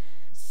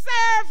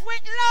 Serve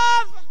with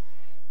love.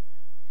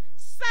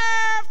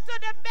 Serve to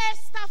the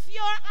best of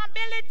your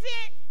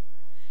ability.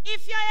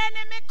 If your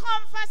enemy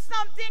come for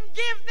something,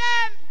 give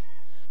them.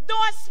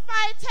 Don't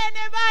spite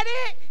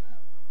anybody.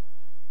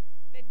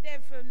 The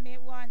devil may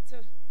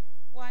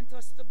want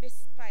us to be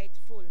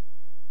spiteful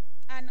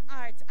and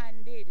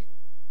hard-handed.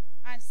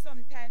 And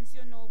sometimes,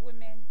 you know,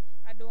 women,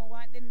 I don't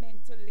want the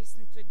men to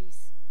listen to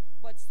this,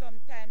 but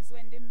sometimes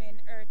when the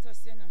men hurt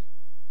us, you know,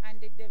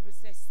 and the devil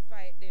says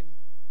spite them,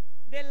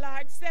 the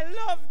Lord said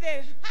love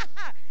them.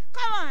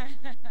 Come on.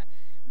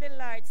 The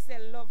Lord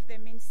said love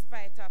them in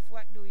spite of,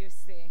 what do you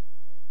say?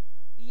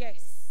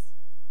 Yes.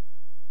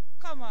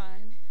 Come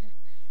on.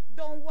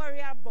 Don't worry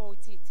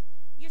about it.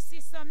 You see,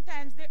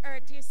 sometimes the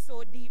hurt is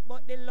so deep,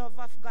 but the love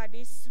of God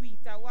is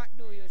sweeter. What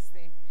do you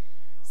say?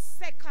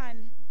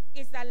 Second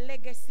is a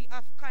legacy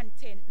of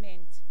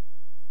contentment.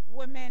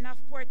 Women of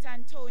Port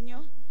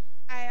Antonio,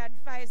 I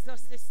advise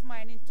us this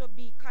morning to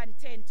be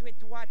content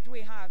with what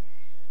we have.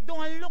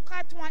 Don't look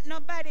at what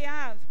nobody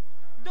have.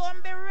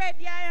 Don't be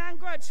ready and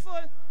grudgeful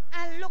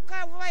and look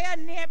at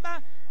your neighbor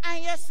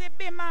and you see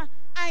Bima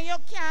and you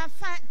can't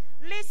find.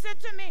 Listen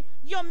to me.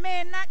 You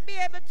may not be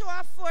able to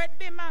afford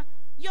Bima.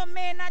 You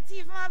may not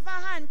even have a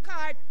hand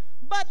card.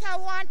 But I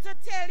want to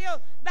tell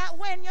you that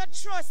when you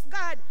trust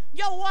God,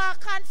 you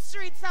walk on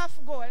streets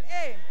of gold.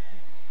 Hey.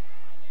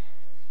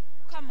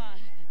 Come on.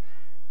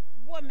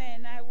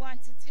 Woman, I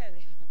want to tell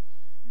you.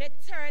 The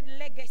third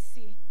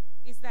legacy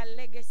is the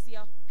legacy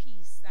of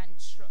peace and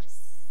trust.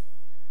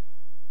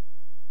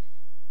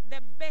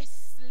 The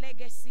best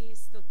legacy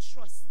is to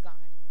trust God.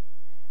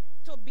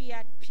 To be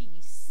at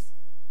peace.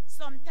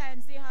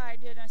 Sometimes it's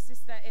hard, you know,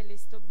 Sister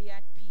Ellis, to be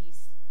at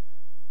peace.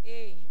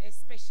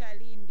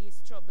 Especially in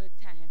these troubled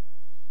times.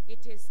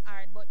 It is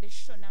hard, but the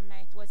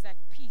Shunammite was at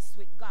peace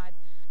with God.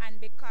 And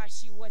because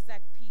she was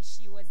at peace,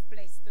 she was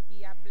blessed to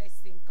be a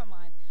blessing. Come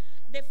on.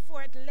 The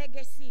fourth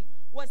legacy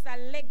was a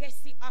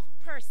legacy of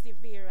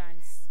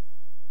perseverance.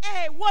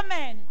 Hey,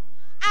 woman,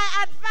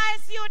 I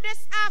advise you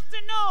this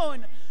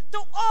afternoon to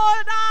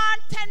hold on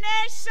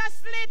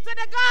tenaciously to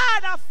the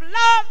God of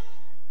love.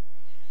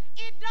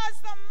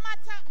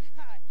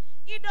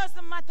 It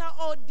doesn't matter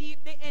how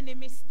deep the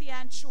enemy stay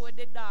and throw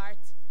the dart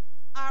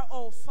or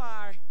how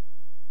far.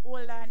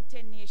 Hold on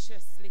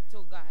tenaciously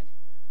to God.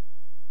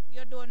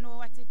 You don't know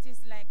what it is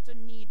like to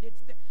need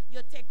it.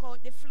 You take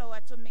out the flour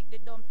to make the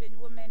dumpling.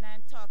 Women,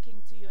 I'm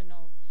talking to you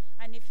now.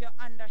 And if you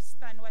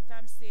understand what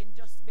I'm saying,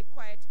 just be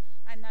quiet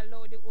and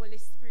allow the Holy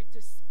Spirit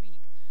to speak.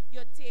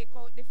 You take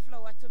out the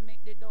flour to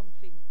make the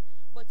dumpling.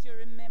 But you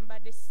remember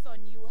the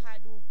son you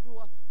had who grew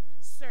up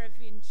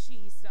serving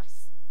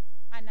Jesus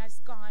and has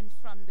gone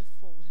from the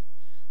fold.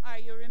 Or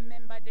you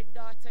remember the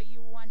daughter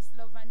you once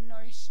loved and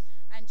nourished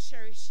and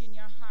cherished in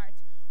your heart,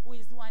 who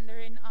is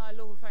wandering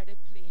all over the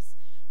place.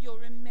 You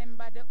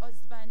remember the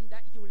husband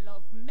that you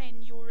love.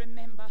 Men, you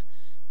remember,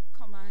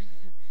 come on,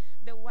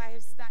 the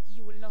wives that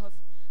you love.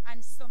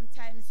 And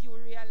sometimes you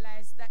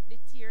realize that the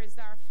tears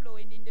are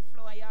flowing in the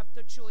floor. You have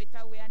to throw it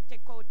away and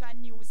take out a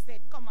new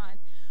set. Come on.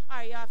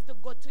 Or you have to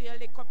go to your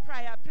little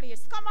prayer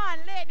place. Come on,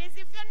 ladies,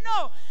 if you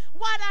know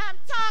what I'm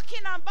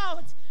talking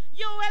about,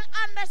 you will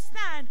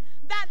understand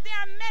that there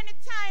are many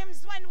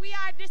times when we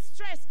are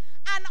distressed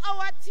and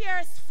our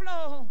tears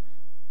flow.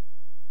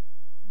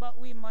 But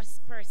we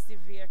must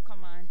persevere.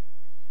 Come on.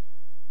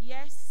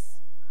 Yes,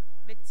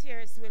 the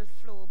tears will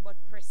flow, but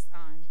press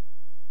on.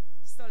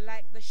 So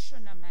like the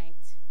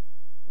Shunammite,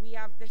 we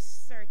have the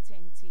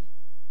certainty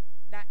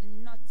that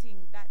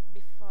nothing that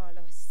befall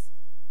us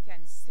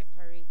can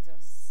separate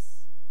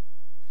us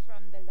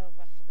from the love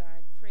of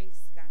God.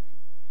 Praise God.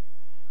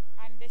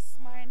 And this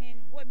morning,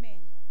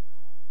 women,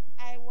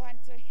 I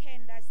want to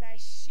end as I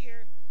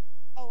share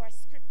our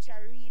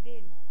scripture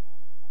reading,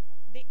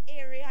 the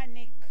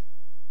Aaronic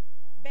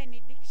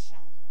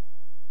benediction.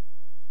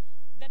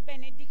 The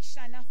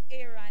benediction of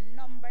Aaron,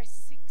 number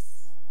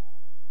 6,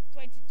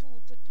 22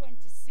 to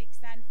 26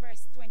 and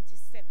verse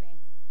 27.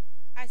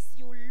 As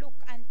you look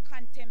and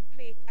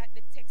contemplate at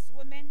the text,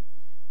 women,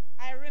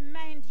 I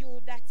remind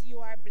you that you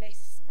are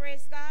blessed.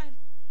 Praise God.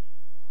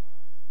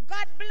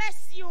 God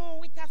bless you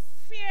with a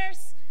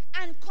fierce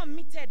and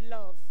committed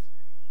love.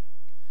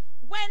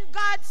 When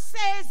God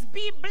says,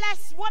 be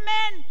blessed,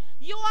 women,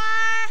 you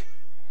are.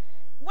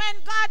 When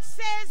God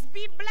says,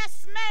 be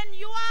blessed, men,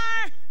 you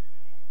are.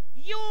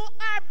 You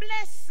are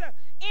blessed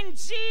in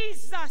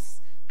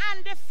Jesus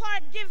and the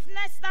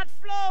forgiveness that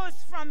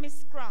flows from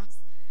his cross.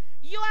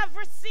 You have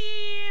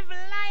received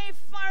life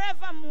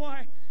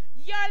forevermore.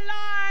 Your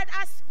Lord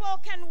has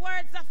spoken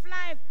words of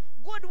life,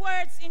 good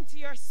words into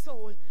your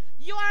soul.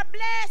 You are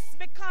blessed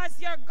because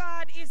your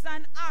God is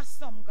an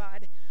awesome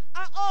God,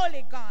 a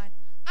holy God,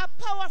 a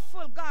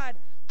powerful God,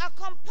 a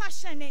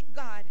compassionate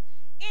God.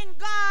 In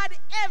God,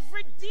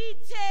 every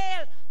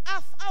detail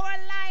of our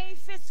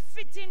life is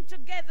fitting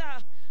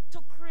together to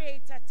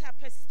create a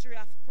tapestry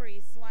of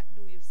praise. What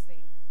do you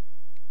say?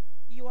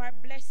 You are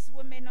blessed,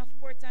 women of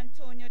Port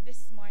Antonio,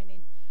 this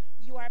morning.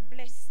 You are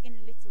blessed in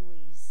little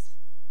ways,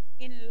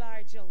 in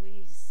larger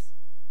ways,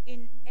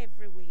 in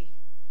every way.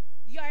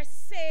 Your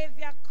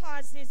Savior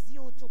causes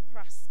you to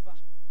prosper.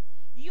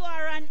 You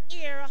are an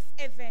heir of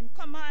heaven.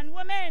 Come on,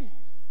 women.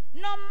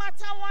 No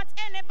matter what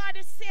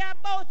anybody say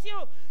about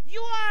you,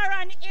 you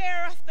are an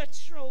heir of the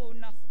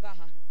throne of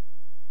God.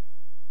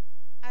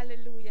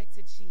 Hallelujah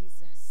to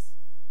Jesus.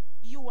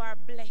 You are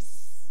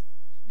blessed.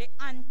 The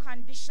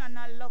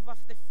unconditional love of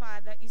the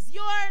Father is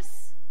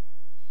yours.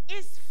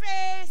 His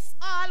face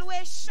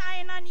always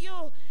shine on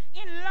you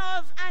in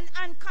love and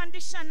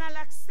unconditional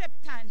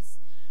acceptance.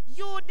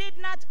 You did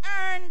not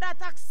earn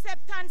that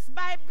acceptance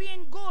by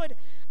being good.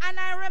 And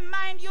I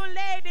remind you,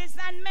 ladies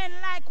and men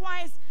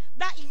likewise,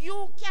 that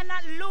you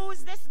cannot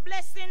lose this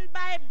blessing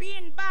by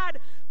being bad,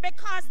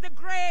 because the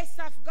grace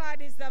of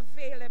God is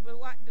available.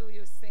 What do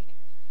you say?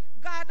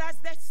 God has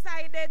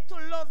decided to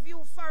love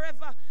you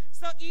forever.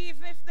 So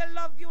even if the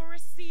love you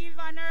receive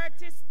on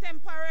earth is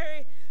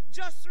temporary,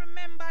 just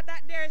remember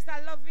that there is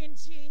a love in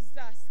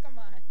Jesus, come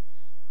on,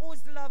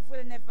 whose love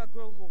will never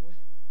grow old.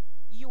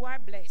 You are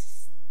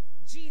blessed.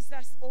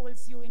 Jesus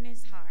holds you in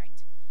his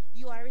heart.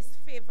 You are his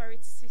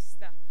favorite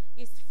sister,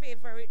 his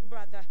favorite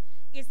brother.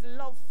 His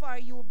love for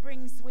you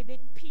brings with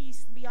it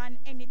peace beyond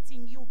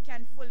anything you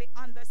can fully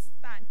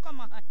understand.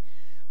 Come on.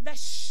 The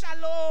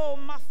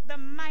shalom of the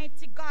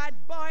mighty God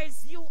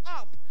buoys you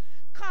up,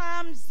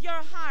 calms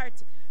your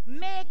heart,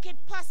 make it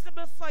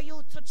possible for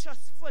you to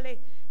trust fully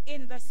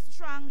in the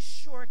strong,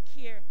 sure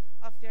care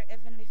of your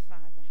heavenly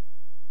Father.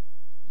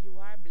 You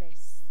are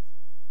blessed.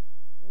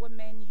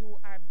 Women, you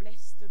are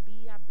blessed to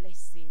be a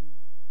blessing.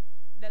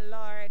 The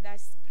Lord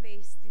has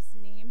placed his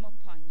name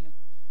upon you.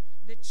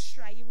 The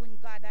triune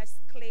God has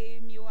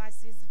claimed you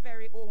as his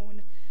very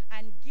own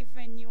and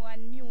given you a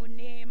new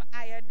name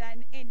higher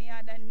than any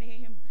other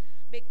name,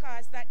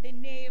 because at the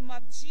name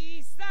of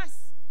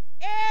Jesus,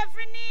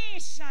 every knee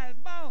shall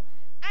bow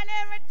and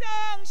every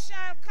tongue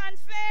shall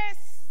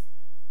confess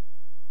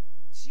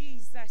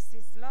Jesus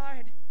is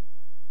Lord.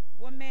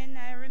 Women,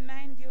 I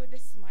remind you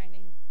this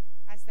morning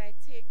as I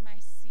take my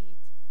seat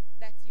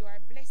that you are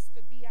blessed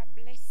to be a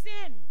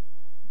blessing,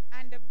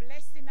 and the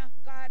blessing of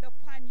God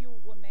upon you,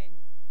 women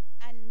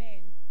and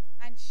men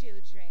and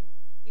children,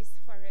 is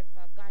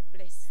forever. God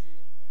bless you.